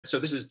So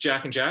this is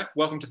Jack and Jack.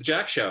 Welcome to the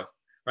Jack Show,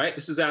 right?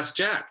 This is Ask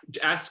Jack,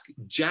 Ask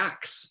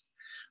Jax,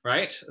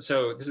 right?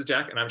 So this is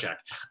Jack and I'm Jack.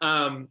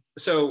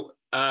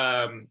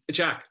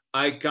 Jack,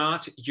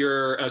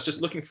 I was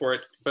just looking for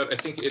it, but I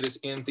think it is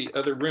in the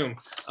other room.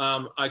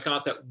 I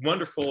got that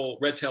wonderful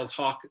red-tailed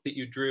hawk that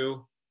you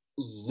drew.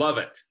 Love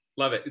it.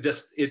 Love it. It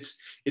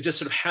just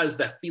sort of has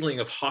that feeling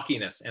of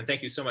hawkiness. And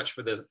thank you so much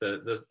for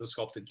the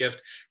sculpted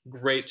gift.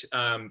 Great,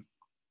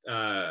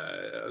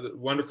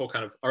 wonderful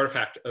kind of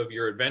artifact of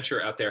your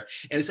adventure out there.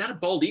 And is that a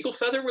bald eagle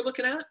feather we're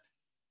looking at?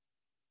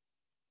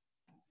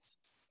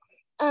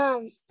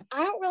 I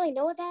don't really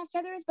know what that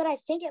feather is, but I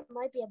think it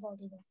might be a bald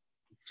eagle.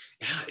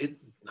 Yeah, it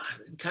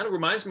kind of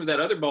reminds me of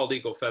that other bald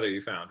eagle feather you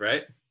found,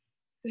 right?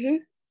 Mm-hmm.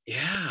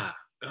 Yeah.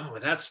 Oh,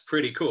 that's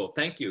pretty cool.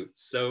 Thank you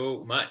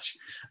so much.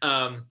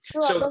 You're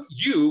so welcome.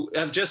 you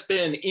have just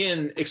been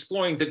in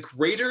exploring the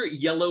greater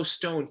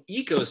Yellowstone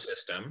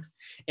ecosystem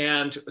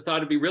and thought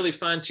it'd be really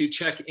fun to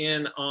check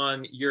in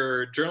on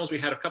your journals. We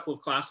had a couple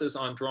of classes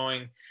on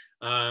drawing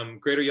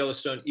greater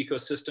Yellowstone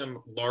ecosystem,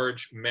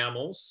 large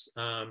mammals.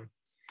 I'm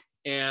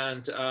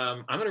going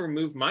to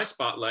remove my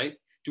spotlight.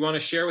 Do you want to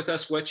share with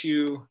us what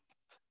you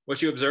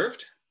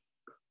observed?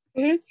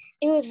 Mm-hmm.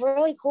 It was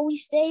really cool. We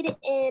stayed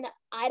in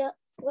Idaho.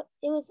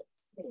 It was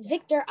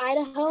Victor,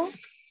 Idaho,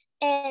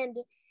 and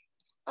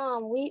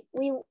we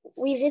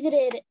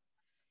visited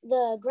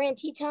the Grand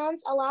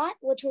Tetons a lot,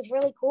 which was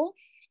really cool.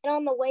 And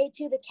on the way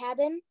to the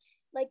cabin,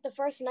 like the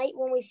first night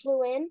when we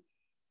flew in,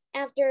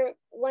 after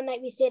one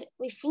night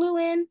we flew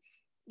in,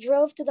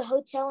 drove to the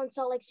hotel in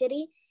Salt Lake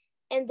City,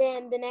 and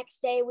then the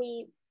next day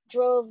we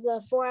drove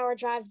the 4-hour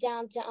drive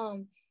down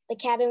to the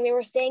cabin we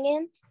were staying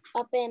in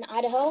up in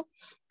Idaho.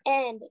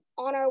 And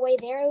on our way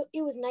there,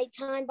 it was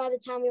nighttime by the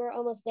time we were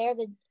almost there,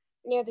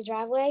 near the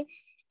driveway,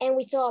 and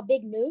we saw a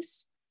big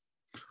moose.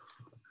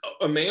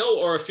 A male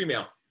or a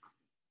female?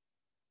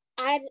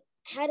 How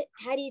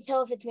do you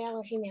tell if it's male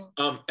or female?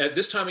 At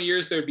this time of year,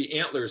 there'd be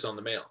antlers on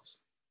the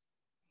males.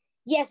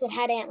 Yes, it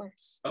had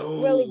antlers.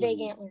 Oh. Really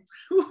big antlers.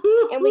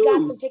 And we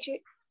got some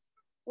pictures.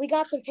 We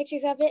got some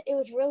pictures of it. It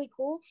was really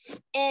cool,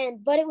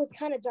 but it was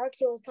kind of dark,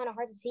 so it was kind of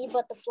hard to see.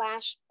 But the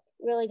flash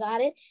really got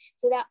it,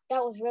 so that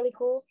was really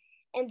cool.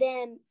 And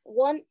then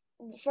one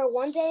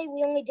day,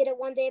 we only did it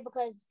one day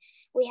because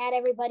we had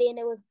everybody, and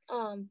it was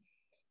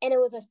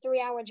a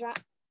 3-hour drive,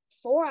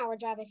 4-hour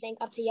drive, I think,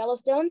 up to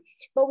Yellowstone.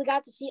 But we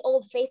got to see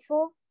Old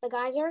Faithful, the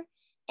geyser,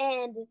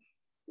 and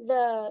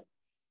the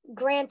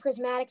Grand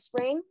Prismatic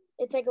Spring.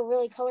 It's like a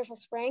really colorful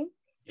spring.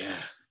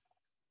 Yeah.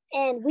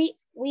 And we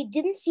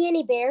didn't see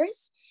any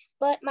bears,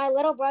 but my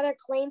little brother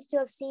claims to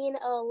have seen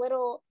a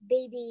little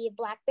baby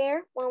black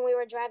bear when we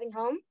were driving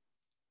home.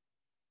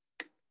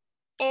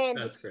 And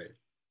that's great.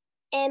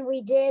 And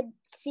we did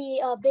see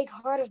a big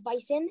herd of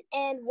bison,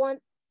 and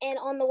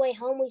on the way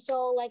home we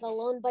saw like a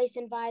lone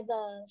bison by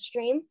the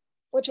stream,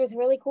 which was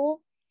really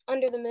cool,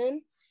 under the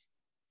moon.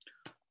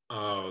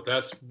 Oh,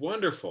 that's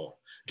wonderful.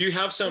 Do you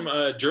have some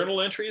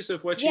journal entries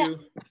of what you...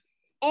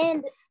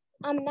 And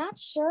I'm not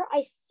sure.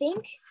 I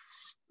think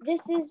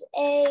this is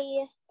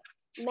a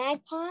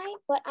magpie,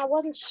 but I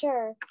wasn't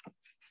sure.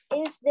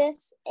 Is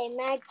this a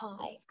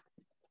magpie?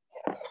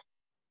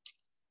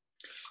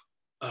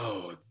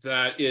 Oh,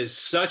 that is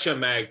such a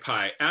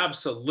magpie.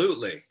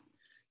 Absolutely.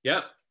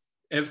 Yep.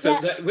 And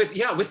with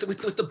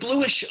the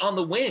bluish on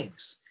the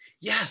wings.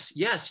 Yes.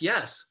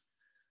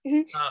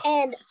 Mm-hmm.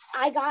 And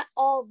I got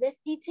all this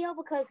detail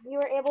because we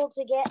were able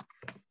to get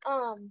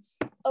a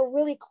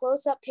really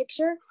close-up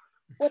picture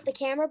with the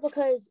camera,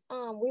 because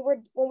when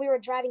we were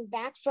driving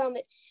back from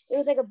it, it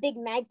was like a big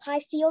magpie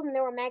field, and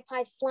there were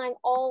magpies flying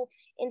all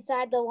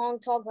inside the long,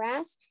 tall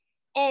grass.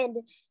 And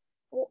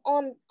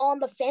on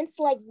the fence,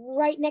 like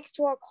right next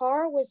to our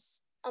car,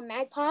 was a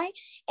magpie.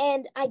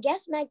 And I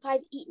guess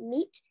magpies eat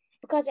meat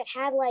because it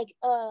had like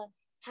a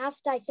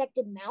half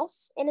dissected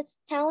mouse in its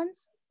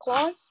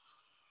claws.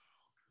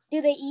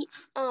 Do they eat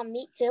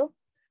meat too?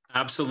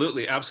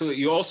 Absolutely.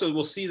 You also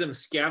will see them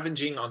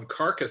scavenging on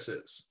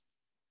carcasses.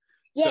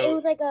 Yeah, so it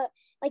was like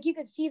you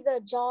could see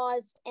the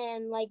jaws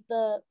and like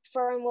the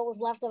fur and what was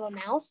left of a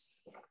mouse.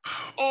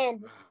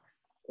 And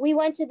we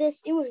went to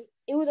this. It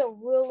was a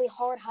really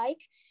hard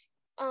hike.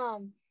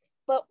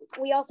 But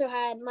we also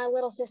had, my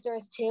little sister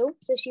is 2,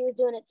 so she was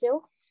doing it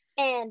too,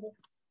 and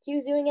she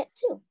was doing it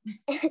too.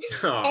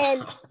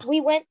 And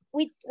we went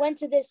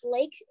to this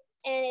lake,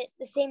 and it's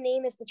the same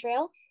name as the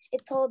trail.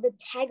 It's called the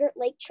Taggart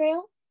Lake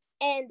Trail,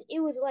 and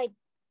it was like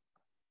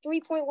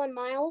 3.1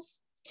 miles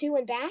to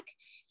and back.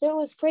 So it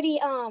was pretty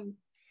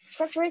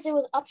treacherous. It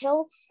was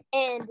uphill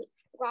and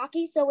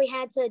rocky, so we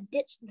had to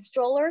ditch the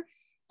stroller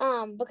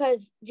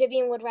because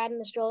Vivian would ride in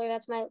the stroller.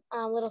 That's my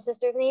little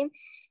sister's name.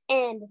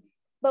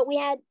 But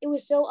it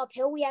was so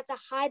uphill, we had to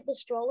hide the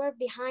stroller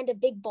behind a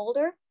big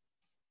boulder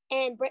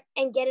and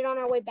get it on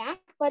our way back.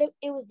 But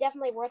it was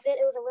definitely worth it.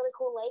 It was a really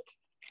cool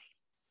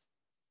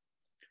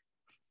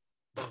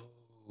lake.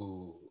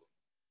 Oh.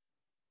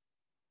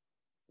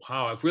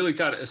 Wow, I've really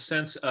got a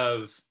sense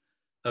of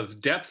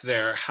depth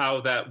there,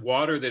 how that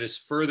water that is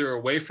further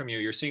away from you,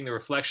 you're seeing the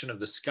reflection of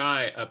the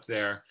sky up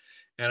there.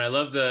 And I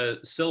love the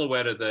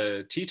silhouette of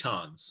the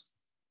Tetons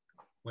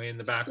way in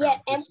the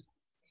background. Yeah,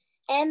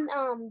 and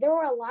there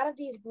were a lot of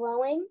these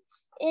growing.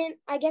 And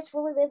I guess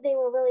where we live, they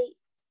were really,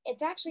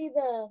 it's actually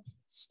the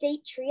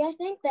state tree, I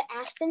think, the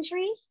aspen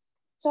tree.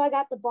 So I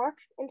got the bark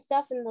and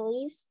stuff and the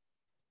leaves.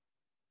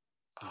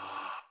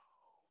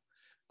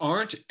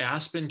 Aren't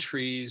aspen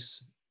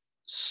trees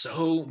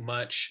so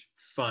much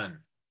fun?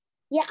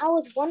 Yeah, I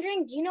was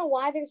wondering, do you know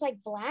why there's like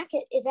black?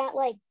 Is that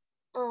like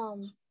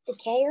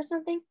decay or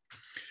something?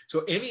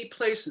 So any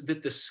place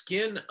that the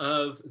skin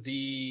of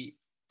the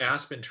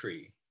aspen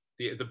tree,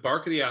 the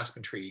bark of the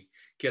aspen tree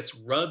gets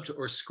rubbed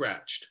or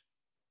scratched,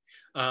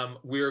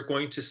 we're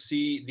going to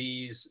see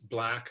these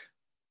black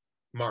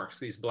marks,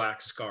 these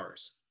black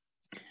scars.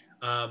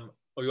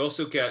 We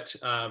also get,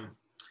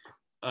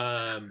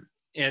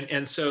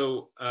 and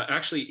so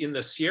actually in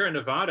the Sierra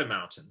Nevada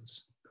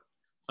mountains,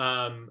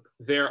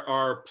 there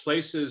are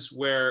places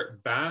where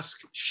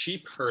Basque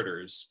sheep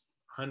herders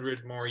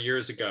 100 more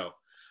years ago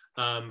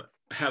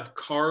have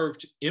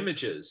carved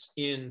images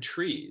in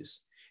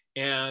trees.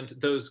 And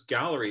those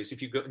galleries,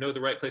 if you know the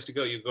right place to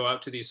go, you go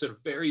out to these sort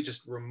of very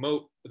just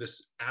remote,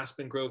 this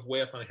aspen grove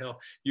way up on a hill,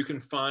 you can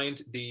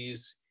find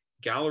these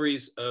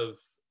galleries of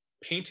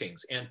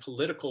paintings and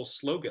political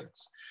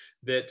slogans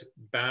that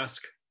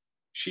Basque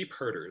sheep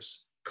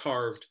herders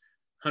carved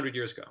 100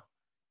 years ago.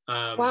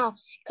 Wow,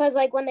 because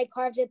like when they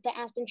carved it, the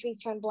aspen trees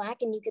turned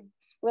black and you could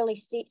really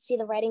see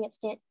the writing, it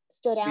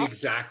stood out.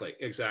 Exactly.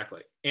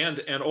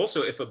 And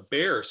also if a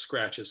bear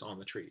scratches on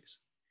the trees,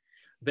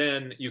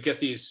 then you get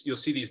these, you'll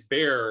see these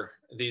bear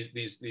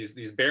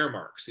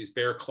marks, these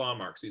bear claw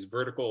marks, these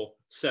vertical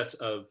sets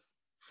of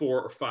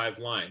 4 or 5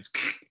 lines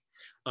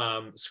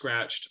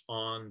scratched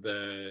on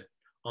the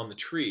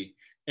tree.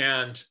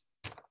 And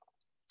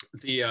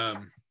the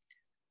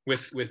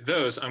with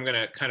those, I'm going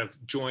to kind of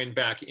join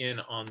back in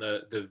on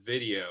the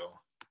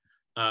video.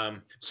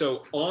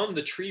 So on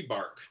the tree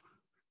bark,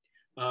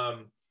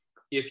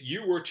 if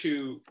you were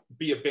to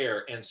be a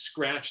bear and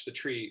scratch the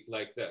tree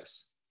like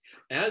this,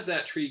 as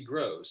that tree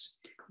grows,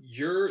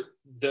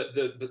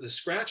 the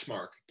scratch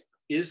mark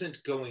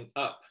isn't going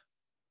up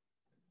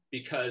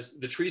because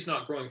the tree's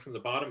not growing from the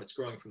bottom, it's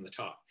growing from the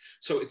top.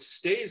 So it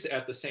stays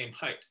at the same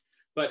height.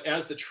 But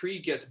as the tree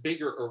gets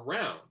bigger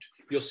around,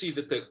 you'll see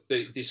that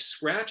the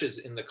scratches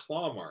in the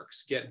claw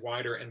marks get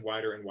wider and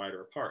wider and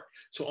wider apart.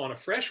 So on a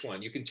fresh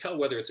one, you can tell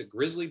whether it's a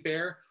grizzly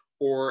bear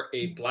or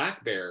a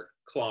black bear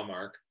claw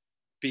mark,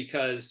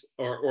 because,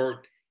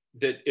 or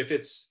that if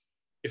it's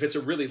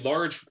a really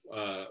large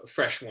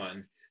fresh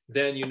one,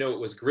 then you know it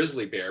was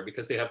grizzly bear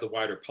because they have the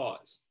wider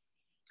paws.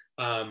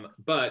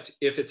 But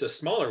if it's a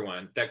smaller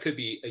one, that could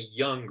be a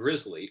young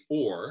grizzly,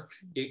 or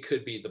it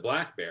could be the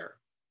black bear.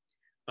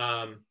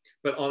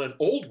 But on an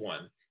old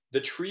one,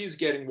 the tree's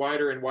getting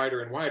wider and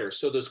wider and wider,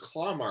 so those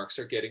claw marks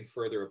are getting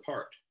further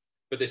apart,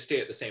 but they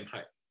stay at the same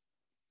height.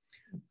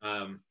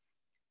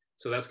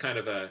 So that's kind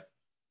of a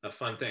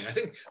fun thing. I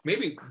think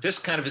maybe this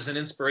kind of is an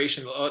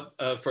inspiration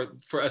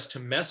for us to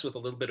mess with a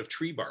little bit of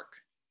tree bark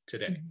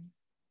today.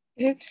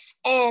 Mm-hmm.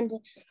 And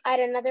I had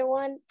another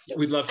one.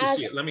 We'd love to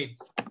see it. Let me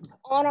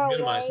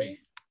minimize me.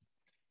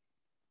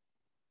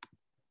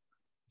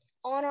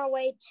 On our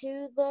way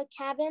to the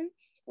cabin,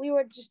 it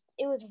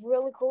was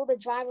really cool. The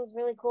drive was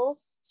really cool,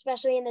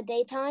 especially in the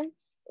daytime.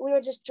 We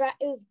were just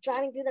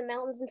driving through the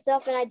mountains and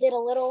stuff, and I did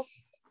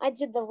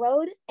the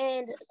road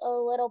and a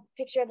little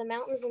picture of the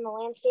mountains and the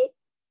landscape.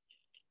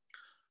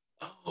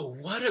 Oh,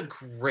 what a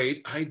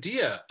great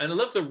idea. And I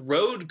love the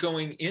road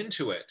going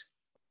into it.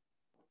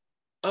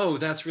 Oh,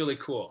 that's really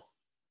cool.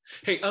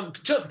 Hey,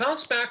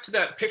 bounce back to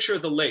that picture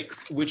of the lake,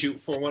 would you,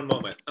 for one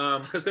moment?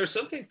 Because there's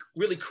something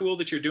really cool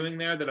that you're doing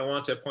there that I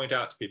want to point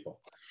out to people.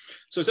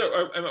 So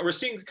we're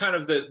seeing kind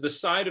of the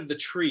side of the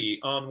tree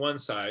on one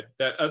side,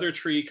 that other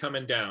tree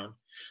coming down.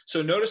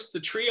 So notice the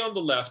tree on the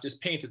left is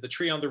painted, the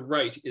tree on the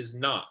right is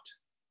not.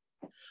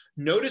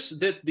 Notice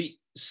that the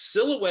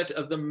silhouette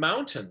of the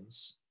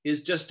mountains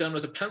is just done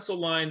with a pencil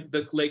line.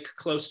 The lake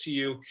close to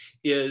you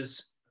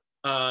is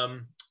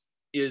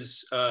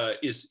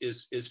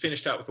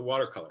finished out with a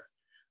watercolor.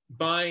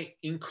 By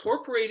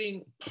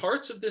incorporating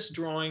parts of this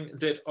drawing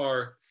that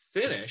are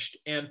finished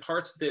and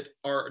parts that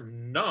are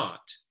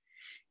not,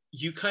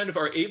 you kind of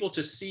are able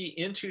to see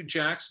into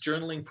Jack's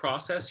journaling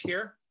process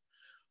here.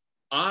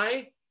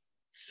 I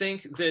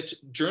think that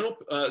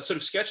sort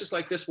of sketches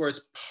like this, where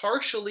it's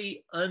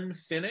partially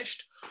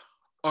unfinished,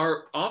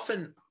 are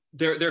often,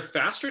 they're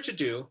faster to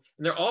do,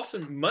 and they're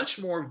often much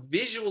more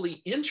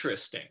visually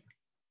interesting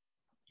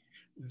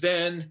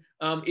than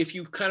if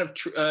you kind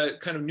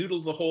of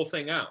noodle the whole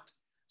thing out.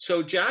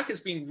 So Jack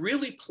is being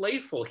really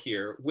playful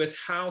here with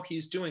how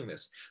he's doing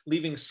this,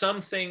 leaving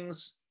some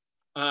things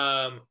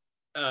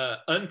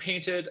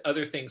unpainted,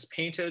 other things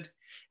painted.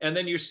 And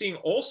then you're seeing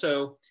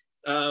also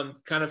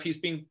kind of he's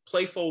being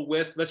playful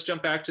with, let's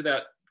jump back to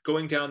that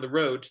going down the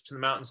road to the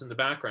mountains in the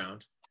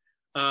background.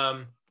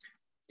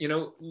 You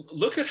know,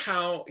 look at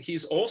how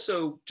he's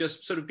also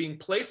just sort of being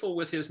playful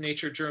with his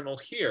nature journal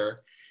here.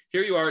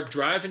 Here you are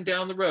driving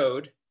down the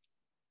road,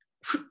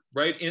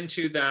 right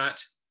into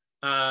that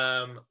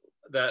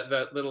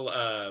that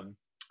little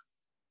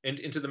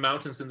into the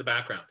mountains in the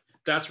background.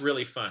 That's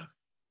really fun.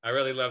 I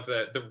really love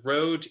the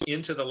road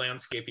into the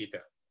landscape eco.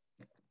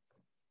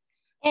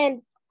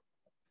 And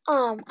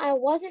I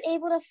wasn't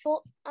able to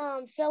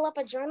fill up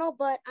a journal,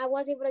 but I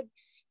was able to,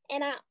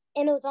 and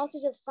it was also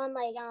just fun.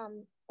 Like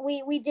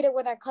we did it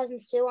with our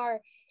cousins too.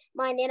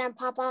 My Nana and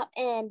Papa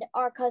and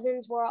our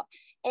cousins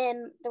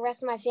and the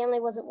rest of my family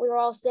we were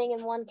all staying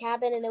in one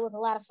cabin, and it was a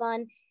lot of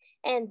fun.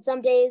 And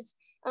some days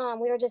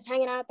we were just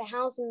hanging out at the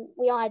house, and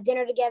we all had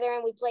dinner together,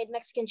 and we played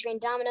Mexican train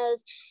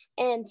dominoes.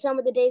 And some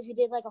of the days we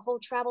did like a whole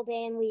travel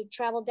day, and we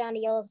traveled down to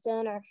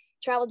Yellowstone or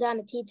traveled down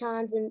to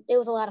Tetons, and it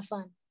was a lot of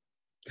fun.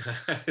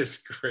 That is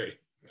great.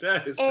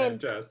 That is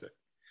fantastic.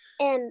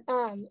 And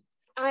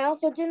I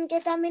also didn't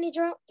get that many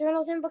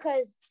journals in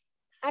because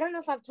I don't know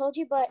if I've told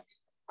you, but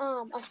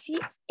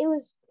it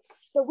was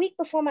the week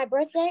before my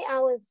birthday.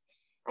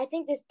 I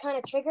think this kind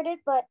of triggered it,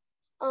 but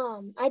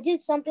I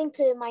did something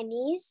to my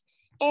knees,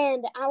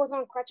 and I was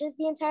on crutches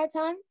the entire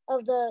time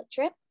of the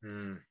trip.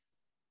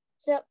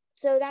 So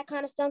that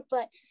kind of stunk,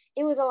 but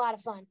it was a lot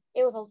of fun.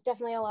 It was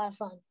definitely a lot of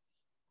fun.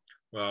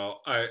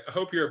 Well, I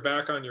hope you're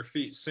back on your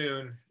feet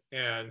soon,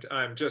 and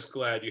I'm just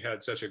glad you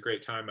had such a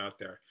great time out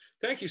there.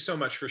 Thank you so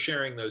much for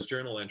sharing those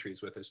journal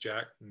entries with us,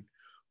 Jack. And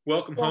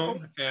welcome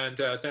home, and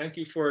thank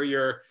you for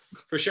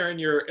sharing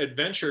your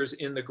adventures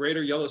in the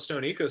greater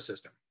Yellowstone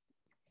ecosystem.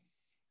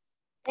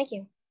 Thank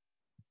you.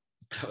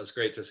 That was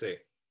great to see.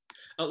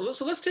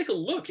 So let's take a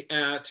look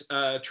at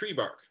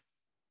Treebark.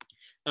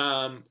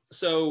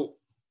 So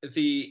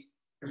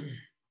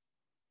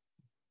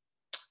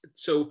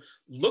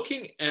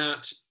looking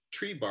at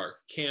Treebark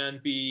can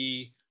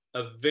be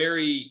a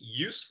very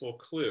useful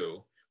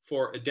clue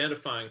for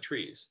identifying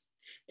trees.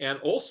 And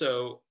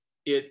also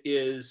it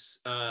is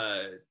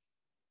a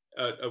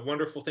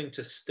wonderful thing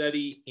to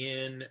study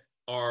in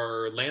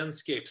our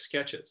landscape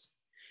sketches.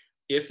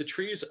 If the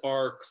trees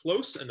are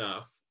close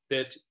enough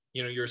that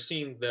you're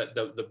seeing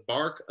the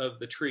bark of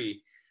the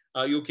tree,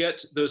 you'll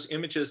get those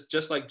images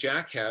just like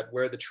Jack had,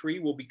 where the tree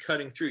will be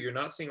cutting through. You're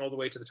not seeing all the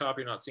way to the top,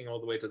 you're not seeing all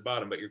the way to the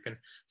bottom, but you can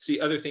see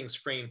other things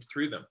framed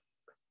through them.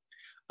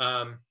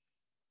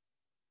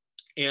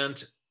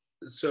 And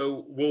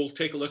so we'll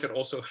take a look at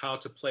also how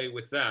to play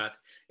with that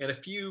and a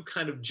few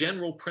kind of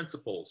general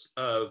principles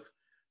of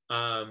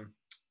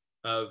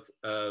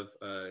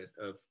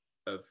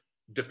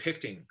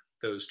depicting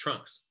those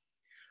trunks.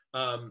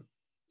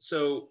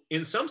 So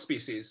in some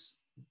species,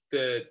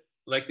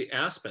 like the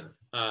aspen,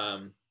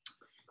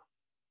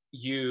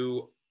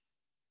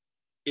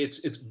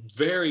 it's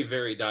very,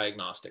 very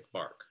diagnostic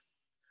bark.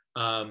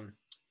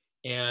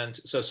 And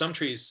so some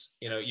trees,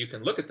 you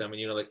can look at them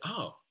and like,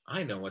 oh,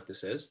 I know what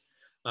this is.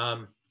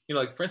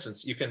 Like for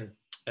instance, you can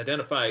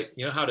identify,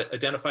 how to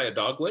identify a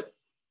dogwood?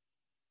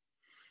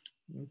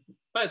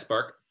 By its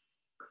bark.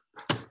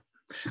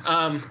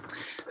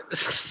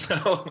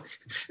 So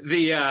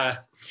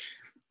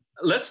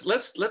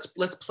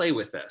let's play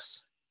with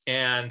this,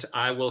 and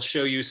I will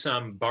show you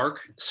some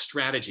bark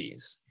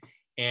strategies,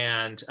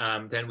 and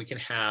then we can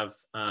have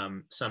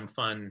some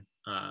fun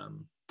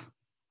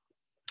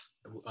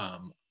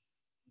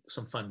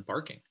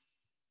barking.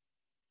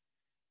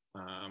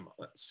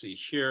 Let's see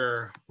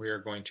here. We are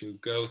going to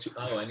go to,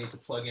 oh, I need to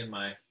plug in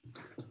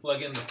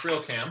the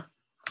frill cam.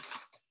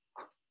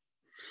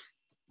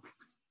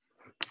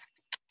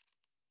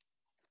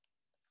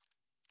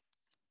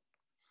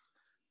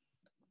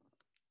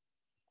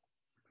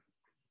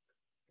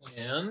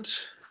 And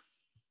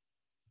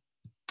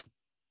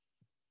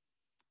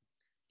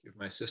give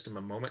my system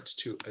a moment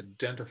to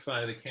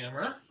identify the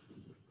camera.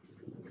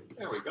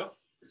 There we go.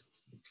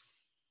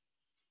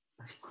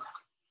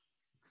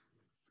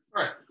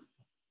 All right.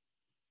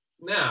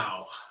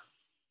 Now,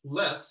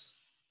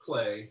 let's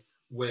play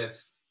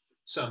with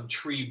some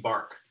tree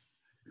bark.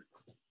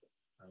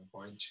 I'm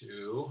going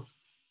to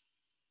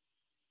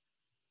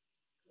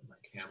put my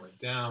camera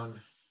down,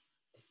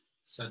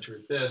 center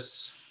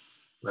this.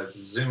 Let's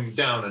zoom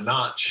down a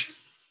notch,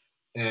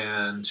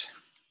 and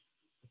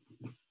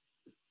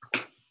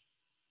that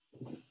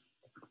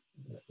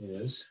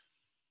is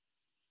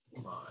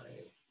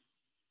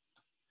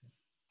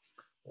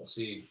we'll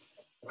see.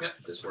 Yeah,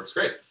 this works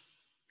great.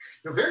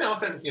 Very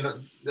often,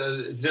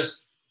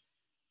 just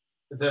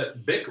the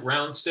big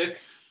round stick,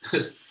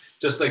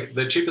 just like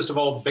the cheapest of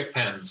all Bic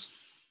pens,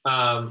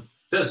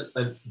 does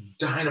a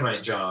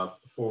dynamite job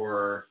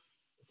for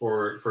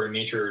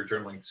nature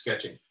journaling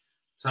sketching.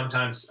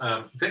 Sometimes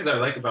the thing that I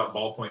like about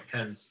ballpoint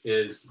pens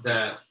is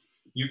that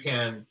you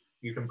can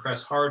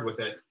press hard with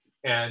it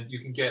and you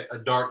can get a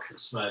dark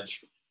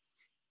smudge.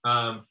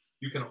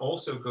 You can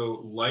also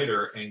go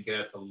lighter and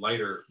get a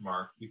lighter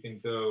mark. You can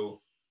go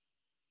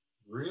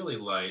really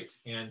light,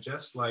 and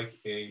just like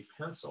a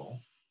pencil,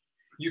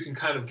 you can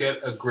kind of get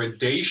a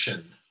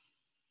gradation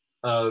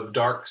of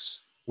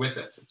darks with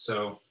it.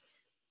 So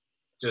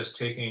just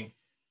taking,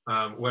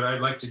 what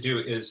I'd like to do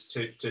is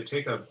to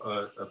take a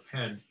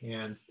pen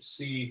and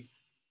see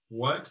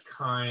what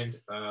kind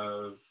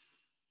of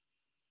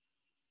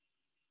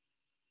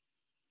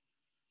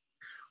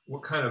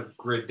what kind of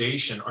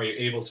gradation are you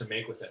able to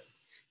make with it.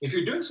 If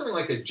you're doing something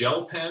like a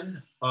gel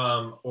pen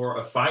or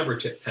a fiber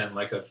tip pen,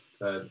 like a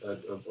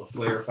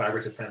flare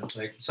fiber tip pen,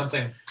 like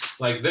something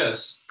like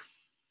this,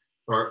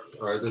 or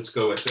let's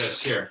go with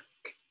this here.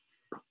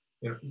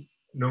 You know,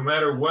 no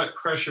matter what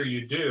pressure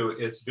you do,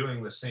 it's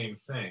doing the same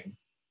thing.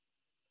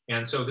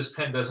 And so this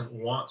pen doesn't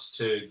want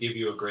to give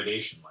you a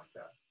gradation like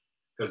that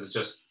because it's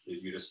just,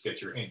 you just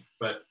get your ink.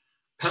 But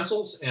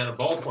pencils and a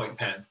ballpoint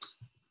pen,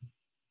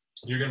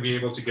 you're going to be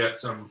able to get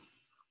some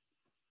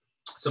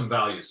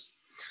values.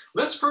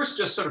 Let's first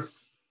just sort of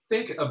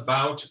think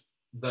about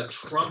the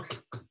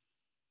trunk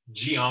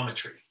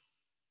geometry.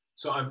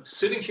 So I'm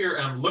sitting here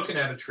and I'm looking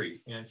at a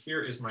tree, and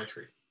here is my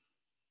tree.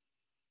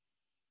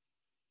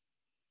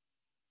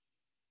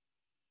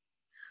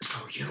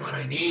 Oh, you know what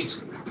I need?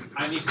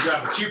 I need to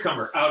grab a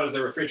cucumber out of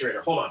the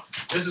refrigerator. Hold on.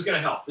 This is going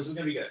to help. This is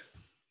going to be good.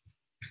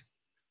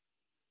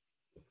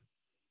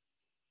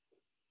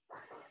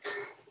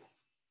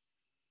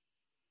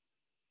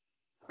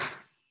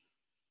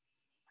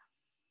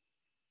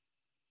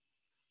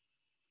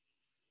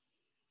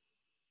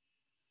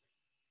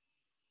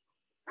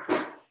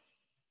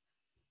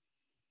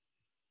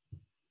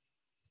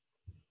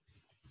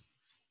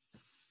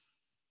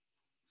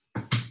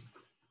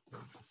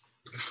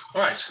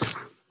 All right.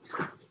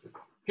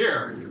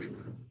 Here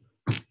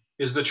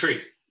is the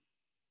tree.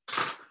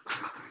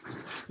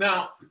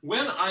 Now,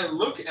 when I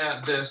look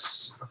at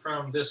this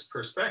from this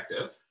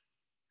perspective,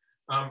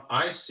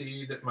 I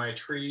see that my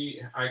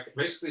tree, I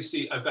basically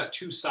see I've got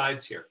two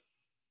sides here.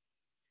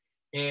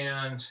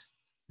 And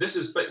this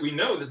is, but we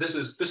know that this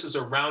is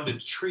a rounded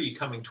tree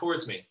coming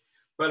towards me.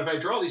 But if I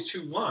draw these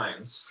two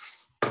lines,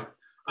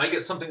 I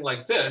get something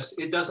like this.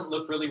 It doesn't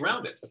look really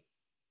rounded.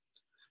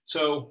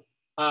 So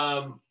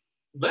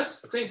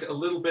let's think a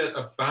little bit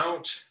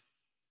about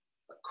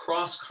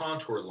cross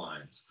contour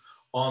lines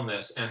on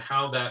this and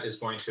how that is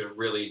going to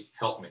really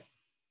help me.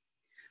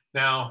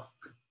 Now,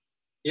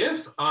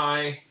 if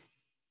I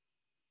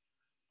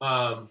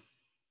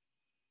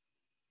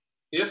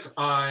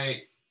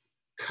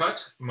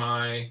cut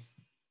my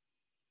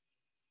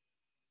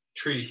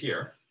tree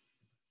here,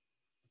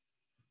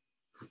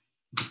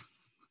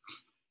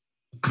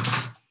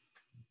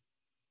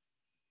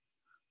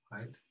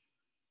 right,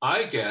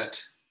 I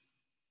get,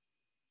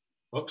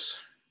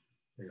 whoops,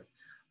 there you go.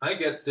 I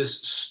get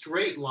this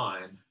straight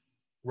line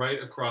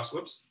right across,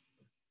 whoops,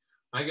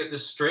 I get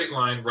this straight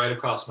line right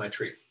across my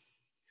tree.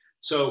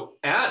 So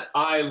at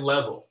eye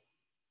level,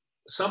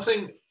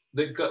 something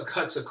that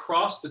cuts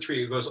across the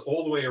tree, it goes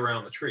all the way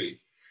around the tree,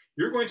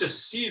 you're going to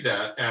see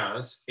that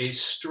as a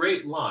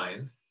straight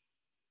line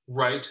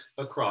right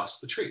across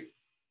the tree.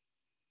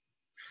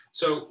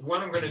 So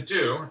what I'm going to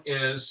do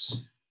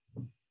is,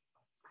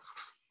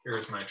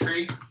 here's my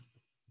tree.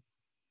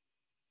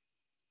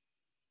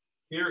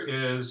 Here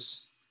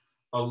is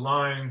a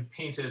line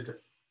painted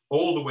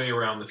all the way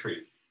around the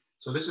tree.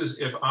 So this is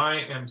if I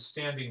am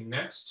standing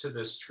next to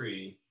this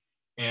tree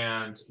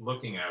and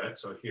looking at it.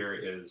 So here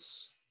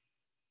is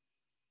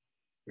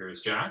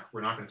Jack.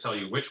 We're not going to tell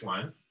you which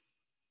one.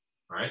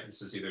 All right,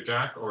 this is either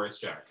Jack or it's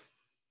Jack.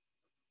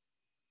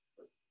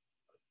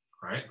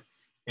 All right,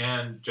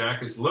 and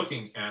Jack is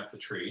looking at the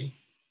tree,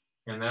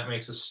 and that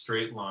makes a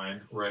straight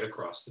line right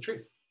across the tree.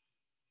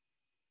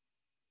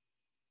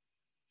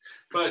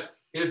 But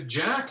if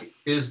Jack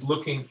is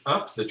looking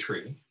up the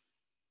tree,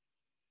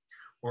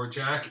 or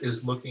Jack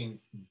is looking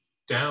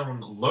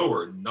down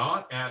lower,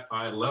 not at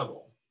eye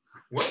level,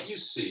 what you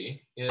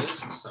see is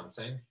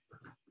something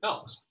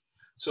else.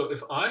 So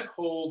if I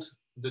hold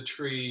the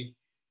tree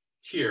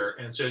here,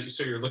 and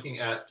so you're looking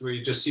at where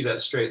you just see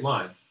that straight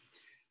line,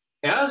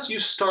 as you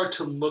start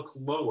to look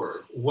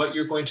lower, what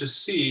you're going to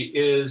see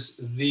is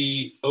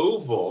the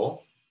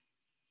oval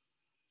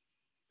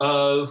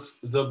of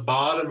the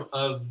bottom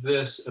of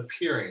this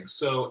appearing.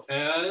 So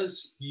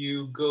as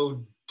you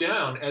go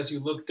down, as you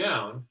look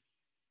down,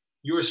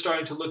 you are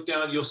starting to look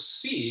down, you'll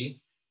see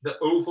the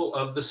oval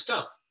of the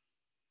stump.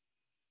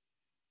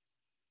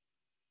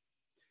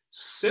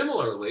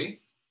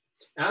 Similarly,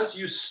 as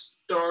you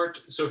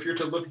start, so if you're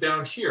to look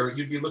down here,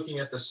 you'd be looking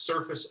at the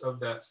surface of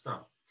that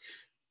stump.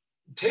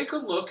 Take a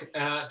look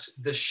at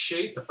the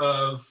shape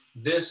of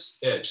this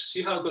edge.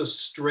 See how it goes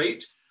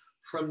straight?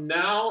 From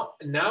now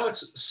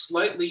it's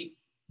slightly,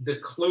 the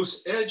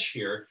close edge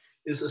here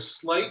is a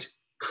slight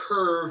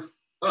curve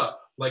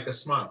up, like a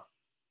smile.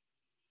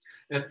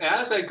 And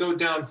as I go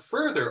down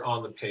further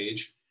on the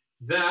page,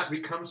 that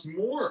becomes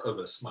more of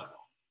a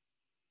smile.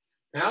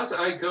 As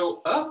I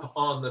go up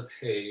on the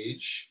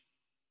page,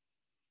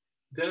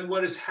 then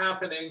what is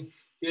happening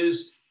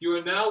is you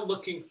are now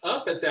looking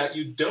up at that.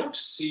 You don't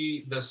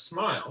see the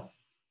smile.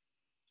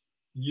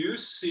 You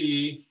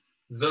see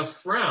the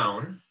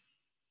frown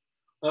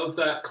of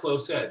that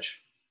close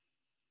edge.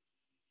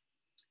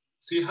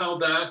 See how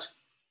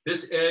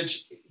this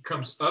edge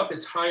comes up?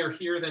 It's higher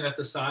here than at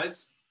the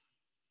sides.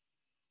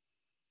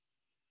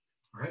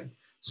 All right.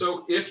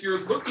 So if you're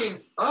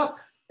looking up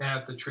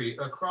at the tree,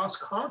 a cross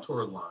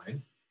contour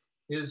line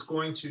is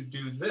going to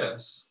do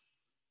this.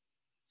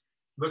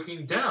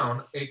 looking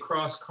down, a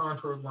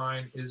cross-contour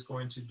line is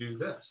going to do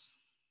this.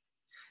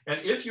 And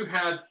if you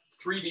had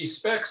 3D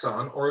specs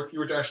on, or if you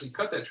were to actually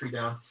cut that tree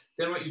down,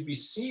 then what you'd be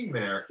seeing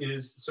there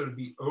is sort of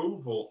the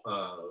oval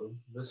of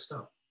the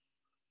stump.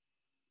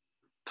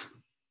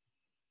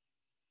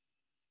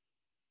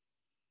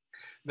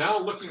 Now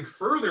looking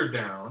further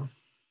down,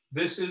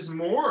 this is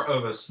more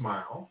of a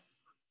smile.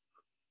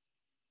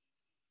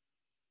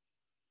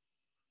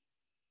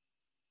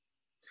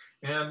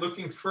 And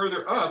looking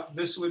further up,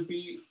 this would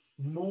be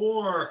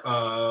more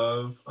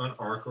of an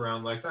arc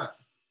around like that.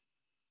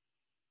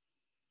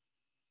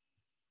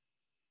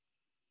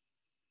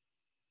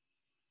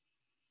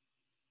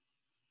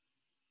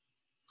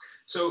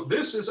 So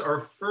this is our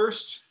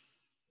first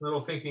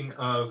little thinking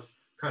of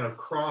kind of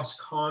cross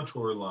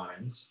contour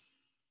lines.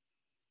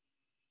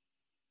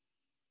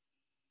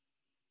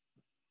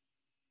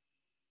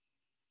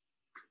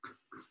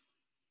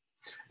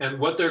 And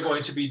what they're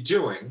going to be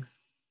doing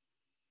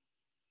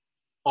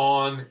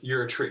on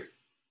your tree.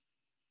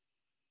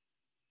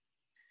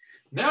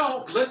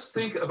 Now let's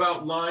think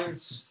about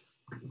lines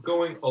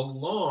going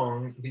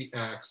along the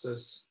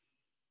axis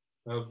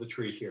of the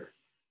tree here.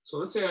 So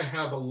let's say I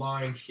have a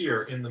line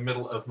here in the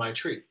middle of my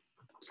tree.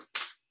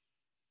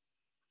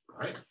 All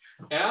right.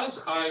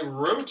 As I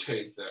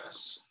rotate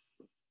this,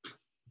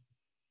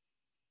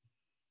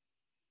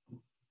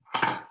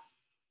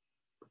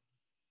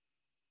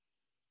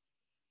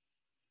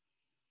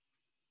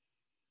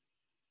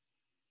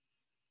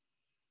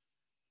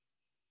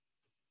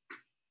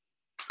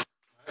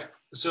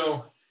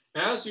 so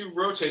as you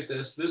rotate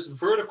this, this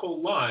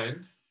vertical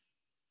line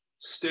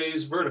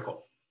stays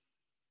vertical,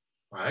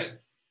 right?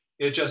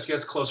 It just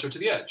gets closer to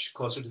the edge,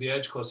 closer to the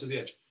edge, closer to the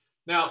edge.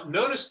 Now,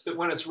 notice that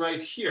when it's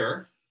right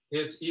here,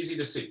 it's easy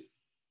to see,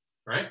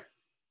 right?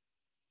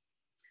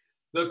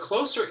 The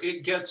closer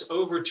it gets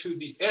over to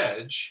the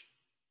edge,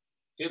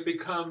 it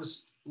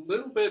becomes a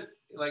little bit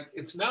like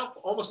it's now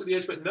almost at the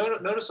edge, but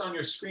notice on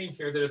your screen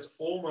here that it's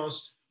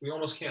almost, we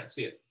almost can't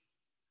see it.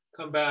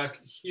 Come back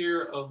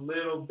here a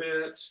little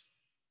bit,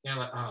 and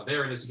like, oh,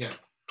 there it is again.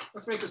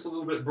 Let's make this a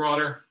little bit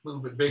broader, a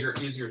little bit bigger,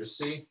 easier to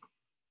see.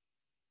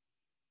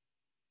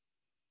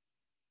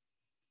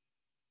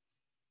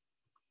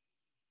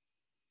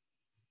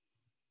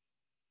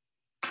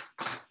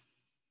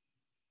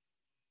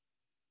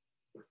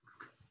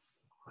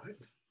 Right.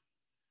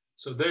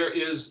 So there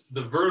is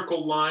the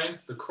vertical line,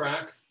 the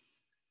crack,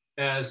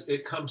 as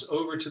it comes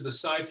over to the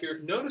side here.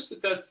 Notice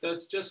that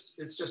it's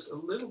just a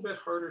little bit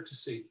harder to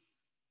see.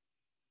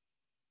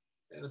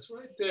 And it's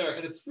right there,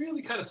 and it's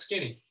really kind of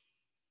skinny.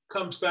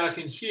 Comes back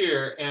in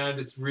here, and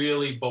it's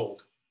really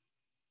bold.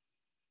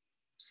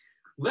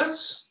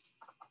 Let's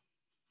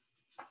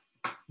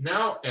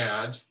now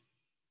add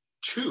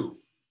 2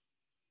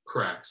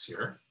 cracks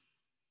here.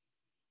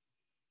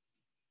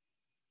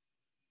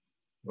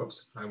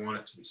 Whoops, I want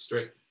it to be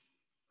straight.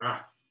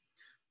 Ah.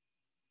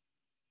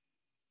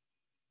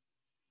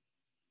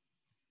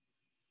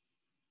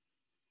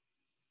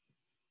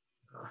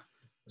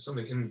 There's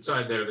something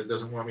inside there that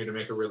doesn't want me to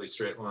make a really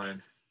straight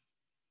line.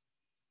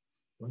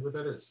 I wonder what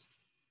that is.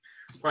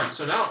 All right,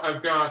 so now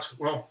I've got,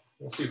 well,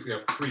 we'll see if we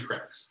have 3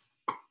 cracks.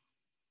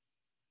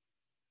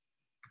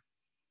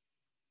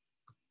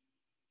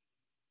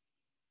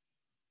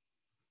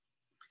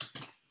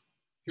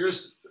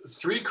 Here's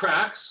 3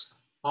 cracks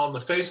on the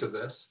face of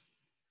this.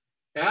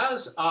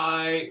 As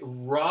I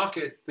rock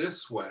it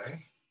this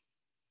way,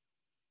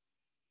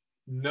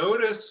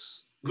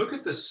 notice, look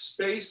at the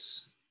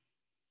space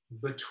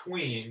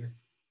between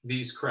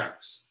these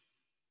cracks.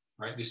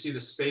 Right? Do you see the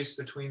space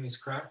between these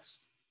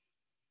cracks?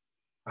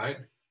 Right?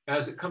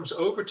 As it comes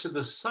over to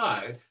the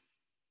side,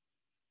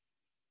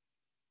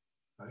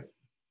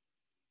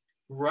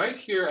 right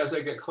here as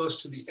I get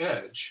close to the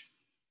edge,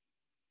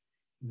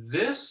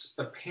 this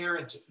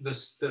apparent,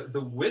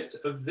 the width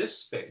of this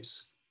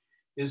space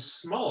is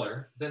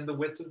smaller than the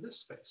width of this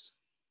space.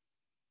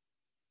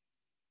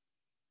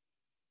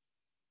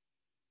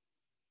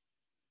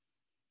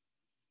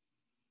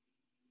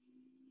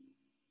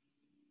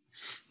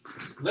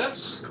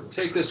 Let's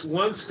take this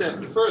one step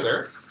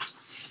further.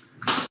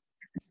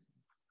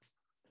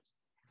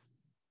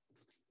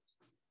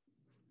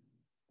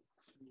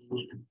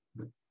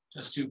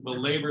 Just to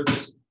belabor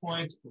this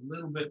point a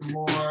little bit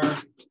more.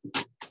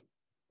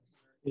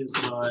 Is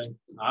my,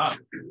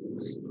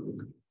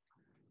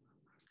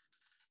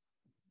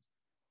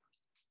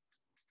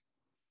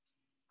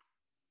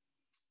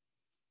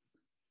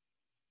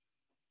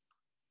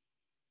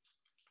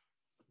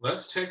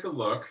 Let's take a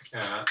look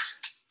at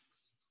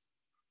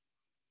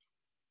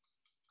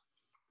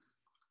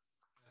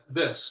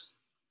this,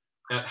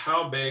 at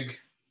how big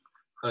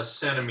a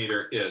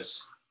centimeter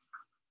is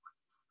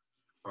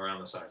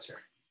around the sides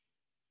here.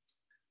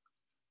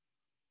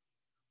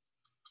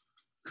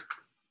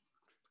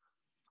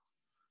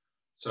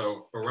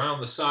 So around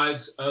the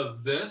sides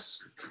of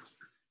this,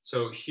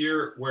 so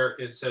here where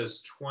it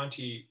says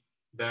 20,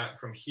 that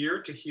from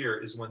here to here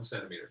is 1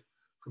 centimeter,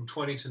 from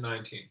 20 to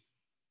 19.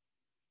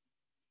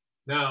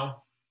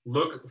 Now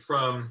look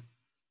from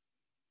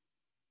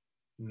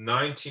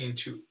 19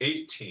 to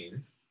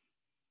 18,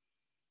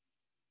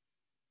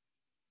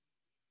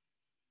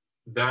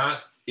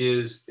 that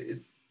is,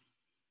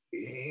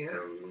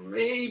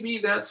 maybe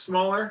that's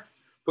smaller,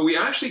 but we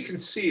actually can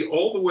see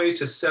all the way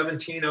to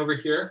 17 over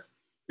here.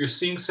 You're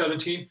seeing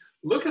 17.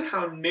 Look at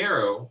how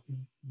narrow,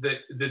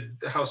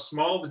 how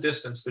small the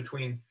distance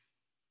between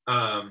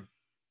 18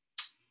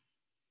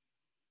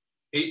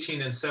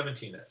 and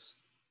 17 is.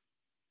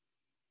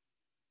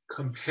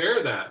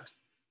 Compare that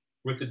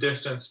with the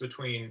distance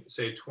between,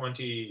 say,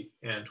 20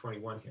 and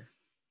 21 here.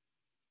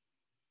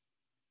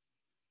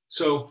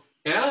 So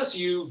as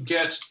you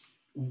get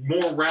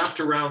more wrapped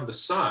around the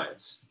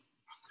sides,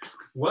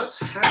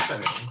 what's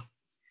happening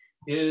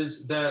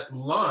is that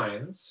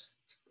lines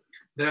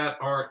that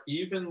are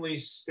evenly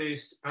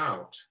spaced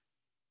out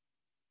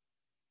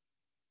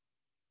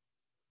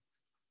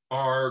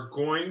are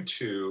going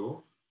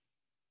to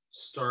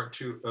start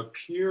to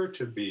appear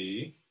to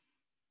be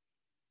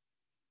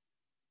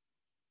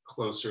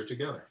closer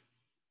together.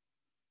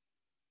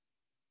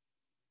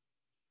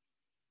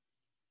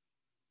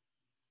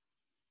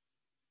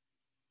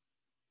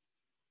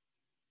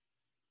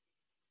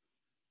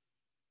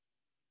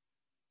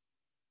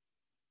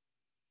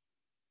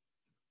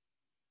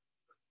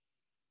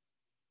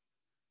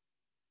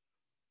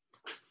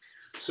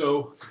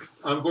 So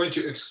I'm going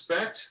to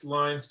expect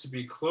lines to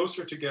be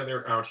closer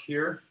together out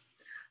here.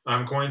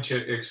 I'm going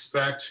to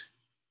expect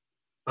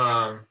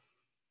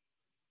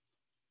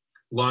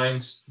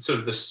lines, sort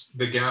of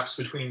the gaps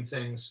between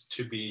things,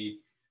 to be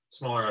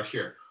smaller out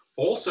here.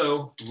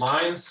 Also,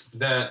 lines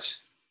that,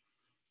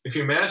 if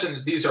you imagine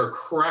that these are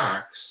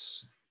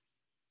cracks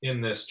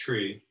in this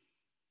tree,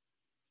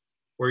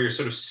 where you're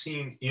sort of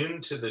seeing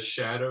into the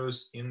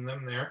shadows in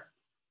them there,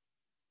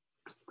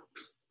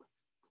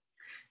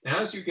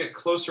 as you get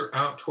closer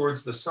out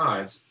towards the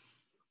sides,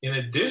 in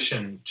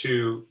addition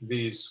to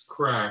these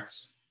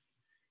cracks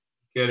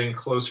getting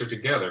closer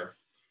together,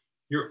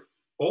 you're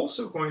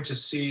also going to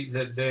see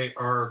that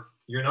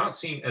you're not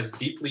seeing as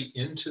deeply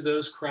into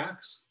those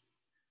cracks.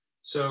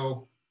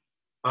 So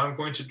I'm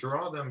going to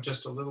draw them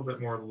just a little bit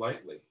more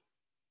lightly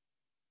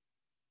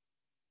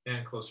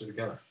and closer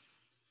together.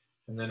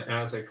 And then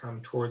as I come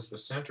towards the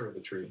center of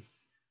the tree,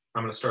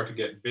 I'm going to start to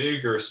get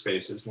bigger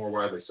spaces more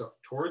widely. So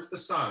towards the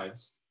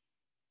sides,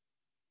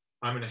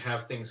 I'm going to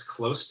have things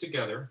close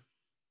together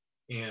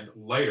and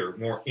lighter,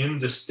 more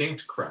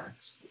indistinct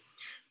cracks.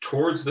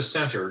 Towards the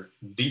center,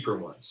 deeper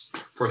ones.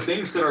 For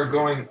things that are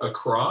going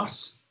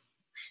across,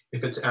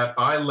 if it's at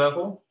eye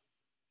level,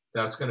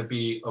 that's going to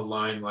be a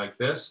line like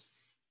this.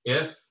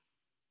 If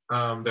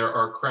there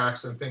are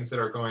cracks and things that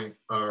are going,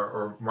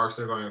 or marks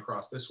that are going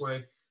across this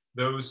way,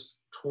 those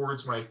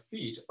towards my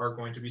feet are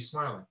going to be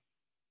smiling.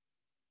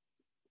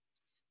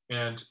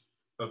 And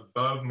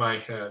above my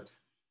head,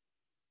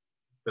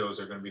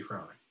 those are going to be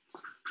frowning.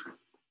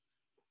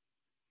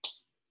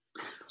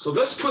 So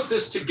let's put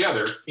this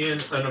together in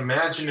an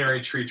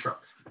imaginary tree trunk.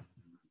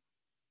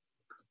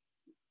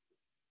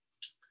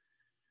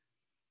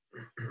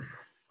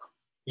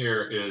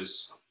 Here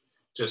is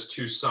just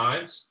two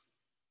sides.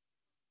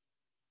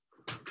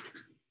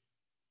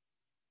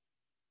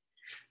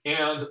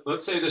 And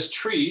let's say this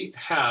tree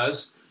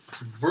has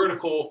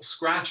vertical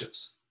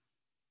scratches.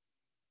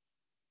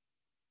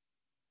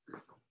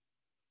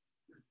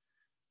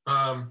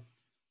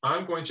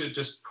 I'm going to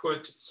just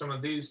put some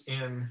of these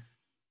in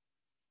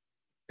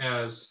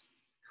as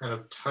kind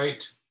of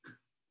tight,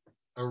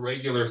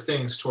 irregular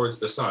things towards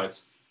the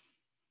sides.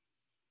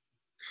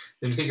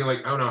 Then you're thinking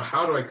like, oh no,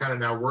 how do I kind of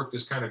now work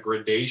this kind of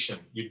gradation?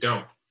 You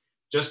don't.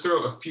 Just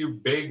throw a few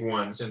big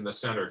ones in the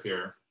center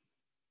here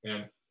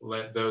and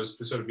let those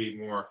sort of be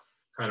more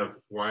kind of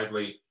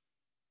widely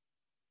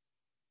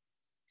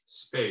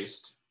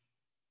spaced.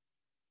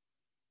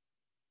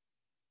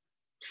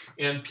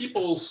 And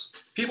people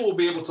will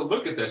be able to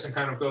look at this and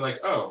kind of go like,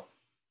 oh,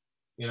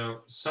 you know,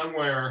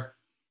 somewhere,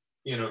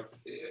 you know,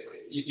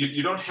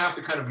 you don't have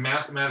to kind of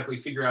mathematically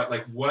figure out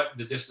like what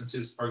the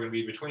distances are going to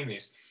be between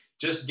these.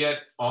 Just get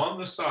on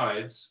the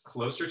sides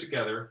closer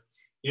together,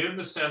 in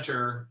the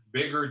center,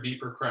 bigger,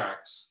 deeper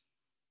cracks.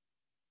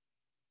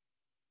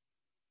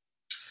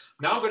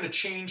 Now I'm going to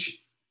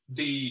change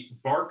the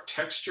bark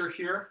texture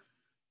here.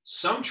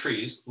 Some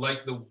trees,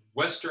 like the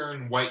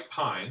Western white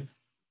pine,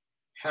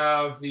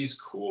 have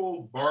these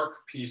cool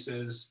bark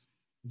pieces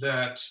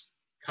that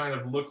kind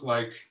of look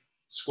like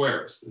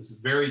squares. It's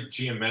very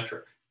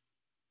geometric.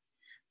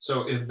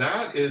 So if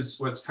that is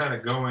what's kind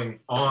of going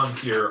on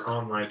here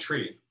on my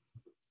tree,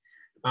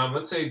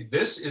 let's say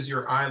this is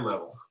your eye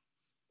level.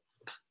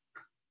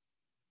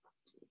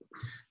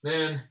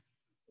 Then,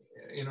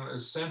 you know,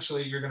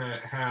 essentially you're going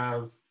to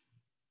have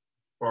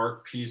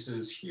bark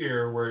pieces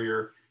here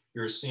where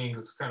you're seeing,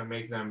 let's kind of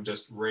make them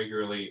just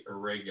regularly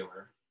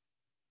irregular.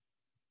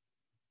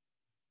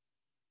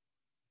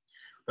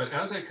 But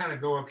as I kind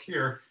of go up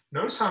here,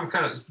 notice how I'm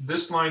kind of,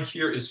 this line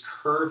here is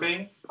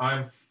curving.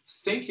 I'm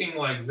thinking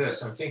like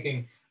this. I'm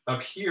thinking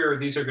up here,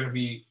 these are going to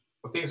be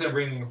things I'm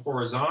bringing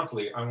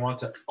horizontally. I want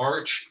to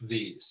arch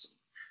these.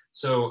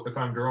 So if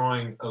I'm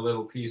drawing a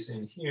little piece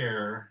in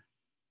here,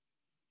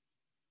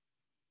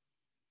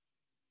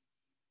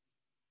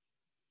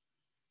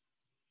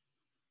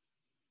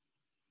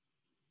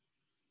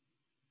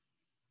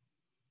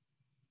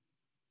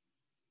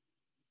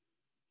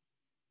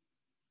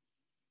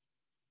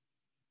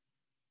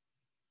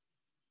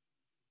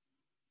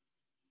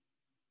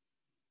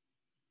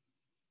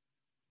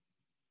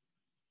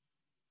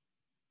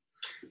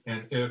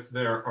 And if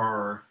there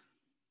are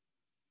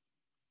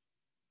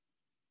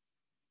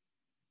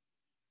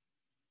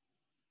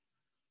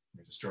let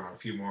me just draw a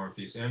few more of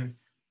these in.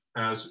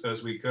 As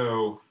we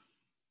go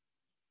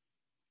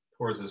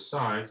towards the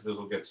sides, those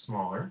will get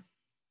smaller.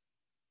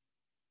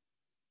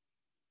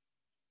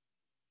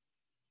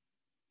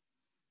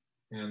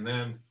 And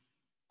then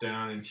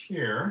down in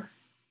here,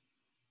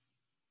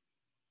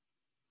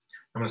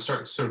 I'm going to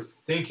start sort of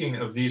thinking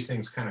of these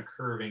things kind of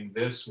curving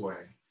this way.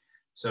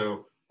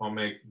 So I'll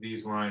make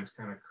these lines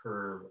kind of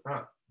curve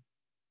up.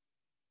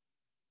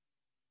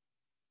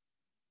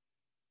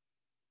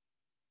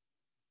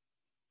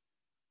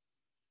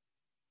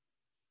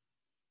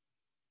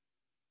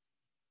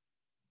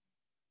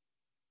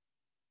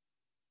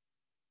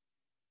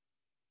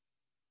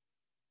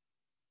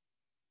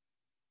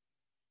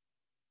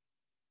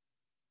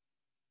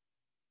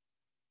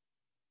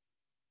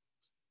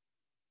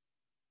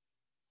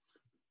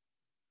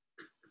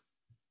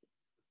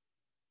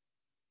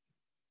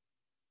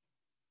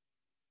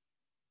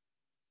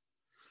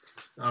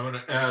 I'm going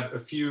to add a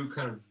few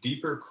kind of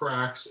deeper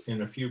cracks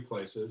in a few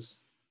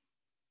places.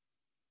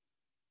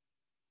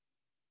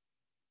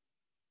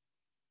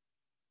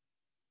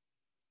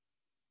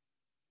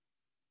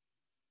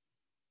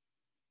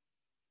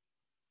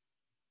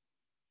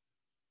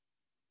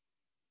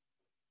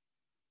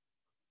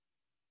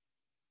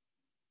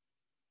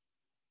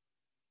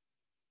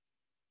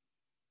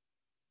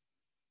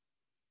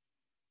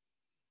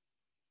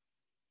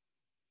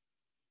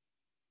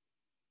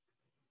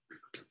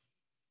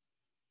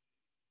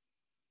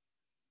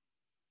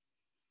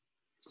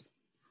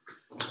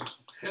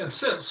 And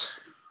since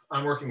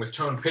I'm working with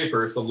toned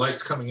paper, if the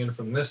light's coming in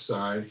from this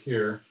side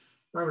here,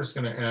 I'm just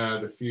going to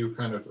add a few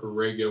kind of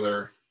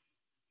irregular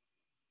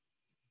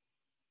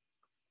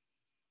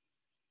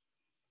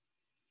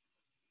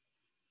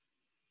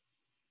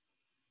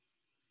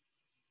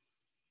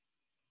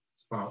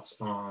spots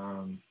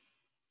on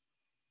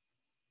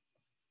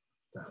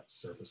that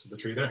surface of the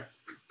tree there,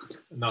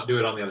 and not do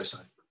it on the other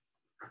side.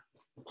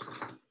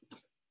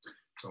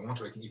 So I want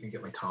to, I can even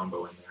get my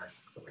Tombow in there.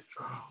 But like,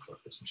 oh, look,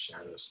 there's some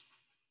shadows.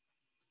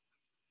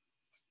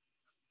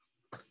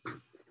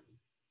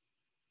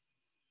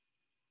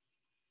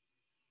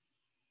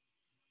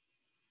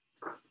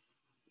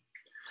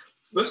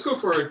 So let's go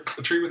for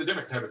a tree with a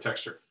different type of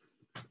texture.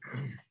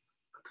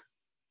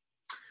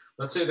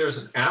 Let's say there's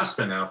an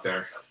aspen out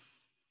there,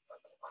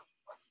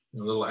 a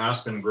little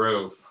aspen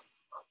grove.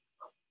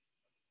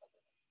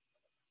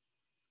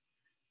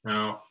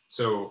 Now,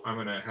 so I'm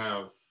going to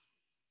have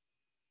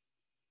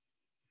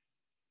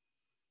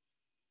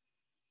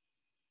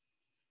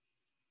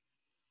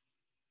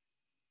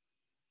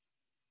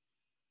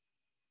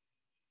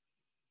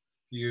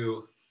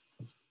you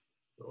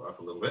go up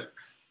a little bit.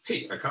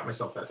 Hey, I caught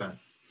myself that time.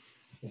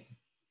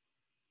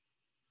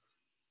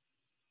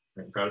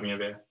 Are you proud of me,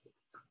 Avea?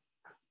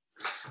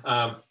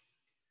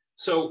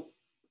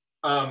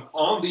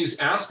 On these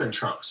aspen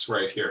trunks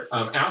right here,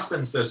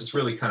 aspens, there's this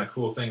really kind of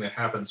cool thing that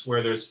happens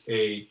where there's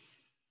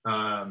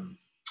where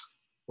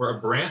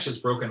a branch is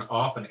broken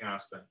off an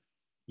aspen,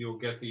 you'll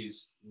get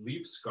these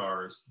leaf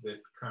scars that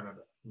kind of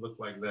look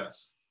like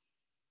this.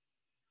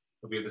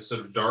 There'll be this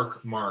sort of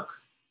dark mark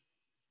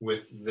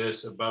with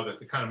this above it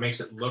that kind of makes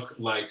it look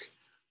like,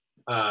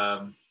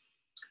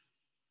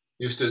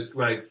 used to,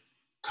 when I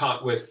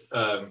taught with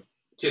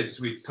kids,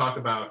 we talk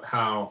about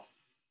how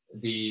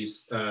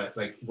these,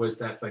 like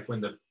when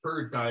the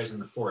bird dies in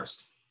the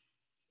forest,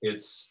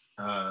 its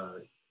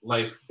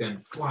life then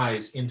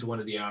flies into one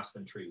of the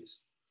aspen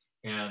trees.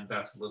 And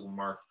that's a little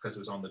mark because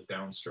it was on the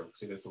downstroke.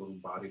 See, there's a little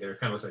body there.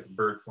 It kind of looks like a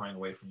bird flying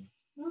away from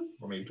you,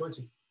 or maybe towards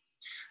you.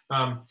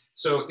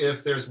 So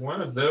if there's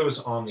one of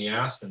those on the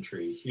aspen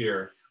tree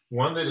here,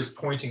 one that is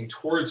pointing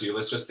towards you,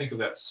 let's just think of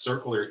that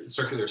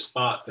circular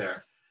spot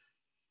there.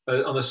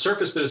 On the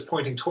surface that is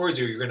pointing towards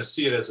you, you're going to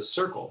see it as a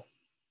circle.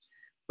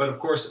 But of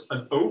course,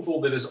 an oval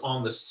that is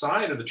on the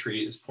side of the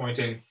tree is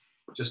pointing,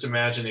 just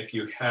imagine if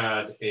you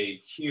had a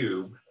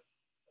cube.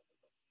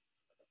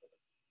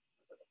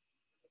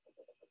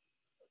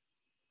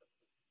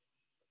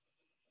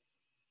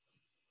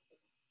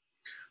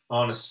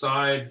 On a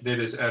side that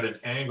is at an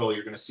angle,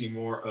 you're going to see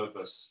more of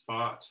a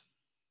spot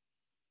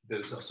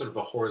that is sort of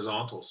a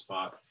horizontal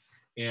spot.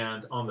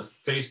 And on the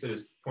face that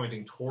is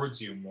pointing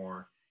towards you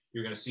more,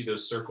 you're going to see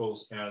those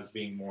circles as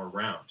being more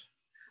round.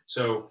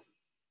 So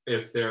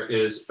if there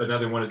is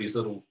another one of these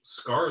little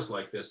scars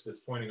like this that's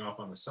pointing off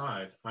on the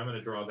side, I'm going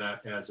to draw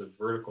that as a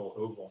vertical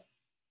oval.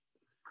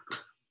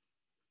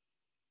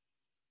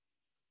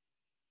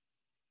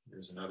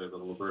 There's another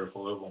little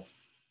vertical oval.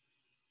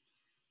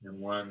 And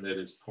one that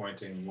is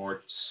pointing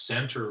more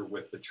center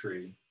with the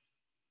tree.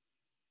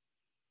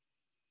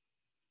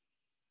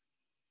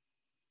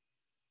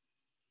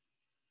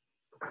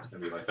 It's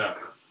going to be like that.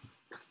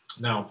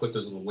 Now I'll put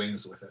those little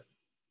wings with it.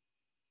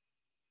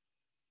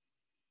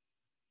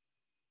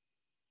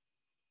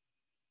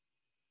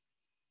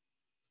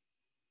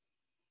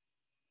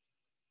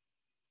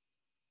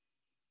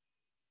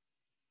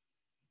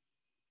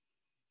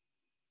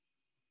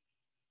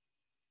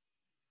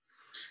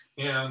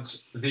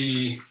 And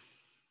the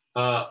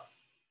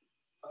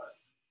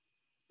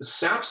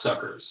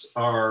sapsuckers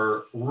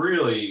are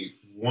really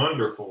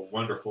wonderful,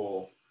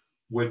 wonderful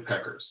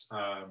woodpeckers.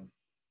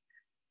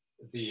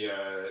 The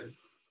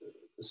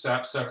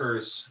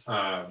sapsuckers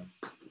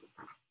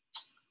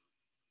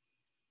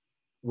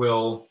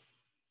will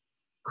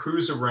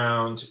cruise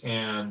around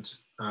and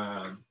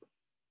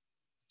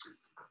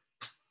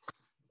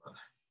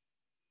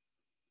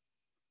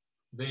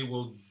they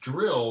will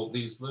drill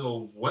these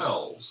little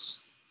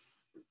wells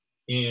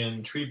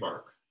in tree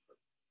bark.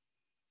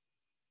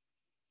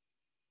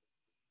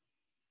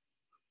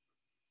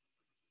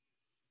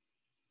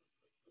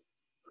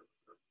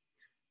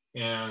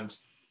 And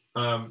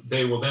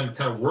they will then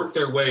kind of work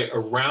their way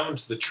around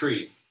the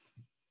tree.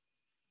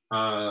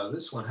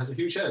 This one has a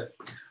huge head.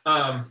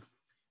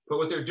 But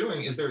what they're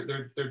doing is they're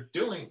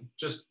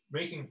just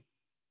making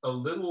a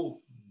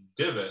little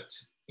divot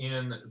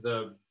in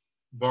the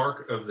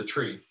bark of the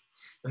tree.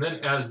 And then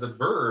as the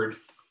bird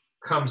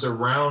comes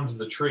around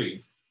the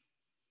tree,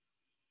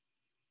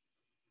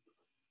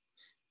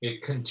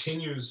 it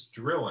continues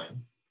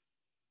drilling.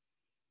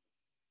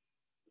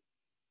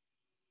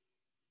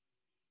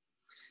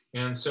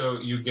 And so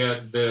you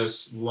get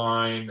this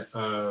line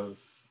of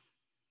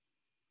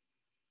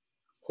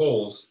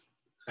holes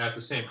at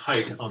the same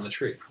height on the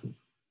tree.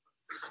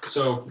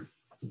 So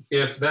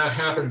if that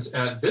happens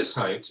at this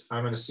height,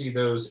 I'm going to see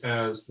those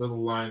as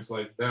little lines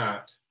like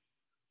that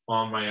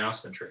on my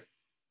aspen tree.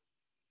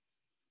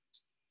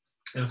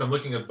 And if I'm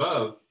looking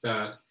above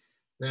that,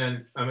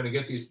 then I'm going to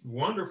get these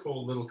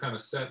wonderful little kind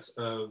of sets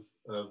of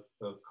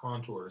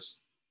contours.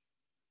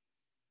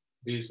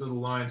 These little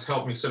lines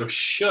help me sort of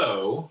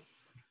show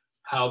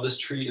how this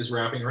tree is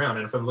wrapping around.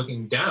 And if I'm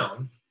looking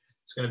down,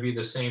 it's going to be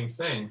the same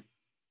thing.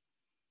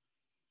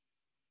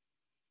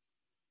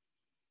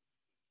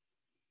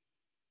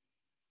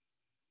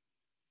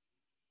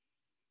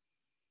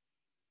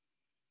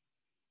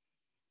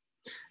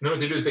 And then what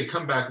they do is they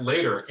come back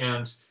later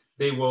and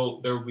there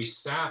will be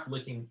sap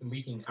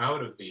leaking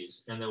out of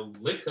these, and they'll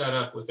lick that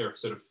up with their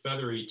sort of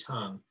feathery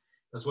tongue,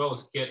 as well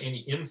as get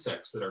any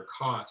insects that are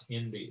caught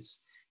in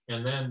these.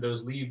 And then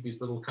those leave these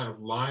little kind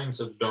of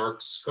lines of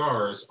dark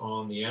scars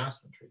on the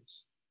aspen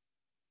trees.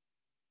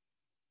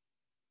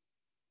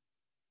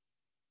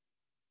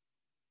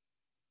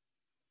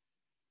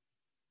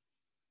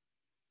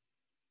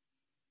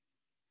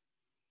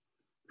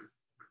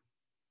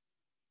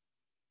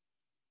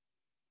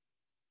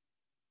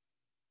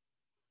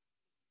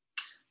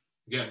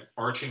 Again,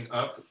 arching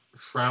up,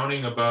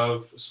 frowning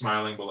above,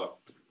 smiling below.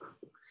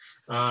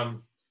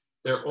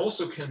 There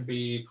also can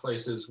be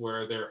places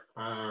where there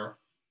are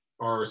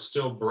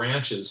still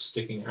branches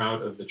sticking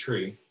out of the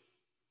tree.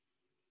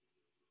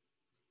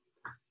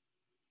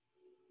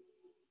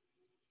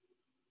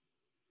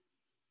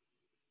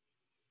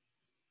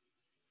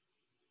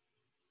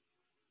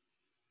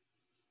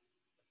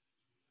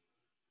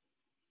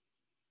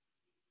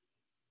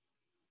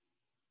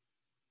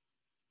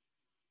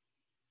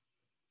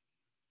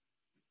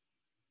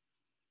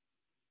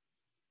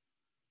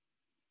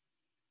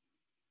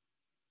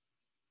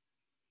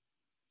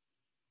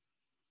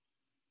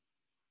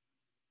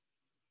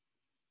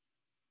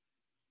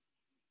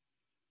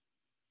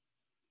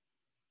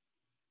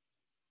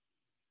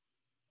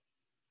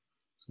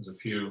 There's a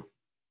few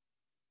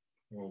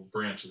little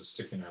branches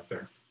sticking out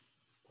there.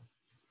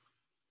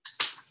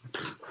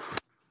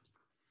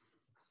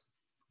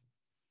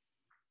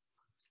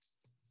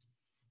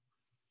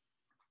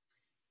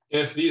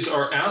 If these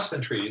are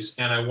aspen trees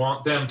and I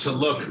want them to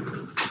look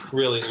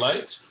really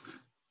light,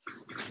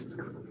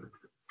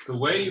 the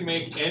way you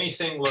make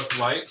anything look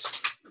light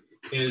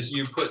is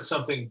you put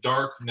something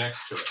dark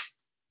next to it.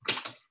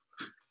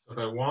 If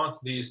I want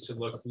these to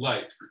look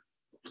light,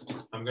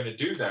 I'm going to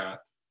do that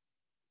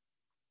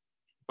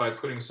by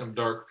putting some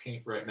dark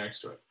paint right next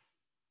to it.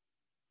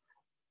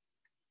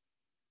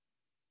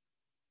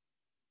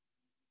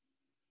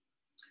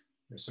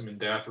 There's some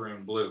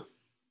indanthrone blue.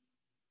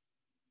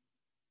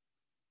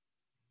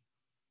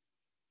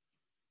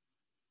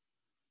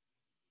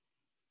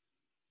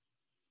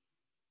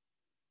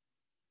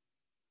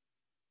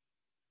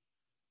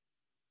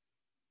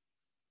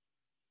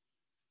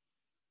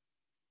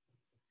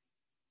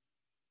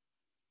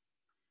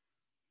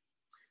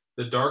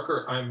 The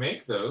darker I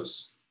make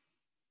those,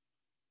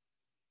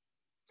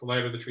 the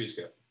lighter the trees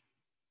get.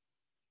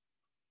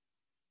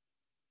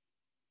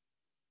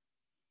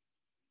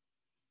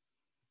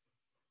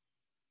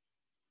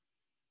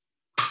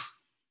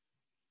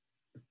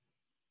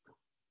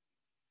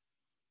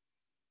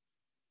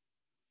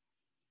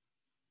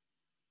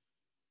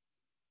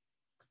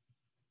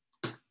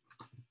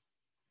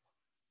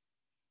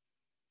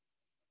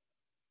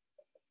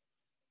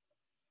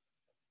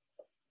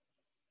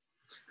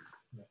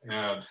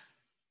 Add a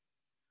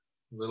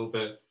little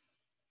bit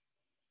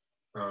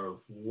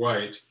of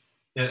white.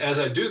 And as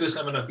I do this,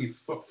 I'm going to be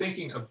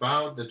thinking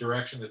about the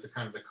direction that the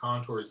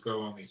contours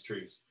go on these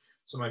trees.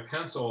 So my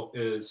pencil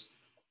is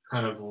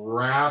kind of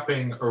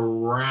wrapping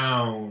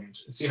around.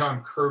 See how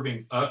I'm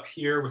curving up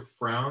here with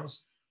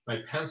frowns? my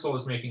pencil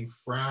is making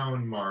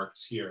frown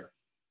marks here.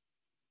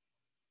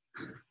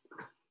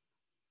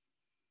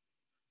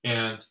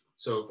 And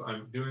so if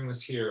I'm doing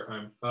this here,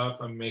 I'm up,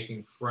 I'm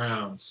making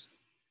frowns.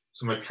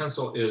 So my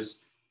pencil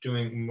is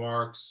doing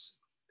marks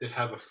that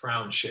have a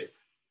frown shape.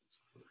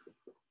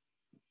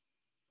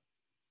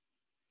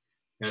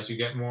 As you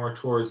get more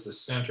towards the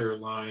center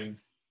line,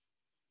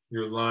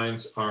 your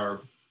lines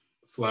are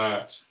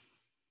flat.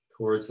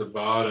 Towards the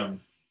bottom,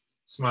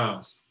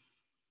 smiles.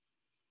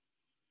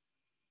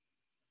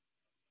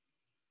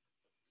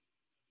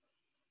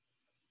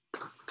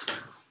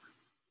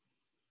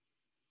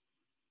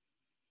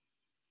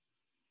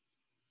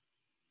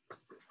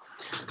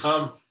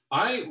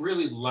 I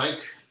really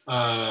like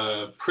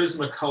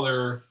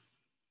Prismacolor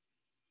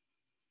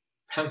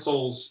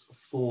pencils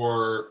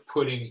for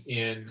putting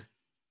in.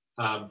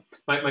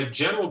 My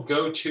general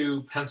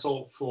go-to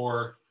pencil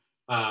for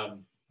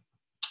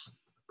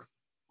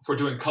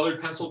doing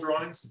colored pencil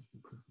drawings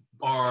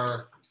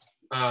are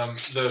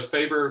the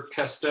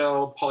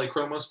Faber-Castell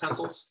Polychromos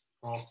pencils.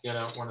 I'll get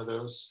out one of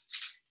those.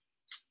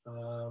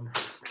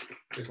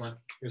 Here's one.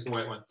 Here's the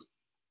white one.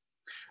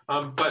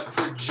 But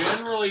for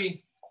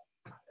generally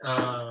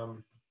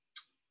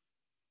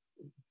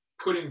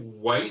putting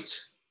white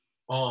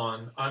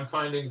on, I'm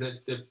finding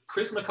that the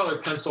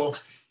Prismacolor pencil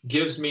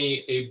gives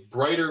me a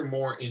brighter,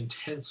 more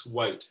intense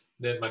white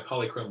than my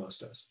Polychromos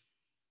does.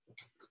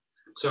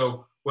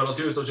 So what I'll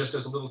do is I'll just,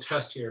 as a little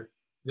test here,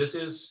 this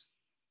is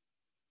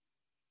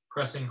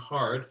pressing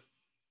hard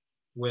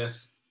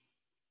with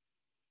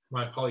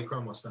my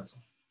Polychromos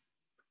pencil.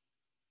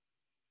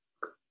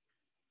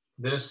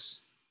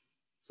 This,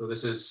 so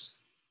this is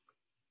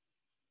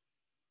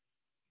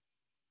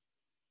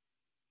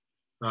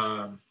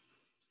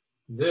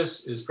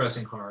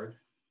pressing hard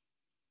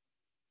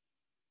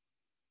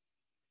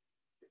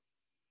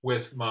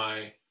with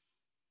my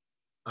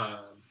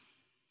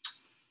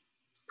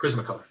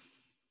Prismacolor.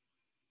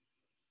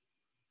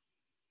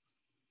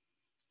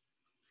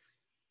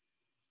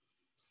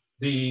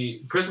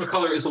 The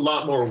Prismacolor is a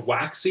lot more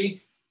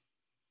waxy,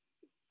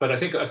 but I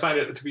find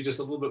it to be just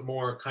a little bit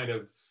more kind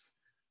of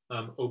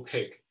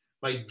opaque.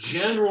 My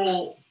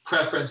general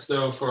preference,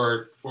 though,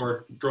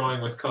 for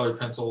drawing with colored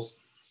pencils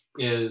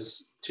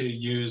is to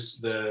use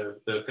the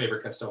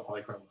Faber-Castell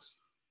Polychromos.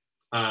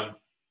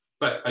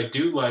 But I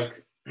do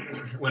like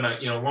when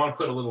I want to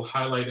put a little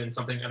highlight in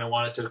something and I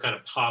want it to kind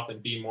of pop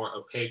and be more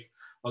opaque,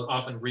 I'll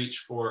often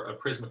reach for a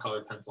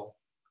Prismacolor pencil.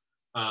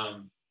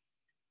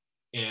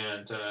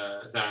 And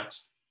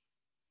that's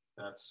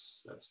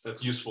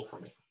useful for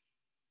me.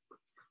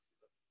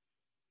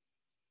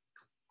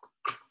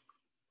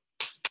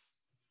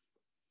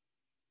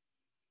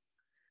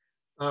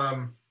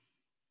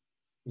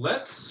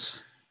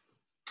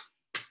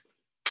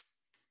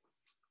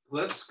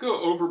 Let's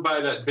go over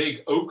by that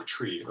big oak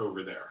tree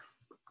over there.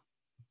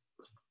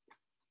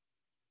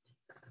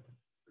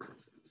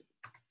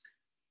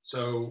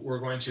 So we're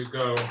going to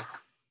go.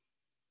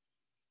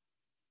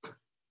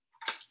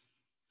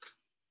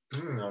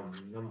 That's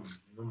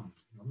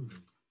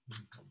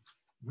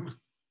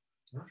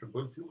a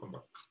good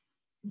cucumber.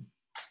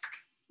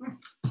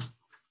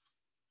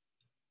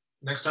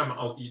 Next time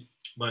I'll eat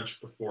lunch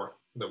before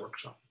the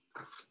workshop.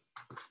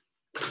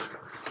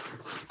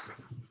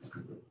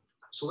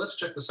 So let's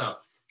check this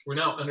out. We're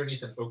now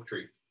underneath an oak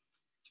tree,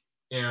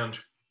 and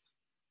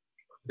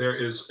there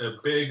is a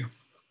big,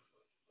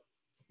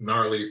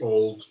 gnarly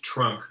old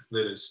trunk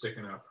that is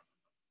sticking up.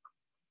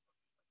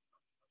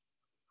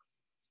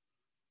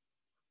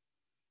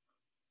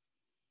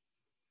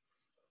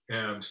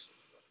 And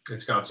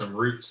it's got some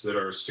roots that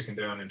are sticking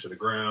down into the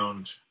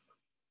ground.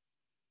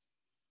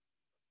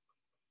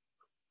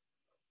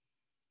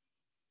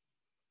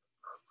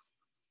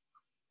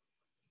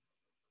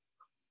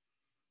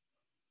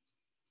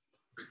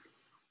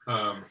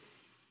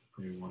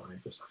 Maybe want to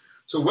make this.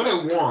 So what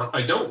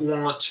I don't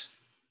want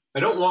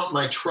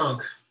my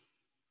trunk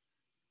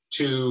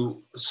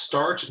to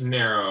start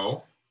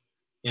narrow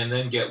and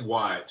then get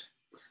wide.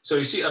 So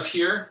you see up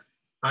here,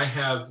 I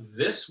have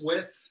this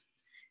width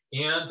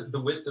and the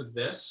width of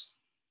this.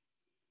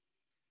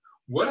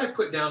 What I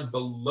put down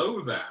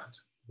below that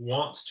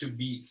wants to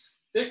be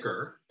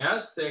thicker,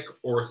 as thick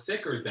or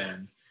thicker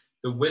than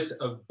the width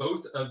of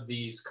both of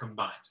these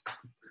combined.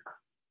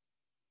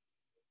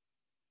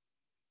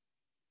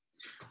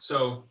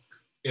 So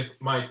if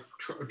my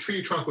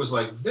tree trunk was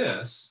like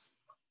this,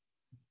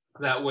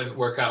 that wouldn't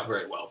work out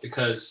very well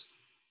because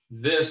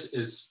this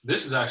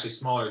is actually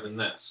smaller than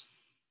this.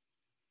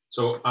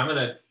 So I'm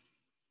gonna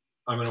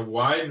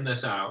widen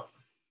this out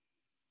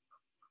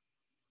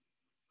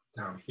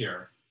down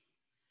here.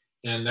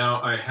 And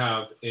now I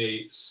have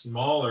a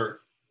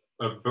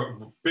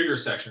bigger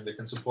section that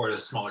can support a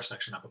smaller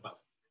section up above.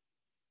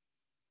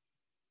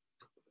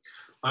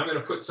 I'm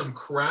gonna put some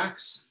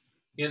cracks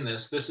in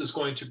this. This is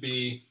going to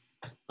be,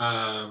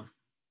 so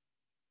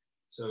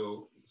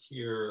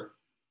here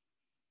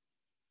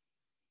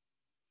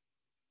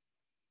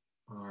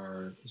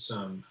are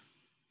some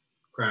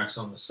cracks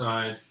on the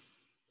side,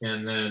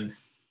 and then a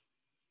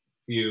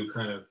few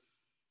kind of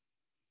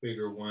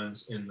bigger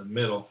ones in the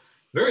middle.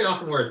 Very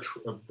often where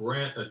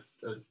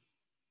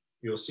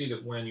you'll see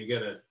that when you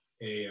get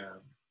a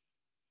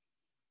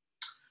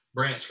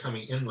branch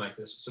coming in like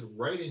this, sort of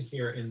right in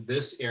here in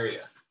this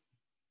area,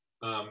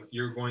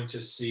 you're going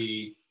to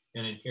see,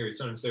 and in here,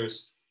 sometimes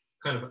there's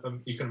kind of,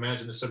 you can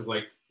imagine this sort of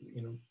like,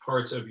 you know,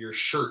 parts of your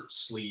shirt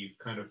sleeve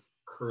kind of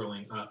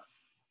curling up.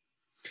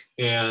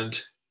 And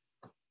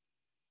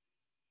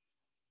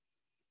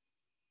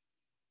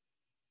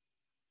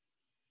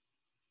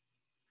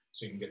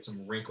so you can get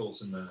some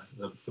wrinkles in the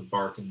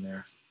bark in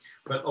there.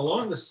 But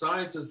along the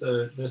sides of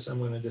this, I'm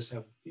going to just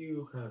have a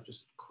few kind of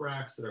just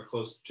cracks that are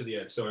close to the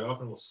edge. So I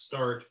often will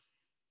start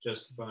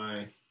just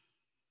by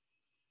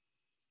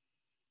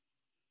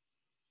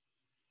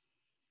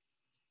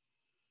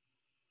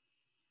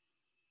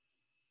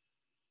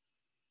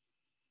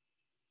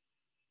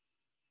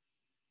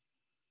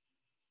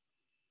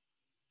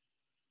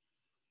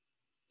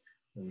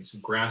maybe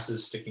some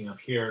grasses sticking up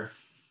here.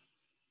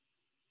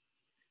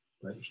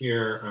 But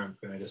here, I'm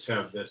going to just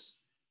have this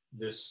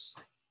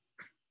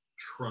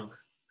trunk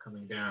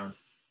coming down.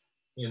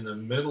 In the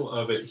middle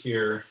of it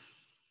here,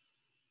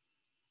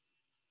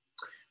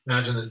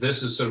 imagine that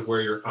this is sort of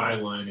where your eye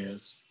line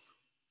is.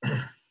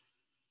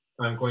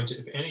 I'm going to,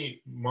 if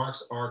any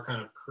marks are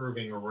kind of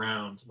curving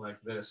around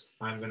like this,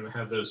 I'm going to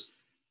have those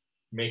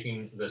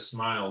making the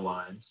smile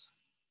lines.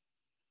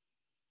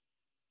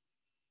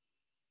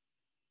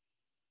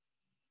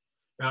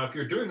 Now, if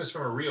you're doing this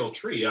from a real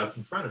tree out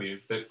in front of you,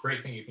 the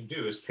great thing you can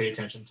do is pay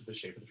attention to the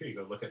shape of the tree.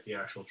 Go look at the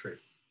actual tree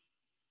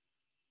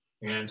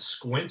and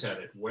squint at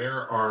it.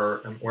 Where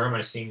am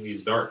I seeing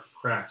these dark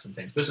cracks and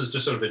things? This is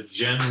just sort of a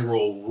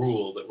general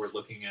rule that we're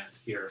looking at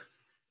here.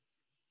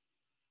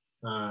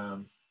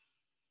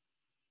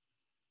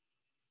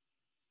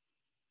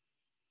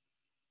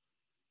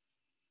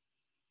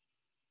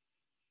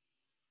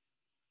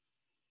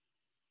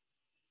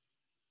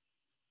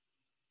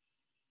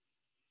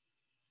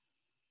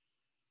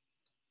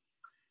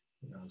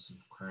 You know, some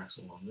cracks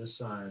along this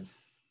side.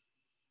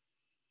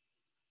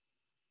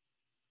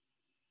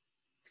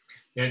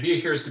 The idea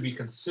here is to be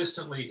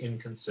consistently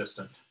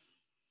inconsistent.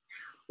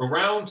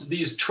 Around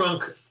these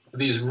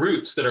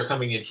roots that are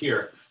coming in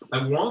here,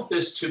 I want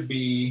this to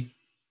be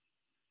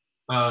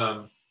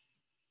a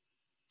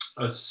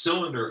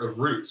cylinder of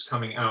roots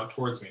coming out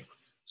towards me.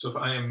 So if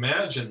I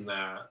imagine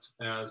that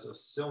as a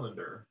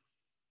cylinder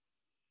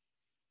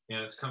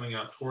and it's coming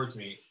out towards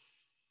me,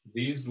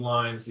 these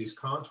lines, these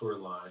contour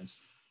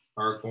lines,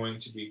 are going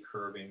to be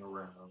curving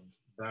around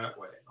that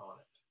way on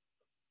it.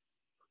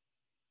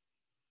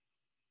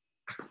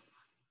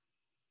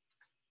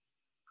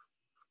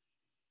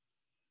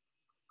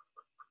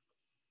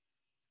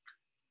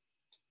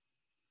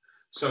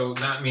 So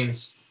that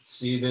means,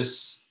 see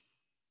this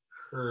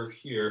curve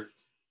here,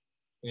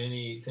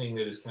 anything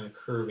that is kind of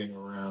curving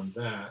around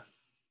that,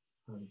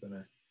 I'm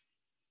gonna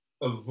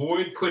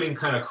avoid putting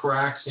kind of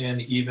cracks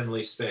in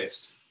evenly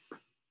spaced.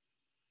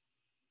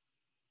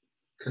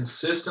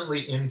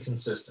 Consistently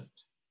inconsistent.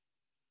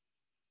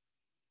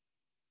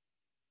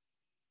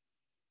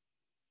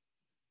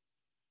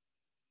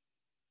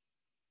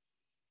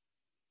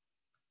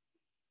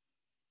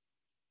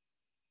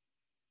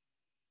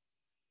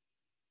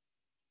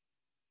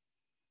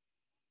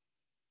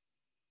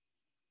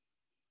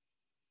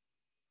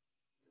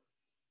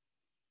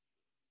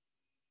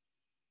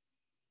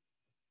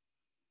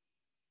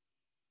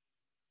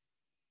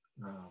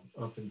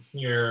 Up in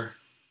here,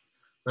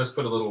 let's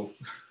put a little,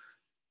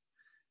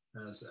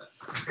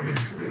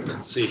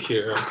 let's see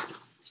here.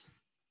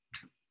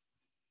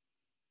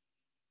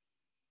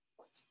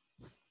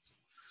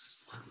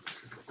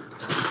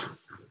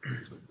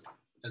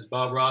 As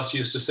Bob Ross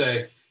used to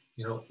say,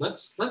 you know,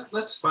 let's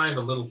find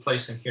a little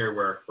place in here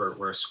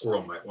where a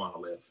squirrel might want to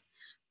live.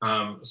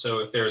 So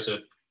if there's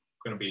going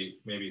to be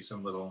maybe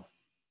some little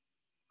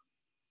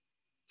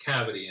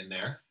cavity in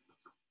there.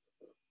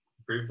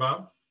 Agree,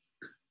 Bob?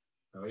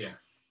 Oh yeah.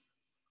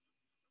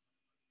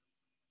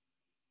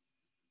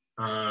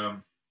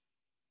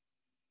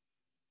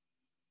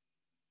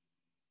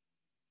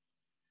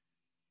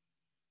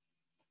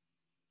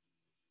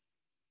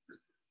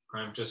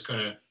 I'm just going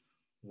to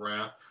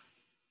wrap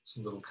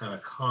some little kind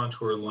of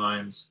contour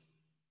lines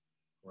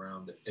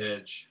around the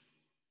edge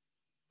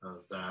of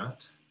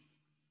that,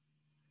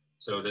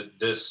 so that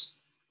this,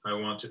 I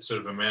want to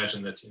sort of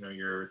imagine that, you know,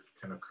 you're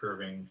kind of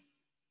curving,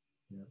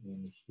 you know,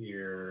 in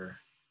here,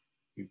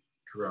 you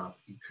drop,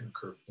 you kind of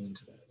curve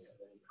into that. Yeah,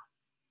 there you go.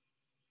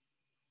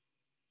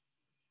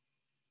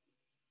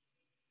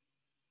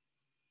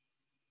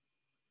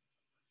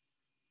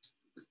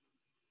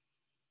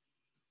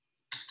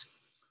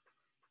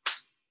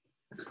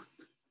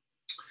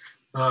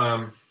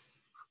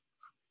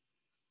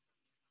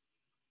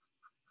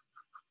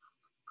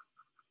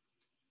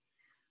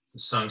 The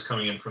sun's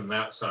coming in from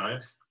that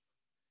side.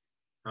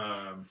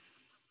 I'm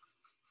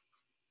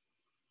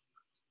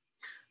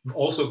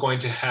also going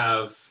to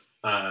have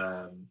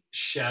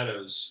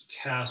shadows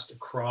cast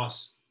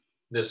across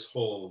this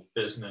whole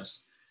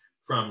business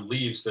from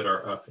leaves that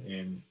are up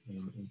in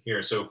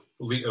here. So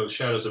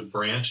shadows of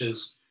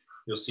branches,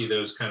 you'll see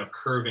those kind of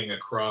curving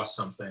across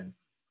something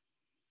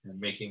and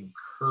making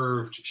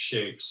curved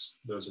shapes.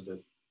 Those are the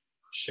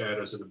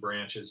shadows of the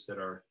branches that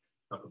are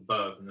up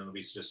above, and then there'll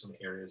be just some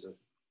areas of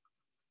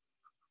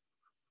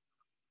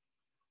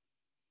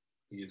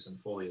leaves and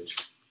foliage.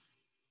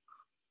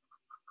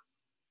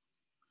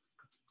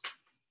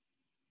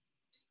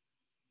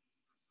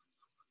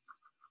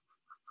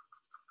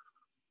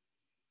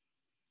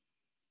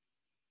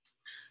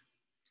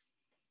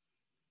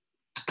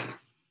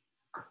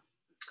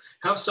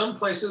 Have some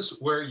places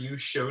where you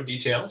show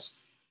details.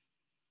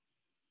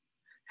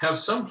 Have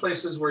some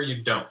places where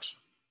you don't.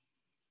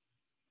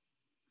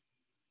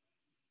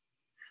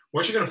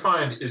 What you're going to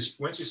find is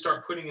once you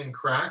start putting in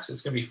cracks,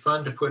 it's going to be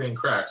fun to put in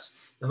cracks.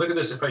 And look at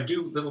this, if I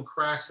do little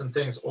cracks and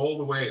things all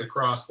the way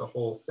across the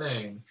whole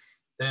thing,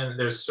 then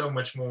there's so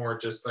much more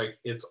just like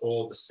it's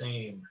all the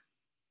same.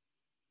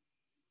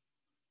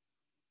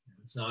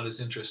 It's not as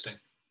interesting.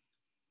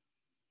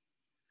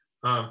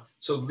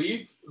 So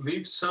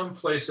leave some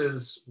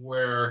places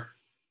where,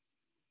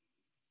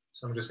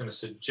 so I'm just going to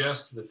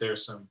suggest that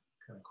there's some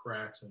kind of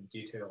cracks and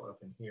detail up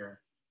in here.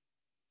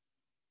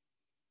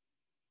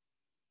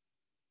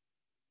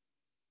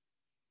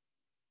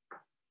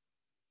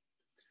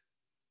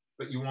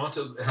 But you want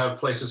to have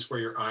places for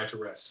your eye to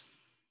rest.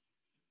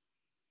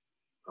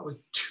 Probably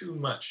too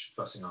much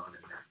fussing on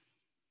in there.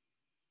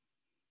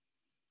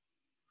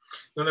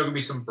 Then there will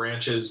be some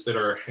branches that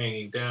are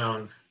hanging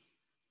down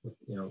with,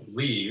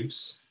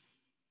 leaves.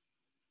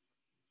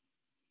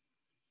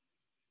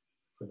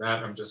 For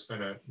that, I'm just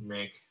going to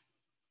make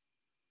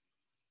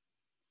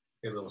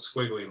a little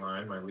squiggly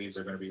line. My leaves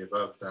are going to be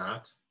above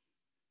that.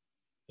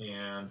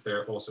 And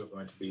there are also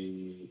going to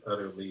be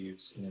other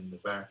leaves in the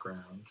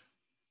background.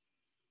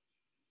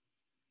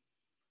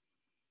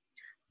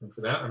 And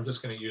for that, I'm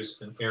just going to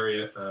use an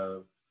area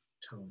of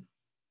tone.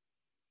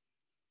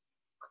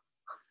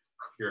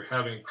 If you're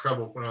having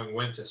trouble knowing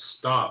when to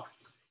stop,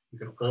 you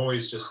can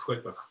always just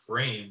put a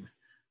frame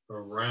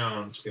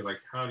around to be like,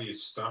 how do you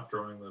stop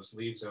drawing those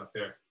leaves out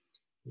there?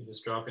 You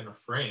just drop in a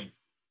frame.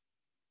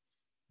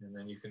 And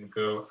then you can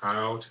go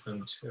out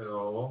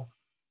until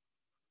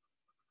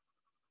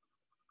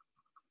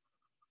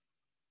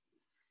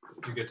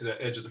you get to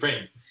that edge of the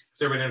frame.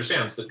 Because everybody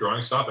understands that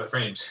drawings stop at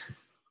frames.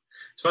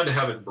 It's fun to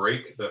have it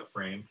break the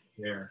frame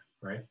here,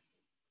 right?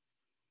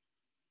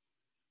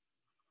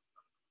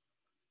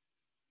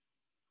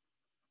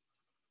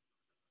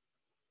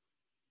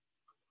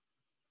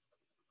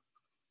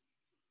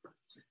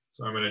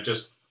 So I'm going to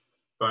just,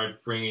 by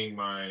bringing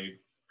my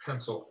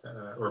pencil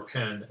or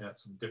pen at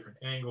some different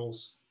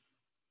angles,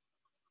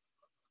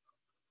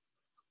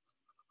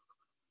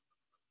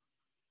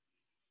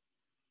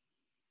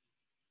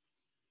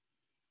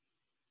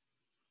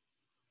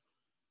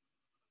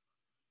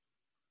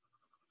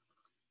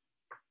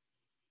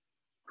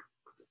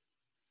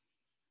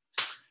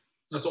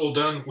 that's all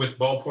done with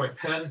ballpoint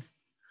pen.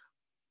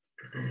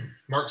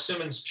 Mark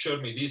Simmons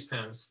showed me these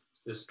pens,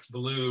 this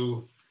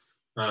blue,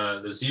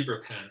 the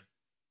zebra pen.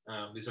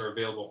 These are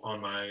available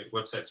on my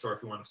website store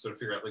if you want to sort of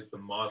figure out like the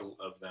model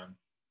of them.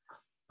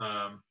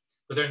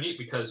 But they're neat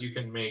because you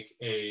can make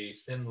a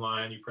thin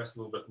line, you press a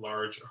little bit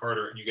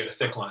harder, and you get a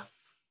thick line.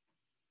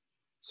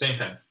 Same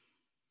pen.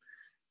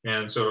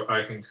 And so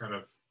I can kind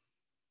of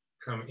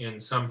come in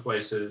some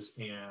places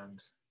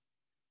and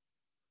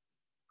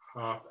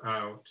pop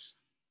out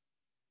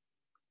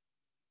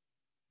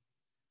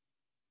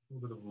a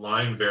little bit of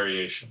line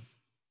variation.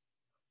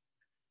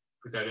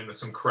 Put that in with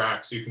some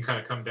cracks. So you can kind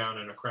of come down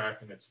in a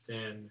crack and it's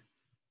thin,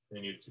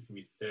 then it can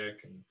be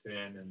thick and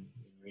thin, and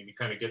you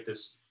kind of get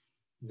this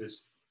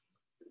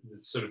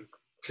sort of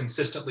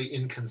consistently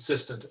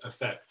inconsistent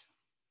effect.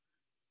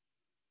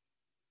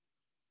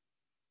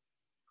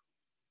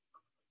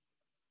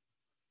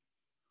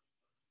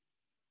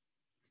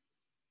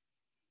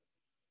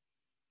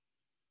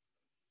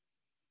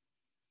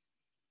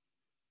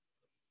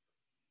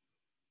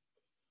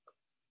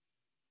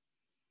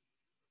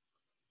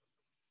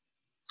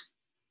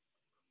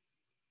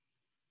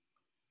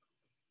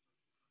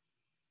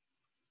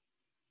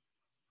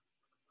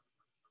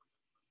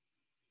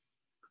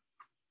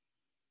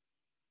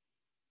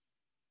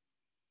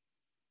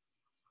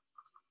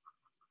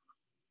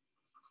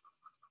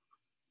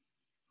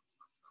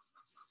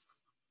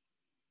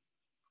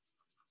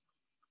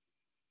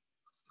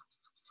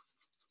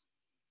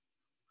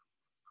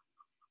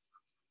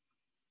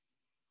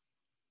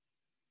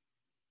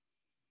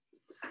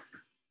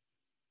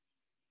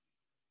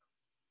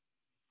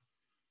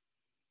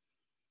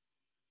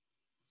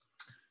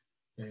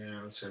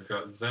 And so I've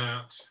got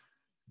that.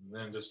 And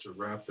then just to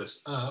wrap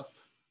this up,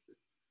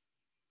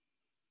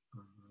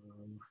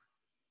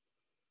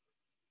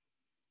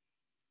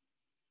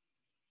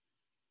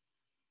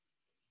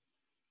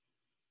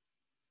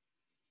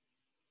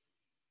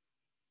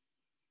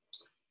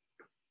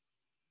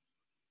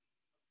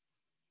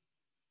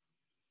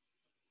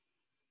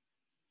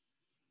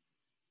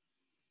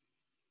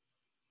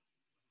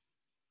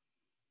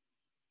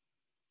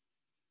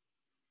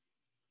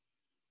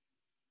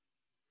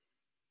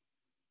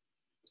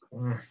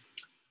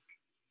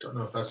 Don't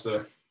know if that's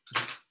the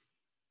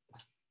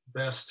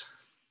best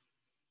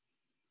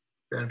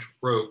bent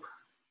rope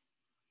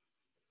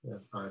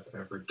that I've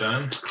ever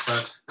done,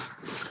 but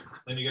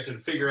then you get to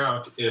figure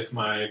out if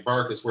my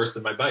bark is worse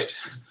than my bite.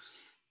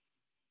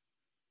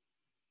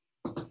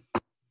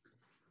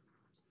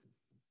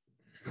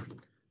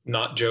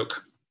 Not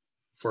joke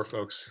for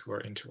folks who are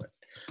into it.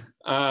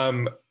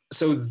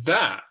 So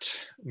that,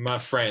 my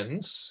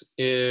friends,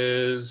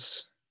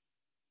 is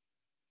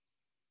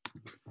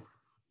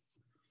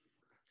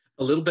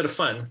a little bit of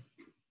fun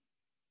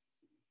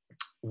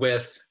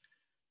with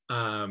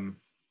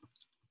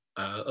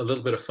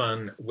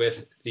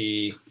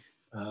the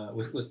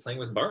with playing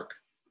with bark,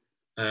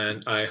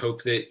 and I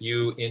hope that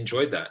you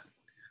enjoyed that.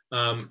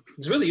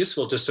 It's really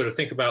useful to sort of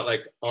think about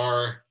like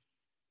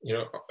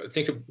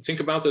think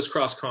about those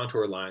cross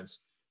contour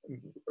lines.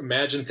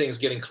 Imagine things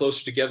getting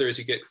closer together as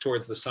you get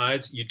towards the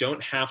sides. You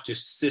don't have to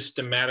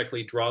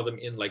systematically draw them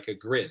in like a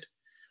grid.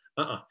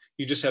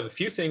 You just have a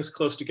few things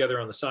close together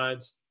on the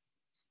sides,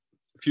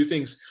 a few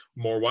things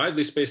more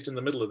widely spaced in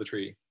the middle of the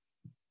tree,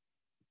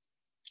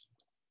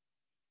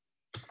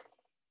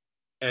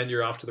 and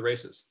you're off to the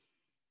races.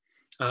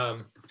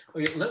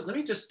 Okay, let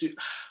me just do,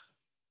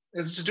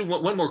 let's just do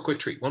one more quick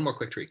tree,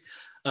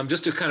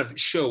 just to kind of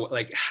show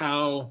like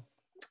how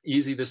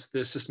easy this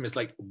system is.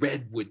 Like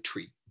redwood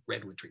tree. We're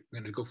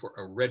going to go for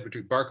a redwood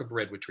tree, bark of a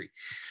redwood tree.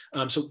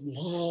 So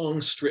long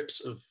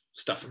strips of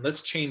stuff. And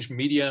let's change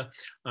media.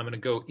 I'm going to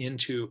go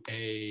into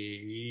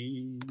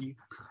a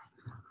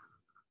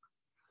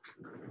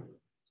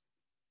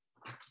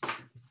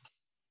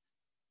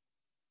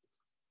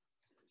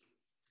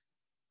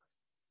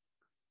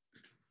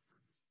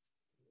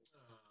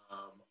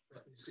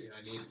let me see.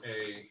 I need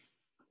a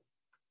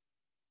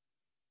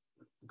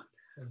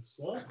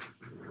pencil.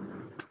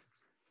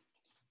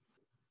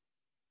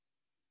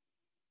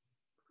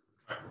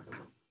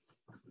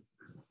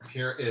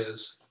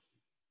 Here's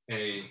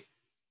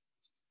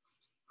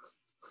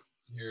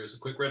a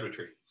quick redwood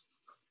tree.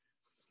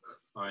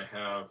 I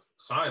have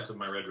sides of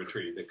my redwood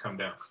tree that come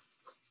down.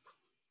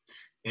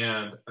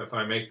 And if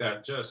I make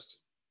that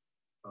just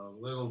a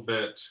little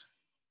bit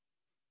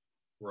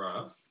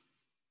rough,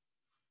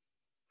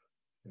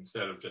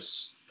 instead of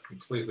just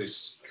completely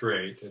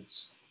straight, it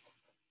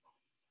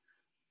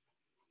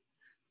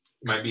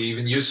might be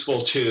even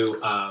useful to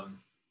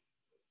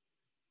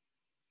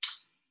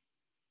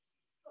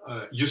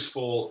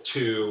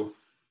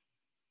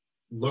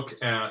look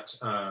at,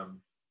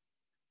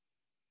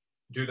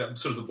 do that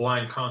sort of the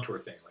blind contour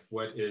thing. Like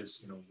what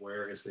is,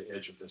 where is the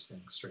edge of this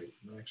thing straight?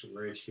 And actually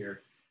right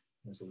here,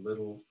 there's a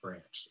little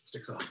branch that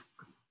sticks off.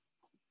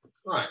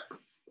 All right.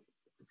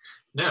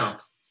 Now,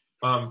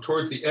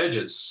 towards the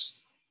edges,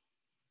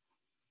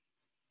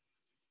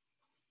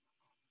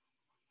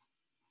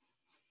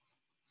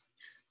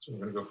 so we're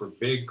going to go for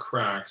big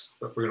cracks,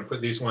 but we're going to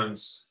put these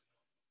ones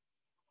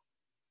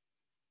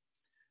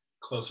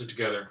closer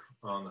together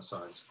on the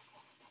sides.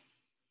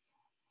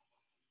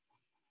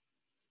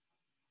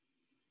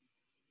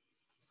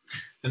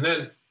 And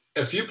then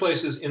a few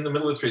places in the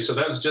middle of the tree. So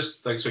that was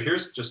just like, so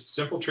here's just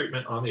simple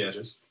treatment on the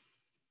edges.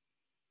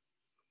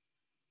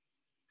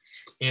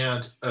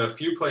 And a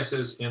few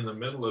places in the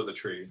middle of the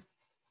tree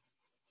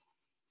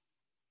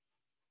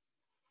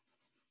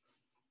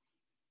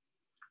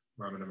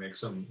where I'm going to make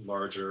some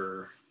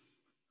larger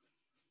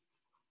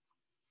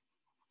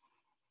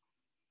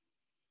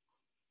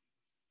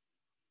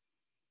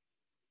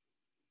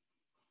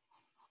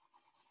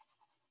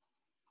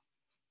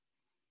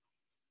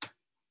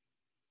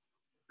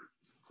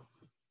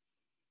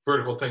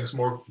vertical things,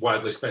 more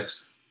widely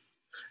spaced.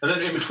 And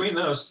then in between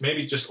those,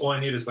 maybe just all I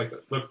need is like,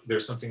 look,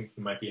 there's something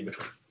that might be in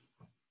between.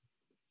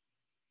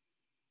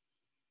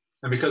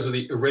 And because of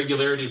the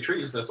irregularity of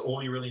trees, that's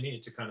all you really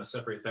need to kind of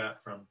separate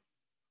that from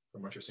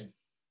what you're seeing.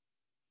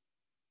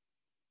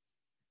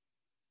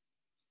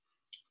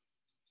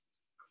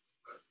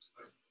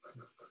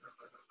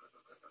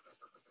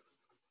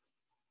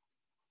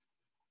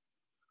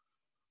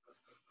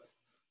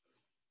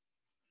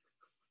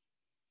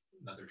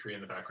 Another tree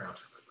in the background.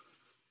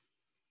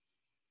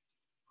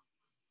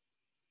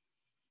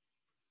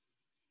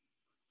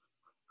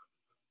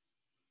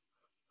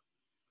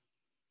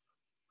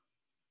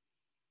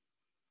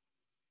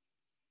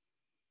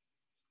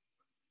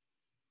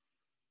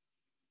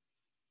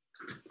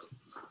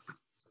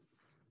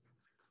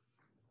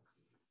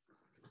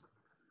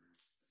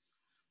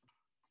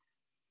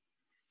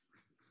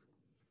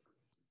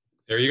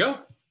 There you go.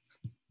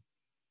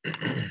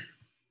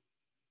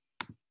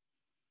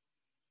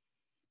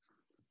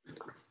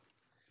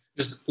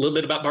 Just a little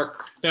bit about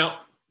bark. Now,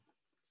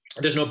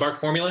 there's no bark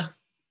formula.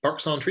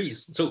 Bark's on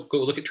trees. So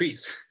go look at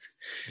trees.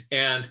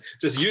 And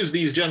just use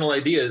these general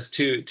ideas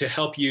to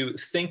help you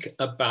think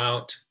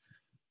about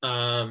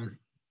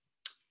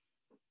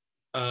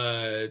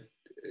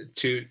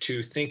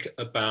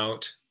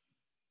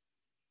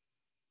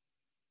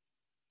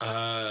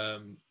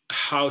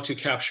how to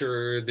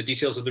capture the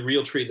details of the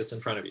real tree that's in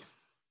front of you.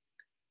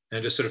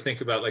 and just sort of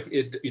think about like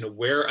it, you know,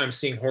 where I'm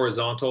seeing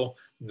horizontal,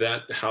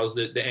 that how's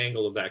the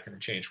angle of that going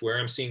to change? Where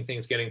I'm seeing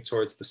things getting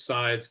towards the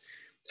sides,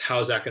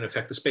 how's that going to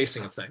affect the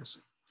spacing of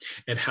things,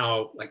 and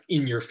how like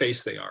in your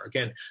face they are.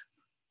 Again,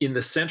 in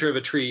the center of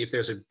a tree, if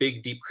there's a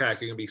big deep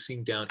crack, you're going to be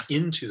seeing down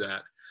into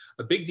that.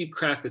 A big deep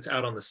crack that's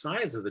out on the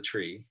sides of the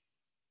tree,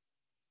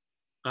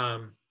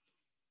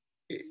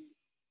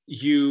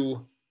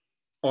 you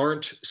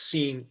aren't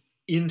seeing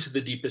into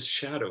the deepest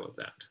shadow of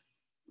that.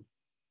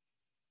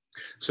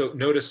 So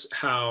notice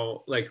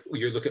how, like,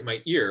 you look at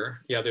my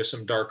ear, yeah, there's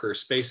some darker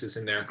spaces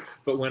in there,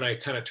 but when I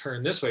kind of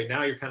turn this way,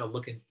 now you're kind of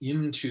looking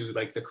into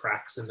like the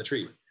cracks in the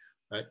tree,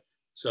 right?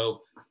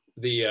 So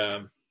the,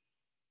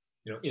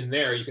 you know, in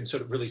there, you can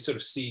sort of really sort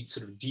of see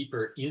sort of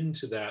deeper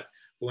into that.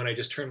 But when I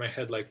just turn my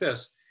head like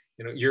this,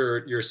 you know,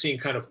 you're seeing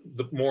kind of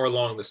the more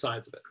along the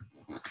sides of it.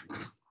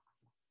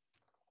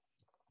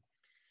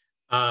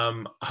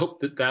 I hope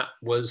that that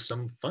was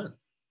some fun.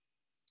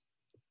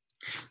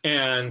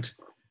 And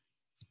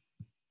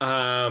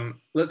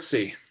let's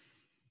see.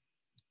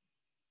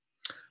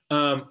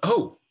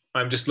 Oh,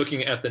 I'm just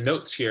looking at the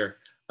notes here.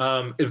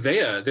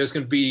 Ivea, there's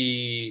going to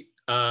be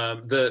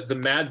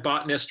the Mad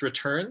Botanist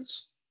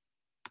returns.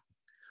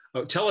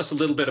 Oh, tell us a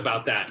little bit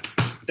about that.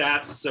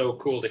 That's so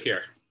cool to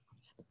hear.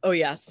 Oh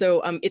yeah,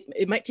 so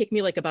it might take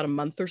me like about a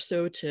month or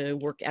so to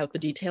work out the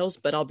details,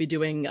 but I'll be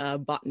doing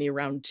botany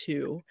round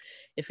 2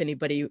 if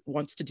anybody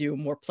wants to do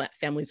more plant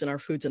families in our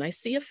foods. And I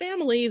see a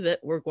family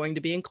that we're going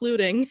to be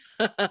including.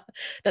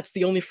 That's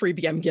the only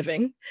freebie I'm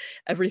giving.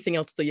 Everything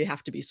else, though, you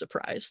have to be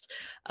surprised.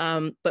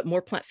 But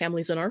more plant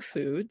families in our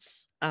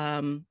foods.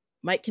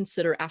 Might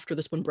consider after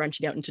this one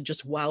branching out into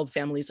just wild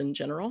families in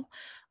general.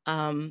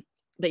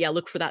 But yeah,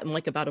 look for that in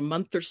like about a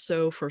month or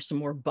so for some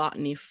more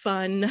botany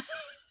fun.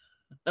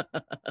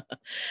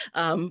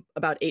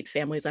 About 8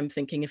 families, I'm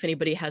thinking. If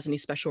anybody has any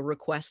special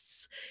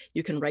requests,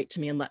 you can write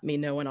to me and let me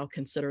know and I'll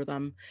consider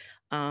them.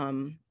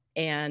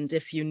 And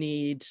if you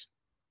need,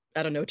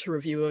 I don't know, to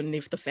review and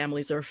if the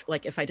families are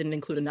like, if I didn't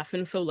include enough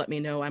info, let me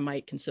know. I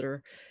might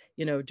consider,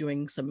 you know,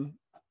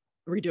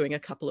 redoing a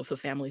couple of the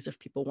families if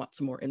people want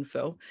some more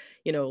info,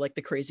 you know, like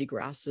the crazy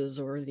grasses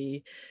or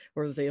the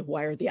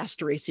why are the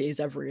Asteraceae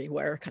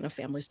everywhere kind of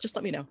families. Just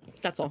let me know.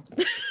 That's all.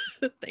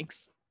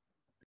 Thanks.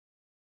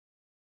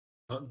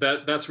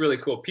 That's really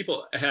cool.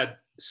 People had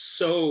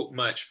so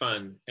much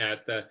fun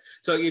at the,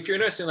 so if you're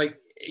interested in, like,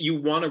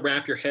 you want to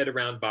wrap your head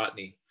around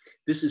botany,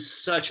 this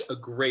is such a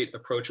great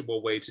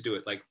approachable way to do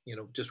it. Like, you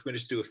know, we're going to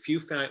just do a few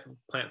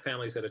plant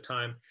families at a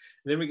time. And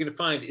then we're going to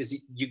find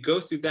is you go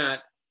through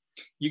that,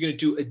 you're going to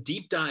do a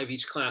deep dive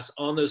each class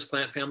on those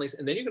plant families.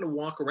 And then you're going to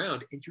walk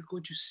around and you're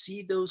going to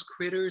see those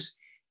critters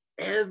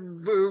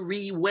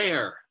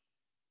everywhere.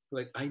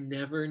 Like, I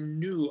never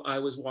knew I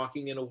was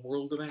walking in a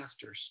world of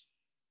asters.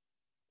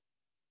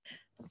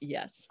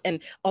 Yes.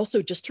 And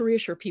also just to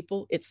reassure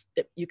people, it's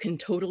that you can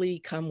totally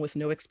come with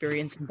no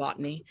experience in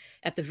botany.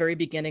 At the very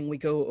beginning, we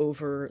go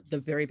over the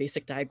very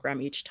basic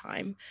diagram each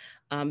time.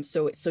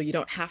 So you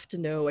don't have to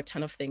know a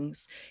ton of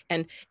things.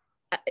 And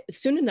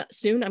soon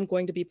I'm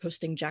going to be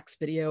posting Jack's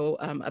video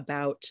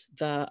about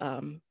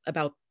the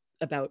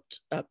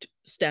about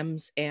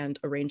stems and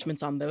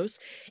arrangements on those.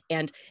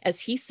 And as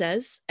he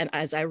says, and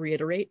as I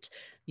reiterate,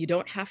 you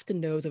don't have to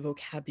know the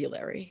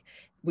vocabulary.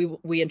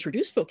 We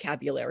introduce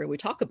vocabulary, we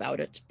talk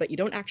about it, but you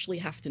don't actually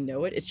have to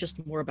know it. It's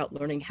just more about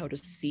learning how to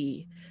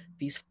see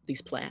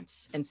these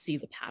plants and see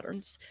the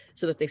patterns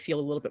so that they feel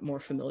a little bit more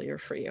familiar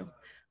for you.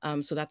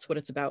 So that's what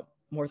it's about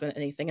more than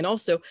anything. And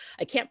also,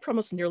 I can't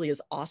promise nearly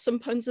as awesome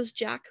puns as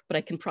Jack, but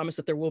I can promise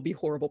that there will be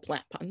horrible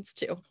plant puns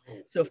too.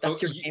 So if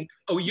that's your game.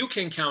 Oh, you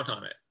can count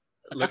on it.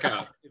 Look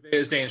out, it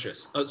is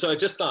dangerous. Oh, so I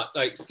just thought,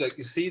 like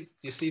you see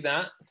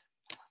that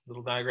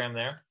little diagram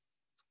there?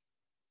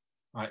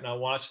 All right, now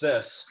watch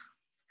this.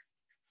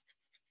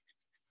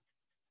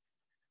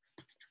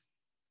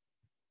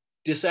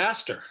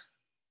 Disaster.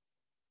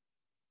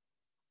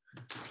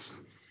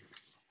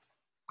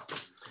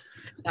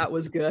 That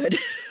was good.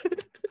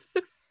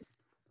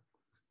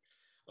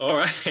 All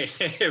right,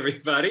 hey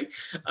everybody.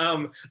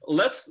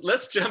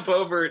 Let's jump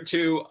over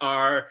to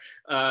our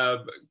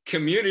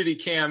community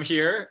cam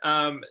here.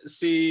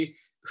 See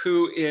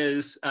who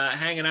is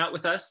hanging out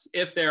with us.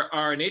 If there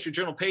are Nature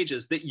Journal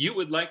pages that you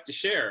would like to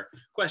share,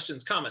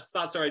 questions, comments,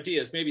 thoughts, or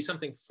ideas, maybe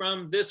something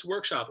from this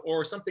workshop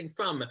or something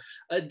from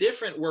a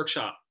different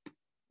workshop,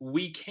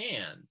 we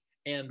can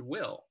and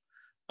will.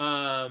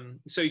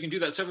 So you can do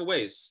that several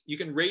ways. You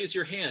can raise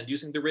your hand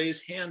using the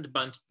raise hand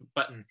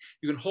button.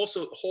 You can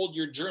also hold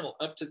your journal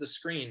up to the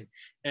screen,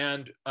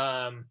 and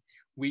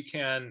we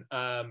can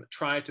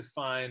try to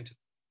find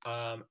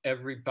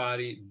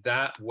everybody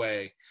that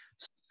way.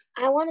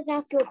 I wanted to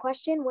ask you a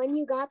question. When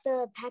you got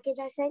the package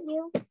I sent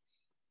you,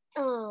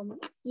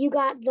 you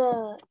got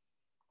the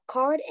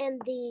card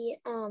and the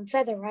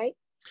feather, right?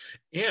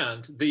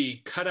 And the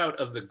cutout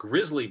of the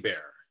grizzly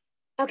bear.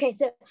 Okay,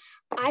 so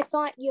I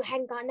thought you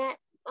hadn't gotten that.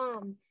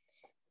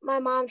 My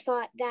mom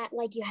thought that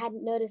like you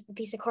hadn't noticed the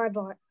piece of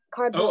cardboard.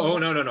 Oh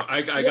no!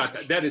 I got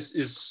that. That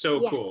is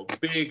so cool.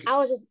 Big. I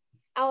was just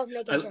I was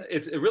making sure.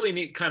 It's a really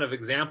neat kind of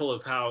example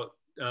of how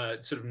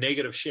sort of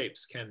negative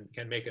shapes can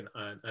make an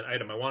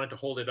item. I wanted to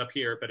hold it up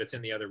here, but it's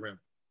in the other room.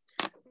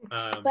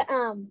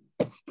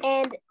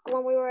 And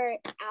when we were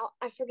out,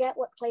 I forget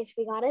what place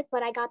we got it,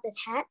 but I got this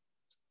hat.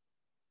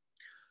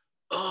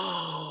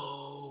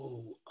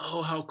 Oh,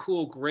 how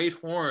cool. Great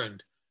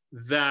horned.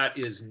 That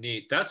is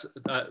neat. That's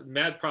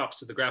mad props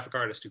to the graphic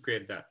artist who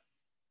created that.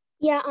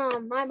 Yeah,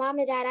 my mom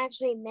and dad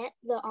actually met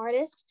the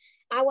artist.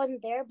 I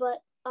wasn't there,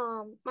 but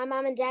my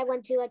mom and dad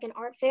went to like an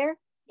art fair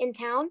in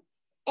town,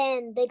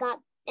 and the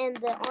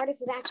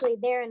artist was actually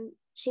there, and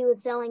she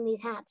was selling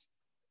these hats.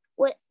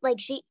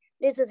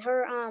 This was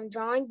her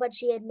drawing, but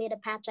she had made a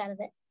patch out of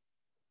it.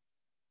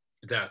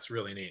 That's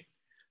really neat.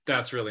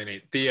 That's really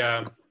neat.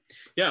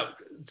 Yeah,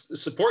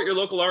 support your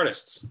local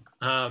artists.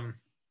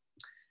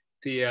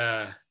 If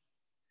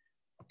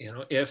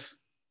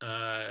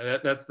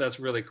that's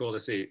really cool to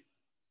see.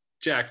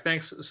 Jack,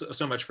 thanks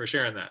so much for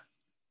sharing that.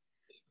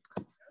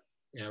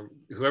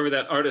 Whoever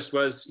that artist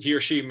was, he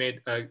or she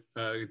made a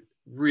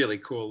really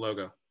cool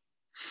logo.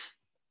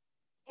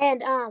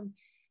 And I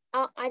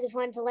just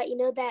wanted to let you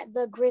know that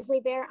the grizzly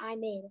bear I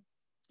made.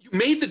 You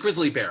made the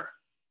grizzly bear?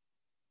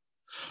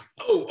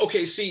 Oh,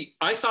 okay. See,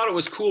 I thought it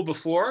was cool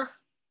before.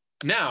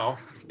 Now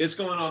it's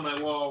going on my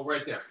wall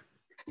right there.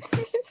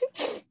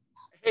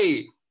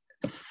 Hey,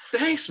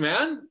 thanks,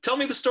 man. Tell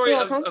me the story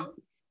of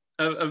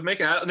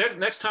making it.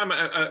 Next time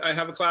I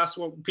have a class,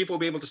 well, people will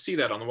be able to see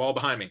that on the wall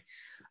behind me.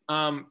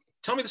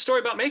 Tell me the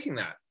story about making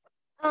that.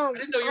 I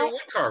didn't know you were a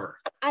wood carver.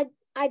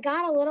 I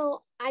got out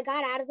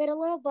of it a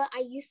little, but I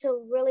used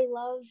to really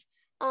love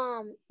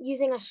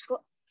using a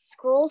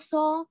scroll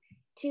saw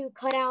to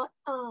cut out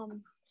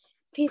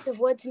piece of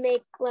wood to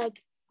make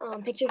like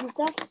pictures and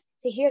stuff.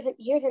 So here's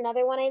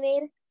another one I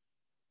made.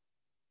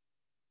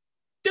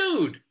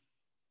 Dude,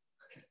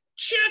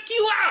 check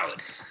you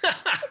out.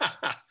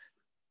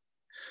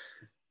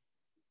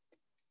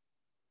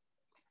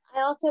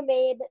 I also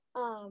made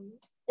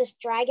this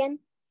dragon.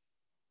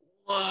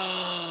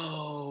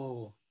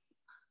 Whoa.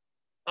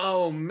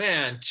 Oh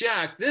man,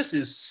 Jack, this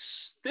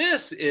is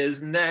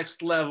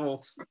next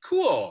level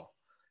cool.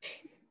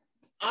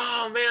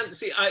 Oh man,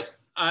 see,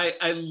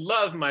 I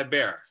love my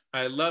bear.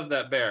 I love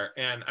that bear,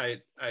 and are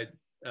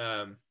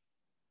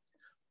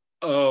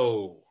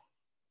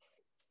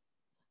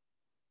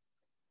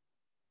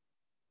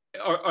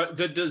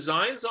the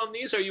designs on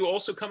these? Are you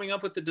also coming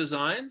up with the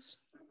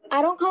designs?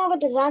 I don't come up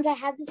with designs. I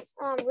have this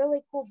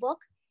really cool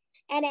book,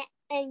 and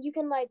you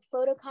can like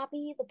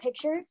photocopy the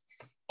pictures,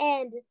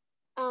 and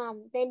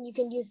then you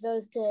can use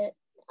those to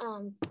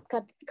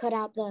cut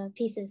out the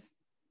pieces.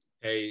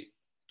 Hey,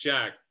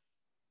 Jack,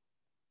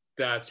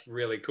 that's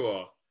really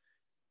cool.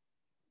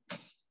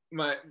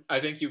 I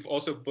think you've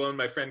also blown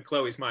my friend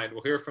Chloe's mind.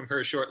 We'll hear from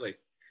her shortly.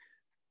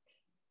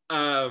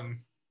 Oh,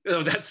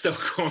 that's so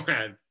cool,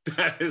 man.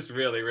 That is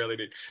really, really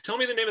neat. Tell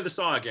me the name of the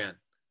saw again.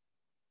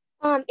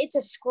 It's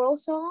a scroll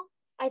saw.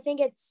 I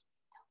think it's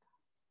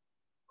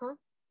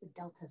It's a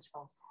Delta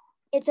scroll saw.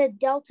 It's a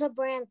Delta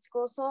brand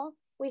scroll saw.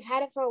 We've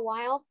had it for a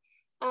while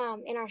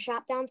in our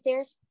shop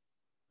downstairs.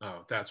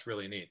 Oh, that's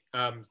really neat.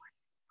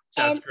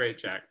 That's great,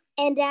 Jack.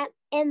 And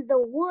the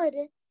wood,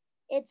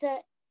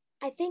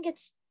 I think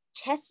it's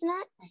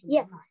chestnut.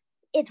 Yeah,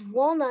 it's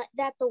walnut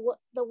that the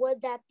wood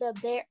that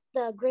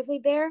the grizzly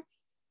bear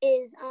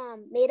is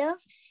made of,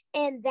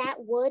 and that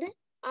wood.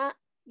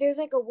 There's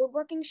like a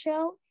woodworking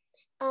show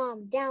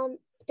down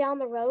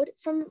the road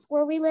from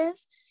where we live,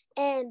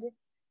 and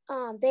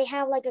they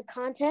have like a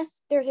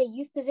contest. There's a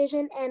youth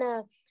division and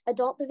a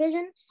adult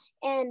division,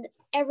 and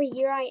every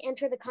year I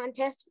enter the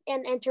contest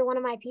and enter one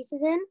of my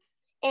pieces in,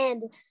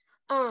 and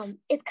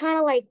it's kind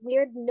of like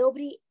weird.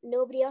 Nobody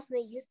else in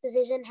the youth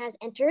division has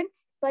entered.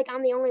 Like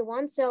I'm the only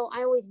one, so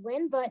I always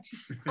win. But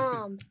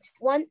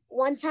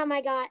one time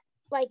I got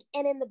like,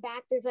 and in the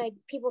back there's like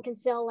people can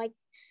sell like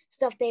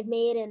stuff they've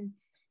made and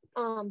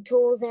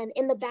tools, and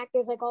in the back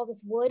there's like all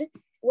this wood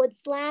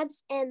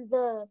slabs, and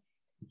the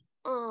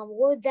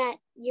wood that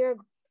your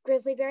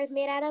grizzly bear is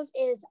made out of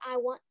is I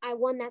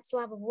won that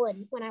slab of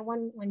wood when I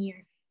won one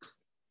year.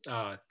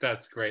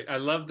 That's great. I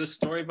love the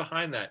story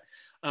behind that.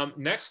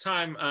 Next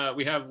time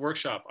we have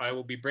workshop, I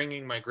will be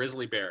bringing my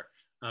grizzly bear.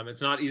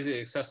 It's not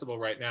easily accessible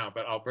right now,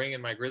 but I'll bring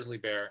in my grizzly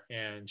bear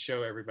and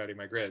show everybody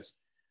my grizz.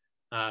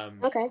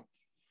 Okay.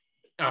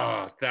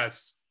 Oh,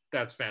 that's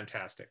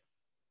fantastic.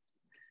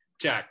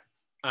 Jack,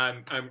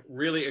 I'm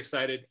really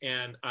excited,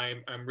 and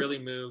I'm really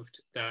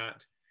moved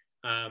that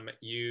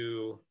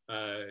you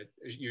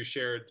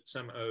shared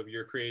some of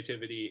your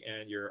creativity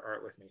and your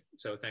art with me.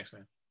 So thanks,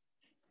 man.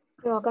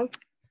 You're welcome.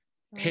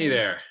 Hey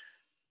there.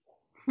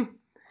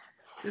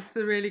 Just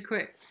a really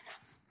quick.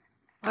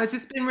 I've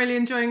just been really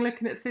enjoying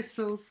looking at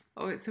thistles.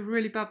 Oh, it's a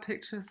really bad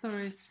picture.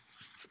 Sorry.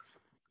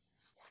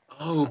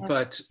 Oh,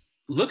 but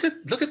look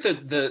at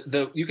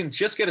the you can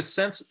just get a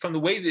sense from the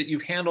way that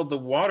you've handled the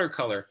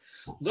watercolor.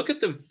 Look at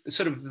the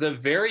sort of the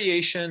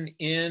variation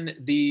in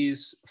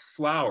these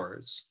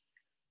flowers.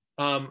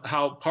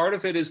 How part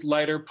of it is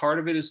lighter, part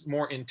of it is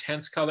more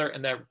intense color,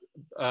 and that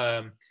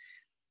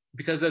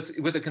because that's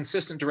with a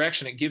consistent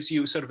direction, it gives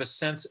you sort of a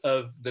sense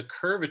of the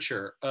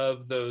curvature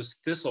of those